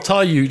system. I'll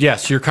tell you,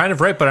 yes, you're kind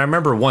of right, but I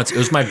remember once it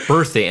was my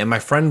birthday, and my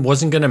friend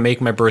wasn't going to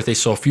make my birthday,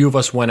 so a few of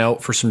us went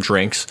out for some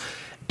drinks.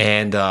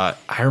 And I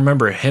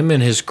remember him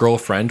and his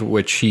girlfriend,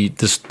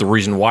 this the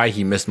reason why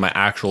he missed my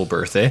actual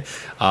birthday,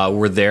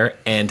 were there,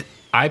 and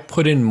I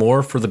put in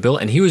more for the bill,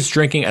 and he was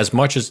drinking as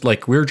much as,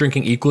 like, we were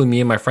drinking equally,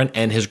 me and my friend,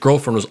 and his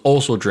girlfriend was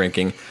also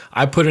drinking.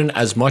 I put in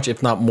as much,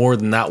 if not more,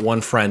 than that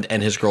one friend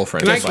and his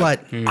girlfriend. Guess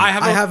Like, what? I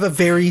have a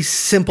very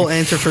simple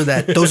answer for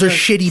that. Those are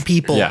shitty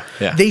people. Yeah.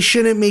 They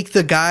shouldn't make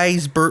the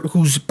guys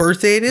whose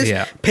birthday it is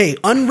Yeah. pay.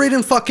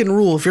 Unwritten fucking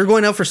rule. If you're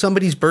going out for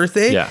somebody's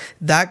birthday, Yeah.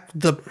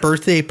 the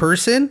birthday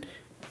person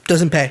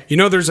doesn't pay. You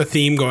know, there's a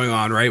theme going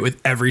on, right, with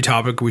every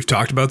topic we've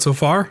talked about so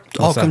far.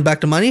 All comes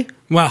back to money.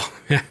 Well,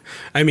 yeah,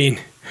 I mean,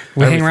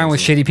 We hang around with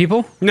shitty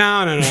people.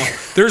 no.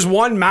 There's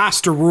one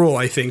master rule,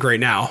 I think, right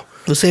now.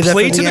 We'll save that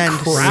Play for to the the end.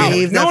 crowd.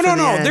 Save that No. for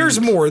the end. There's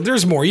more.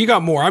 There's more. You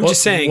got more. I'm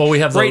just saying. well, we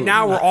have right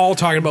now. We're all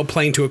talking about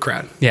playing to a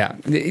crowd. Yeah,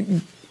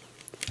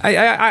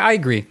 I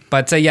agree.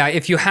 But yeah,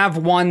 if you have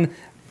one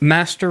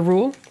master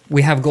rule,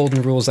 we have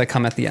golden rules that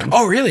come at the end.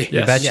 Oh, really?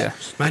 Yes. Betcha. Yeah.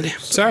 My name.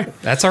 Sorry.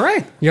 That's all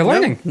right. You're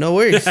learning. No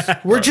worries.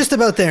 We're just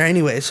about there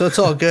anyway, so it's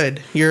all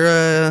good. You're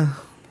a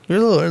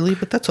little early,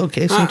 but that's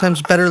okay.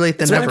 Sometimes better late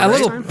than it's never. a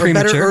little right? Or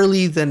premature. better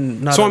early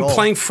than not So at I'm all.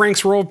 playing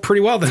Frank's role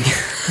pretty well then.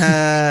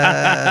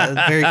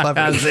 Very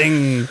clever.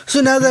 Zing.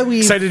 So now that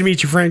we've Excited to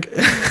meet you, Frank.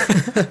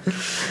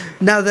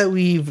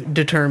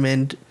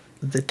 determined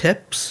the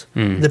tips,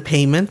 the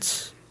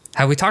payments.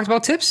 Have we talked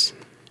about tips?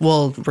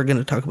 Well, we're going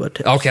to talk about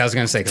tips. Okay, I was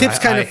going to say 'cause Tips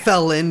kind I- of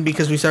fell in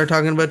because we started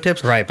talking about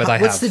tips. Right, but I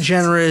what's have-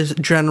 the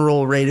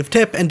general rate of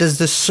tip, and does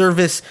the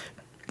service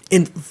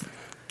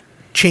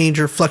change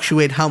or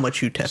fluctuate how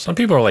much you tip? Some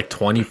people are like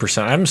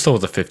 20%. I'm still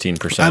with the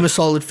 15%. I'm a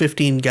solid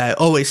 15 guy,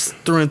 always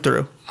through and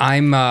through.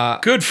 I'm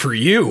Good for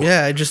you.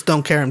 Yeah, I just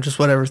don't care. I'm just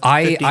whatever.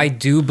 15. I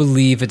do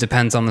believe it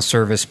depends on the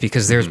service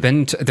because there's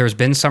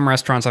been some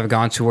restaurants I've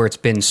gone to where it's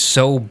been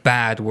so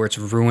bad where it's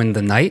ruined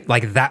the night,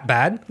 like that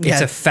bad. Yeah,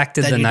 It's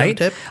affected that the you don't night.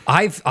 tip?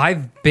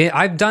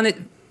 I've done it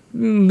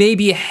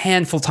maybe a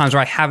handful of times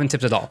where I haven't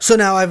tipped at all. So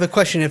now I have a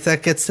question. If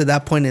that gets to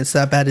that point, and it's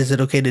that bad. Is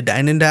it okay to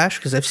dine and dash?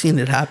 Because I've seen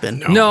it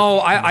happen. No,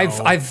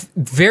 I've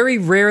very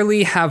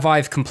rarely have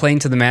I've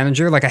complained to the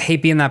manager. Like I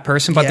hate being that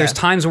person, but Yeah. there's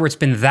times where it's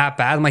been that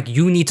bad. I'm like,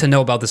 you need to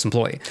know about this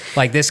employee.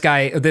 Like this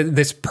guy,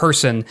 this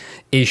person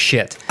is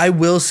shit. I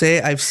will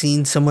say I've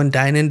seen someone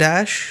dine and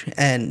dash,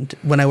 and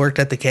when I worked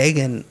at the keg,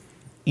 and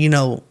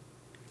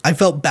I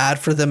felt bad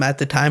for them at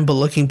the time, but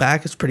looking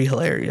back, it's pretty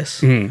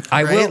hilarious.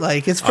 I will.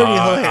 Like it's pretty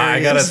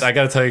hilarious. I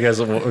gotta tell you guys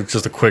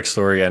just a quick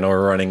story. I know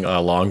we're running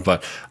long,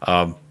 but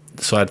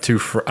so I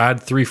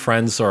had three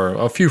friends or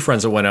a few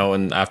friends that went out,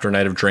 and after a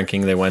night of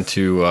drinking, they went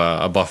to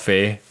a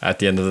buffet at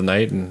the end of the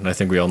night, and I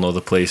think we all know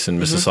the place in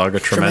Mississauga,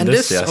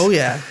 Tremendous. Yes. Oh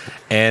yeah.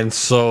 And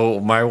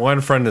so my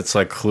one friend that's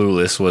like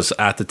clueless was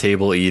at the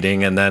table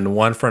eating, and then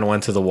one friend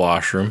went to the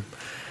washroom.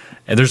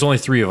 And there's only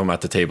three of them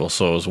at the table.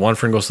 So it was one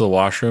friend goes to the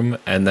washroom,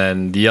 and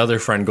then the other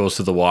friend goes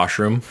to the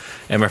washroom,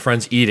 and my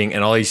friend's eating,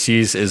 and all he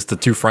sees is the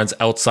two friends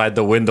outside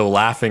the window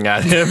laughing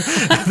at him.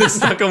 And they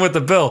stuck him with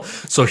the bill.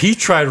 So he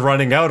tried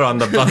running out on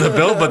the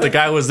bill, but the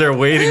guy was there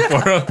waiting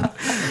for him.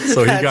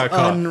 So he That's got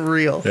caught.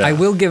 unreal. Yeah. I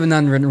will give an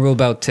unwritten rule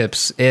about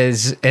tips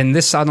and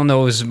this I don't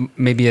know is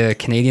maybe a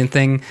Canadian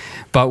thing,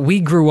 but we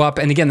grew up,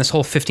 and again this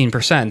whole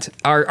 15%.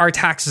 Our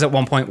taxes at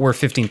one point were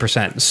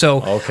 15%.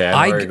 So Okay, I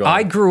know where you're going.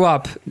 I grew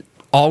up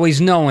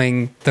always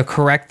knowing the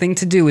correct thing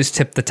to do is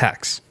tip the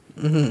tax.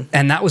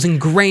 And that was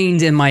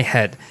ingrained in my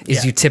head is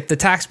Yeah. you tip the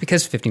tax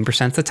because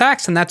 15% the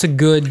tax, and that's a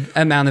good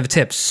amount of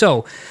tips.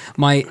 So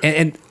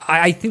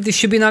I think this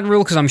should be not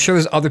rule because I'm sure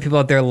there's other people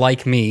out there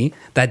like me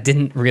that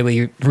didn't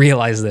really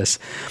realize this.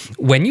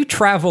 When you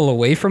travel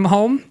away from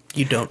home,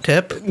 You don't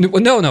tip.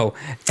 no.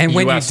 And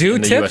when US, you do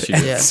in the tip,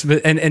 US you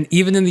do. and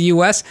even in the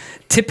US,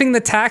 tipping the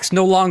tax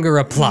no longer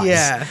applies.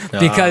 Yeah.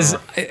 Because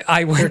I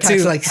Your went tax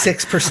is to like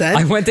 6%.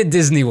 I went to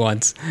Disney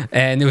once,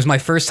 and it was my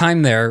first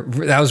time there.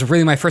 That was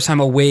really my first time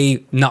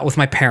away, not with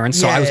my parents.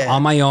 So Yeah, I was yeah.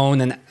 on my own,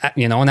 and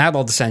an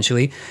adult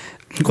essentially.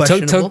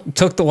 Questionable.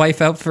 Took the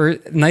wife out for a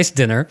nice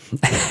dinner,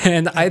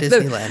 and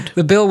Disneyland.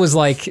 the bill was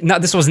like,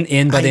 this wasn't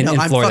in, but I know, in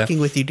I'm Florida. fucking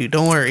with you, dude.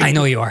 Don't worry. I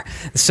know you are.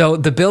 So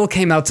the bill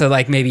came out to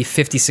like maybe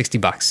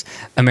 $50-$60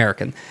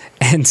 American.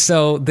 And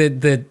so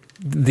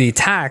the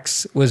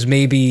tax was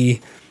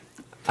maybe,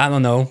 I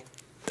don't know,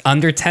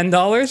 under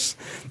 $10,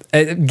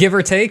 give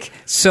or take.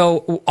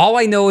 So all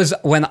I know is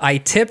when I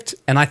tipped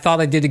and I thought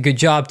I did a good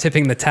job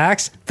tipping the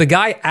tax, the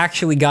guy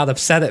actually got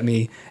upset at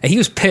me and he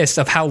was pissed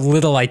of how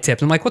little I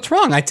tipped. I'm like, what's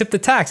wrong? I tipped the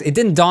tax. It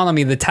didn't dawn on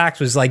me the tax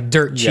was like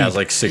dirt cheap. Yeah, it was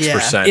like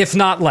 6%. if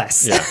not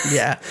less. Yeah.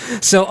 Yeah.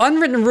 So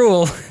unwritten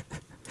rule,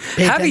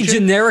 Pay have a attention.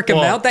 generic Well-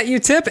 amount that you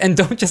tip and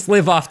don't just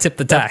live off tip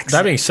the tax.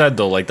 That being said,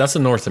 though, like that's a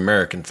North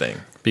American thing.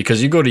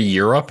 because you go to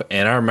Europe,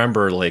 and I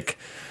remember like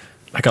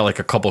I got like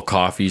a couple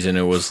coffees, and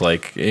it was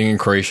like in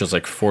Croatia it's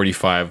like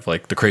 45,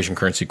 like the Croatian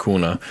currency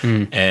kuna,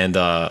 and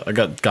I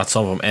got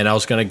some of them, and I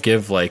was gonna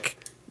give like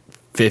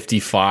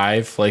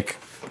 55, like.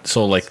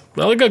 So, like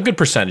a good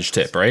percentage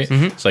tip, right?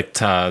 It's like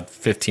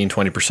 15,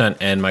 20%.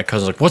 And my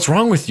cousin's like, what's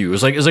wrong with you?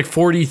 It was like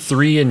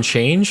 43 and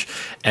change.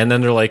 And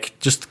then they're like,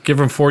 just give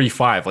him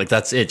 45. Like,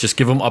 that's it. Just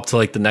give him up to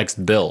like the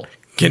next bill.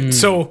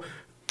 So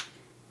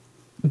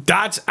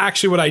that's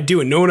actually what I do.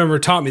 And no one ever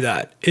taught me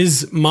that.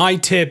 Is my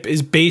tip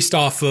is based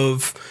off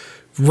of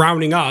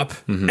rounding up,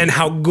 and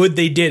how good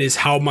they did is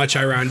how much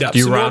I round up. Do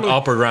you round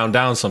up or round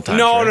down sometimes?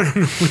 No, right?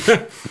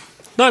 no.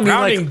 No, I mean,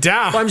 Rounding like,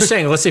 down. Well, I'm just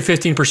saying, let's say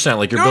 15%.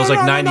 Like, your bill's like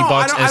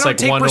 $90, and it's like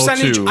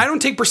 $102. I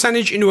don't take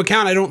percentage into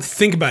account. I don't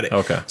think about it.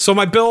 Okay. So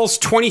my bill's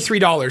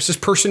 $23. This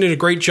person did a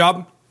great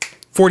job.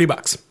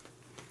 $40.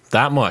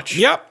 That much?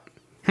 Yep.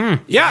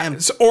 Yeah,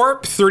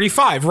 or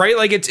 35, right?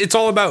 Like it's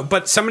all about.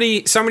 But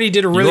somebody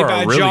did a really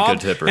bad really job,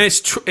 good tipper. and it's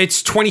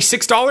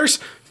 $26.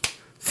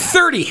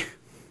 30.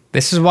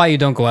 This is why you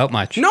don't go out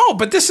much. No,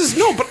 but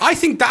But I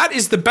think that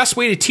is the best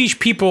way to teach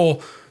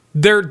people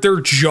their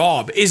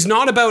job. Is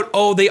not about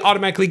they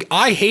automatically.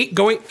 I hate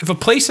going if a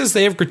place says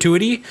they have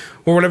gratuity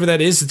or whatever that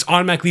is. It's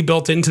automatically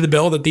built into the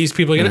bill that these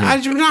people are going.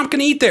 I'm not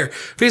going to eat there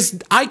because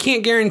I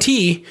can't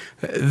guarantee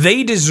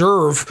they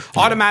deserve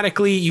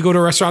automatically. You go to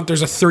a restaurant,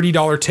 there's a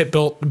 $30 tip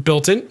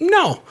built in.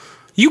 No.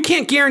 You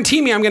can't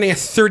guarantee me I'm going to get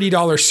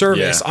 $30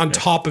 service on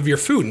top of your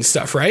food and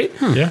stuff, right?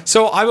 Yeah.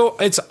 So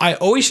I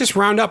always just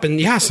round up,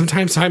 and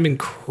sometimes I'm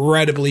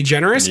incredibly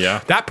generous.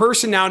 Yeah. That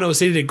person now knows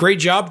they did a great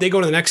job. They go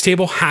to the next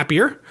table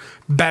happier,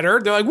 better.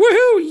 They're like,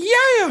 woohoo,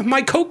 yeah,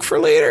 my Coke for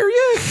later,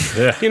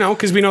 yeah.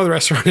 Because we know the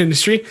restaurant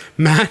industry.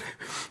 Matt.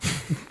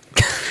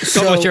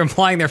 Don't know what you're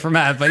implying there for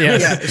Matt, but yeah.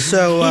 Yeah.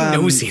 So He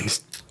knows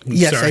things.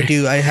 yes, Sorry. I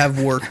do. I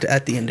have worked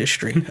at the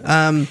industry.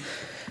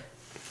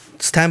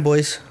 It's time,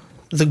 boys.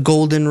 The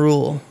golden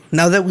rule.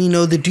 Now that we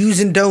know the do's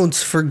and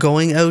don'ts for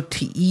going out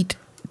to eat,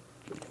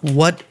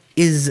 what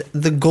is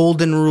the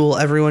golden rule?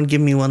 Everyone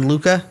give me one.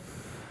 Luca?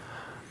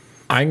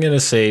 I'm going to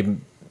say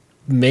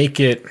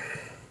make it,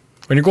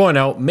 when you're going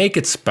out, make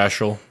it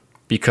special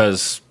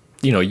because,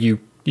 you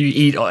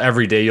eat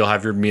every day, you'll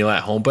have your meal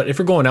at home. But if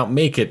you're going out,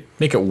 make it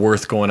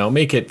worth going out.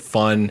 Make it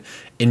fun.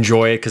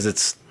 Enjoy it because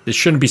it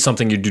shouldn't be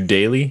something you do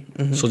daily.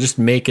 So just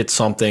make it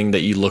something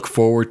that you look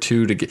forward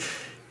to get.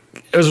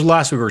 It was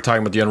last week we were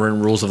talking about the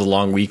unwritten rules of the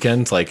long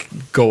weekend. Like,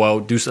 go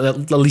out,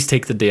 at least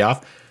take the day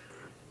off.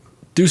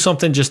 Do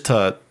something just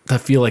to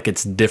feel like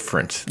it's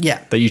different.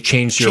 Yeah. That you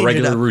changed your Change it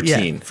regular up.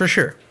 routine. Yeah, for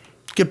sure.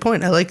 Good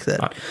point. I like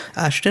that.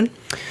 Ashton?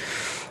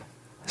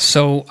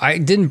 So I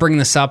didn't bring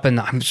this up, and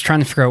I'm just trying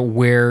to figure out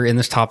where in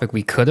this topic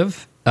we could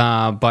have.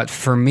 But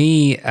for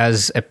me,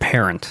 as a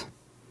parent,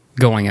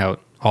 going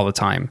out all the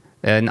time,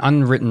 an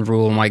unwritten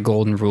rule, my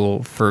golden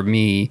rule for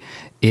me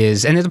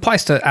is, and it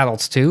applies to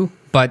adults too,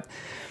 but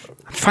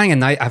I'm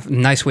finding a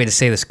nice way to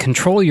say this: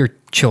 control your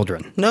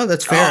children. No,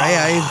 that's fair.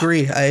 I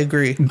agree.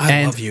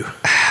 I love you.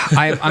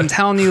 I'm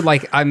telling you,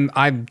 like,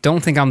 I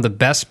don't think I'm the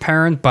best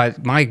parent,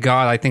 but my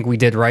God, I think we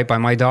did right by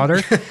my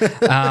daughter.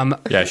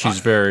 Yeah, she's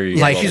very...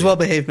 Yeah, she's well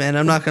behaved, man.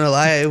 I'm not going to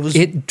lie.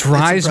 It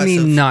drives me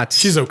nuts.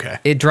 She's okay.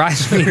 It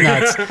drives me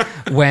nuts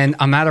when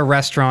I'm at a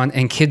restaurant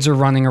and kids are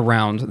running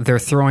around. They're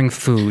throwing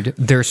food.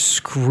 They're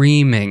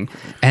screaming.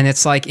 And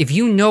it's like, if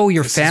you know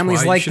your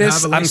family's like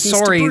this, I'm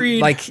sorry.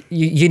 Like,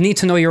 you need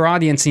to know your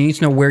audience and you need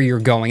to know where you're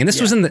going. And this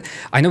was in the...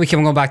 I know we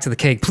keep going back to the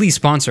Keg. Please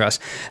sponsor us.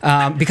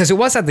 Because it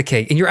was at the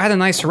Keg. And you're at a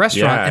nice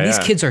restaurant and these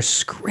kids are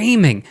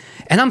screaming.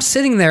 And I'm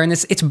sitting there and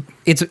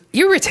it's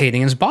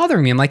irritating and it's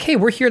bothering me. I'm like, hey,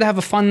 we're here to have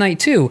a fun night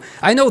too.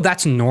 I know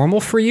that's normal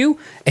for you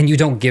and you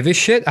don't give a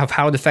shit of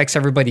how it affects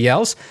everybody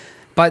else,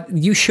 but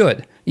you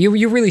should.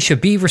 You really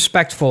should be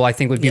respectful, I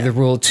think would be the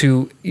rule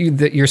to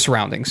your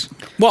surroundings.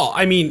 Well,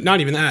 I mean,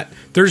 not even that.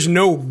 There's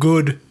no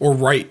good or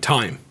right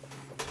time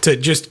to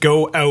just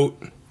go out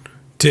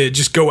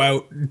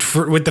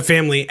with the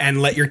family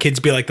and let your kids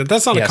be like that.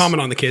 That's not a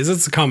comment on the kids.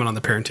 That's a comment on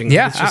the parenting.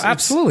 Yeah,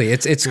 absolutely.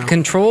 It's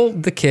control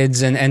the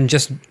kids and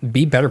just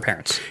be better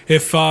parents.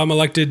 If I'm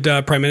elected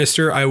prime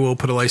minister, I will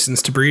put a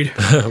license to breed.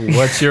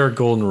 What's your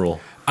golden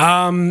rule?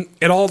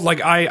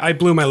 I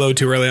blew my load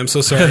too early. I'm so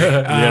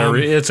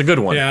sorry. It's a good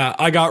one. Yeah,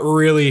 I got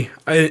really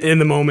in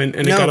the moment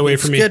and it got away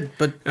from me. Good,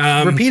 but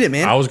repeat it,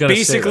 man. I was going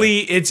to say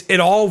basically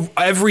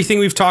everything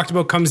we've talked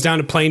about comes down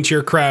to playing to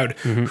your crowd,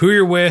 who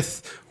you're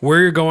with, where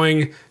you're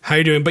going, how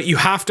you're doing. But you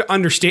have to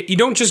understand. You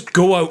don't just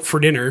go out for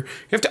dinner.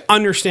 You have to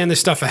understand this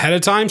stuff ahead of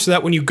time so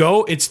that when you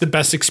go, it's the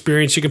best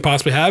experience you can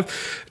possibly have.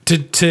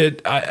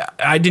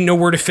 I didn't know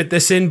where to fit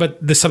this in, but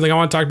this is something I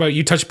want to talk about.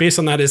 You touched base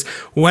on that. Is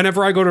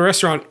whenever I go to a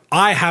restaurant,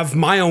 I have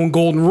my own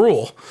golden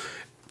rule.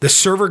 The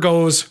server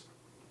goes,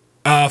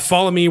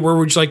 follow me, where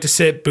would you like to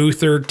sit,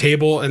 booth or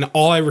table? And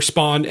all I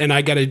respond, and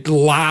I got to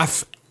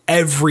laugh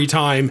every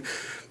time,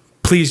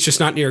 please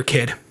just not near a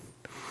kid.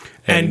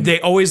 And they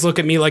always look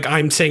at me like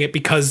I'm saying it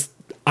because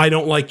I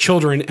don't like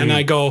children. And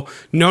I go,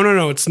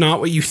 no, it's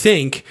not what you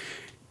think.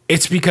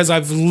 It's because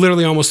I've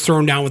literally almost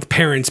thrown down with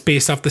parents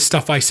based off the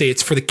stuff I say.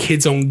 It's for the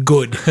kids' own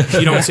good.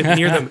 You don't sit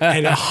near them,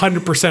 and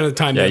 100% of the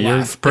time Yeah, they you're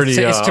laugh. pretty.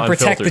 It's to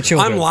protect the unfiltered.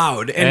 children. I'm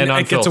loud, and it gets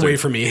unfiltered. away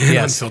from me. And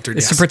Yes. unfiltered,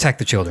 It's yes. to protect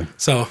the children.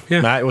 So,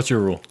 yeah. Matt, what's your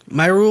rule?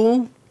 My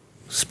rule: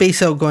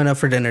 space out going out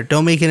for dinner.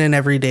 Don't make it an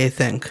everyday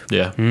thing.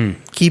 Yeah.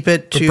 Keep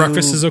it But to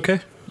breakfast is okay?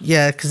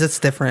 Yeah, because that's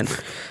different.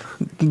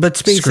 But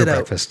space Screw it out.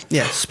 breakfast.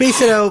 Yeah,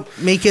 space it out.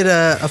 Make it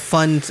a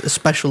fun, a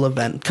special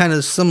event. Kind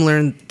of similar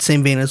in the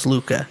same vein as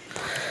Luca.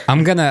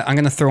 I'm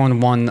gonna throw in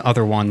one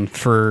other one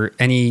for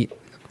any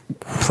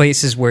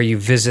places where you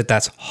visit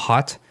that's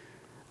hot,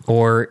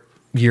 or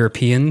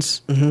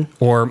Europeans,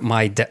 or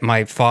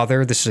my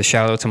father. This is a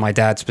shout out to my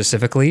dad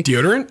specifically.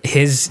 Deodorant?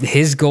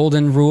 His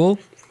golden rule,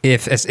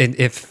 if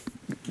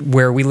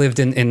where we lived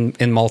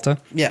in Malta,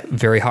 Yeah.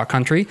 very hot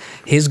country.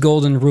 His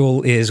golden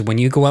rule is when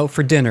you go out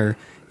for dinner,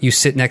 you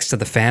sit next to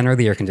the fan or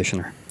the air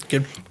conditioner.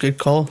 Good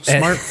call.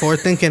 Smart, forward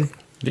thinking.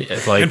 Yeah,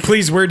 like, And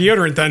please wear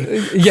deodorant then.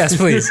 Yes,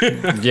 please.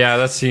 yeah,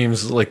 that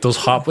seems like those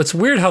hot. It's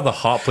weird how the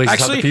hot places have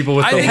Actually, the people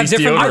with I the think- least have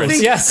different- I deodorant.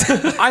 think-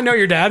 Yes. I know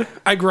your dad.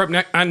 I grew up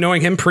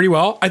knowing him pretty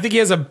well. I think he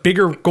has a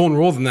bigger golden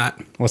rule than that.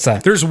 What's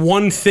that? There's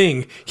one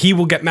thing he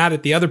will get mad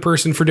at the other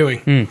person for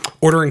doing: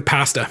 ordering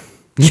pasta.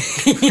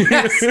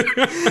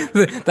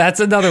 That's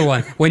another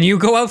one. When you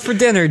go out for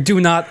dinner, do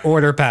not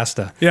order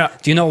pasta. Yeah.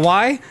 Do you know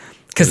why?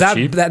 Because Is it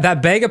cheap?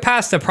 that bag of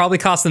pasta probably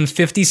cost them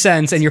 50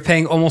 cents, and you're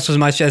paying almost as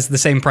much as the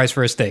same price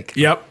for a steak.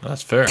 Yep.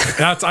 That's fair.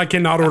 I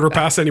cannot order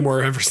pasta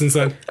anymore ever since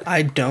then.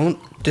 I don't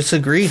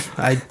disagree.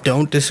 I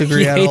don't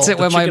disagree He at hates all. it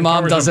when my chicken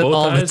mom does it parmesan bow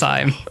all the ties?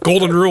 time.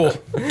 Golden rule: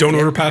 don't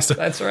order pasta.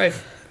 That's right.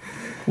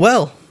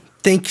 Well,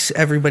 thanks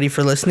everybody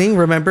for listening.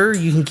 Remember,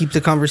 you can keep the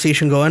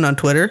conversation going on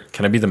Twitter.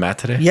 Can I be the Matt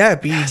today? Yeah,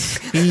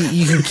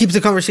 you can keep the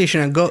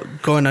conversation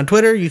going on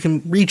Twitter. You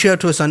can reach out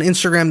to us on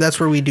Instagram. That's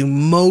where we do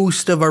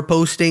most of our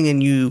posting,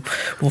 and you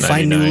will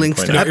find new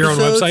links to 99.9. Not your own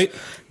episodes. website?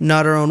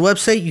 Not our own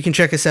website. You can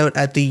check us out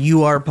at the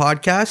UR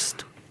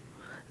Podcast.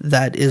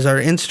 That is our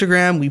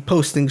Instagram. We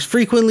post things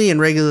frequently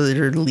and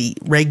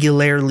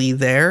regularly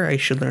there. I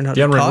should learn how The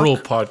to unwritten talk. rule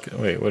podcast.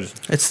 Wait, what is?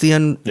 It's the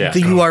Yeah.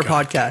 the Oh, UR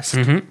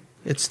Podcast.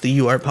 It's the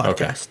UR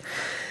Podcast.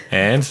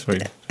 And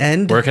wait,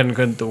 And where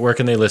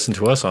can they listen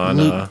to us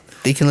on?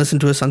 they can listen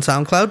to us on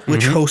SoundCloud,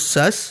 which hosts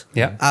us.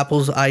 Yeah.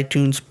 Apple's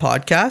iTunes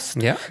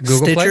podcast. Yeah.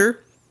 Google Play. Stitcher,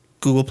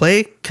 Google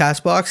Play,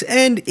 Castbox.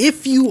 And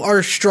if you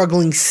are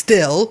struggling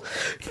still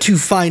to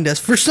find us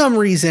for some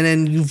reason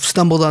and you've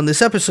stumbled on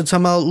this episode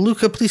somehow,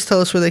 Luca, please tell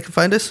us where they can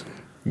find us.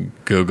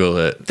 Google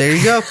it. There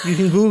you go. You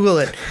can Google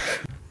it.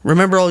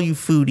 Remember, all you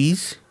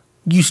foodies,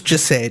 you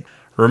just say it.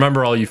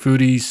 Remember, all you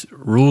foodies,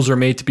 rules are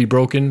made to be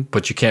broken,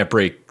 but you can't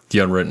break the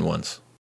unwritten ones.